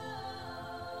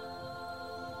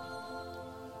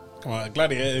 Come on,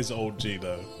 Gladiator is OG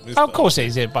though. Of course it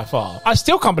is, it by far. I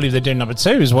still can't believe they're doing number 2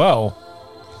 as well.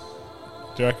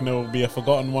 Do you reckon it will be a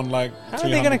forgotten one like How are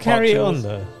they going to carry it on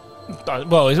though?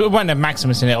 Well, it won't have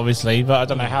Maximus in it, obviously, but I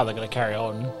don't know how they're going to carry it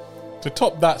on. To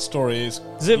top that story is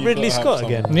it Ridley Scott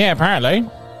again? Yeah, apparently.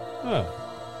 Oh.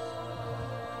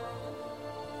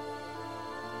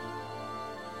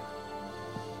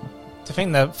 To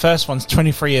think the first one's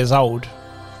 23 years old.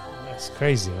 That's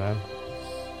crazy, man.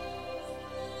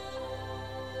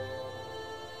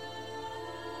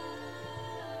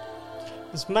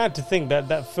 It's mad to think that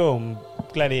that film,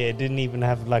 Gladiator, didn't even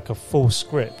have like a full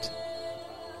script.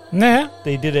 Nah.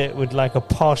 They did it with like a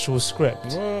partial script.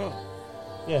 What?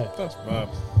 Yeah. That's bad.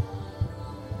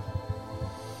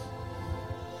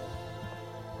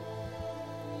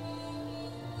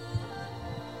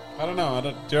 I don't know.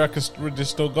 Do you reckon Ridley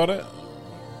still got it?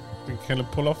 Think he'll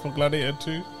pull off a Gladiator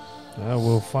 2?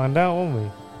 We'll find out, won't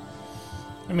we?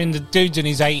 I mean, the dude's in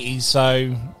his 80s,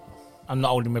 so I'm not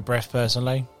holding my breath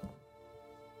personally.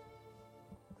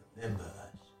 Remember us.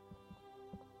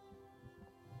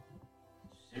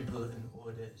 Simple in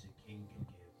order as a king can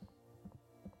give.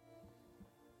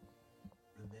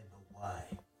 Remember why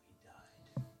we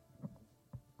died.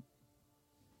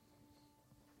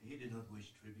 He did not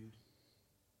wish tribute,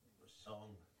 or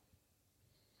song,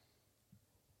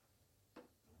 no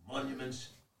monuments,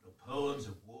 no poems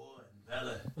of war and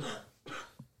valor.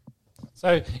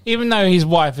 So even though his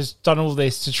wife has done all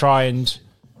this to try and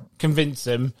convince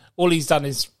him, all he's done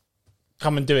is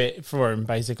come and do it for him,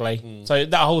 basically. So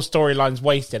that whole storyline's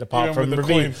wasted, apart from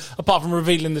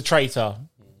revealing the traitor.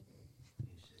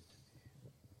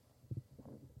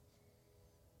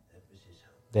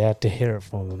 They had to hear it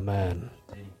from a man.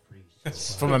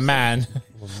 From a man.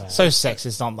 So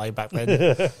sexist, aren't they, back then? All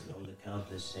the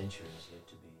countless centuries yet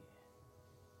to be.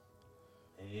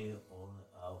 They all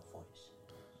our voices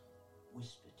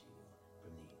whisper to you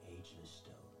from the ageless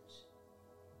stones.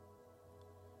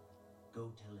 Go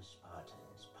tell the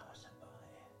Spartans passerby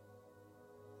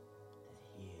that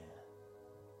here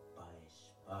by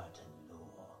Spartan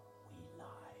law we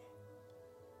lie.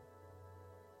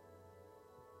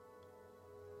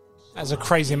 That's a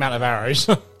crazy amount of arrows.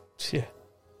 Yeah.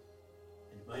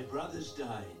 And my brothers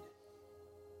died.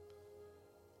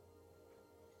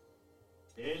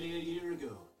 Barely a year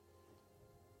ago.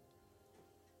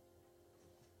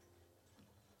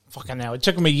 Fucking hell, it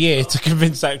took him a year to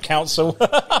convince that council.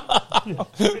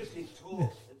 Swiftly talk of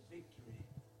victory.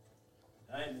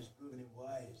 Time has proven him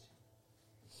wise.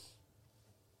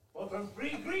 For from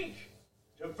free Greek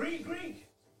to free Greek,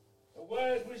 the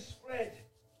word was spread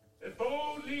that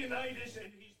bold Leonidas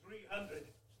and his 300,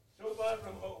 so far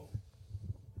from home,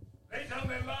 laid down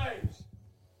their lives,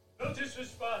 not just for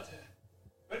Sparta,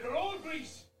 but for all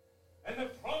Greece, and the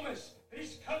promise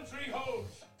this country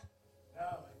holds.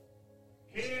 Now,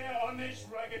 here on this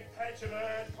rugged patch of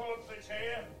earth called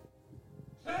Plataea,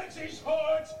 Xerxes'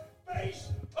 hordes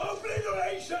face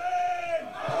obliteration!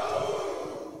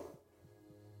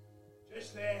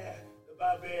 Just there, the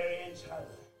barbarians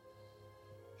hover.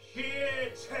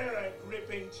 Sheer terror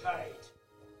gripping tight.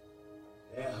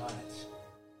 Their hearts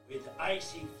with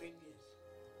icy fingers,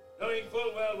 knowing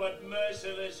full well what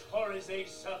merciless horrors they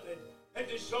suffered at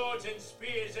the swords and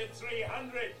spears at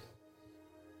 300.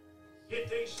 Yet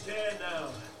they stare now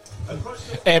across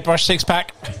the Airbrush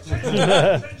six-pack.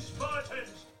 10,000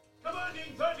 Spartans,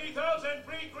 commanding 30,000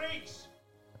 free Greeks.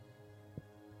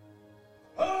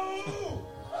 Oh!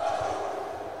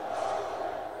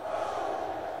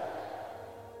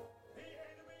 The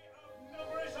enemy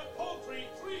outnumbers a paltry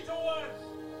 3-1.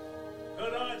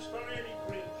 Good odds for any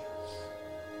Greek.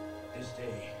 This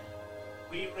day,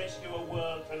 we rescue a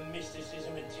world from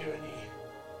mysticism and tyranny,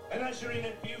 and usher in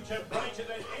a future brighter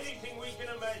than anything we can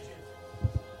imagine.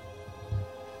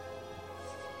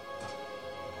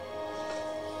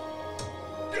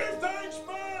 Give thanks,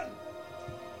 man!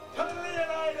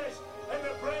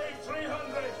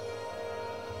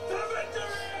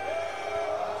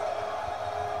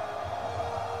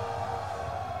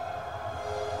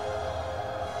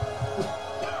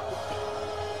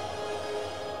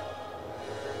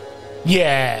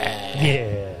 Yeah.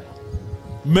 Yeah.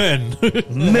 Men.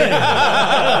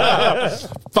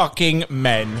 Fucking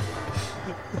men.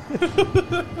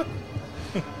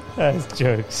 That's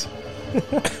jokes.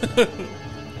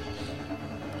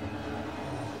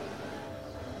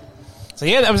 So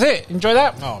yeah, that was it. Enjoy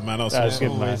that. Oh man, that That was was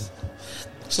good, man.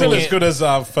 still as Yeah. good as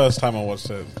our first time I watched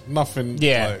it. Nothing.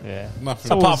 Yeah. like, Yeah.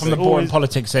 Nothing. Apart from the boring always-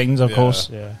 politics things, of Yeah. course.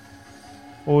 Yeah.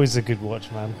 Always a good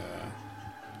watch, man.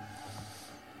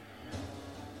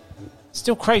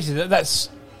 Still crazy that that's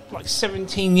like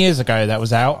 17 years ago that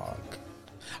was out.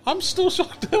 I'm still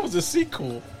shocked there was a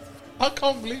sequel. I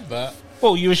can't believe that.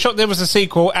 Well, you were shocked there was a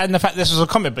sequel and the fact this was a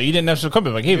comic book. You didn't know this was a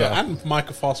comic book either. Yeah, and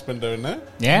Michael Fassbender in there.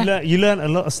 Yeah? You learned a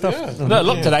lot of stuff. Yeah. Learned a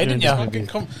lot today, didn't you? Fucking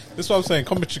this is what I'm saying.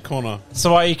 Commentary corner.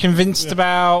 So are you convinced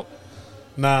about...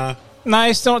 Nah. No,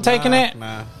 you're still not taking it?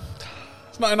 Nah.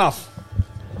 It's not enough.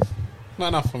 Not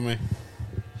enough for me.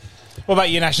 What about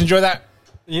you, Nash? Enjoy that?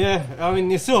 Yeah, I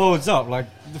mean, it still holds up. Like,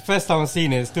 the first time I've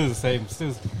seen it, it's still the same.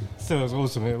 Still as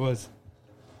awesome it was.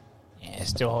 Yeah, it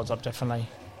still holds up, definitely.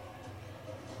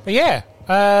 But yeah,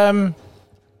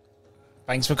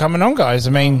 thanks for coming on, guys. I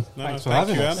mean, Thanks for thank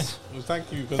having you, us. Anne. Well,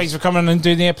 thank you. 'cause- thanks for coming and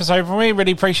doing the episode for me.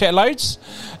 Really appreciate it loads.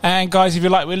 And guys, if you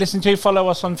like what we listen to, follow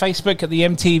us on Facebook at the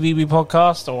MTVB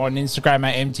Podcast, or on Instagram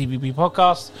at MTVB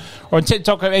Podcast, or on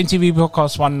TikTok at MTVB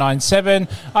Podcast 197.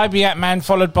 I'd be at Man,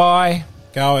 followed by...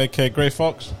 Gal, aka Grey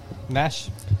Fox. Nash.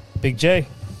 Big J.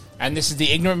 And this is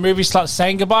the Ignorant Movie Slut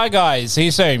saying goodbye, guys. See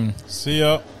you soon. See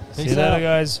ya. See you later,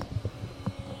 guys.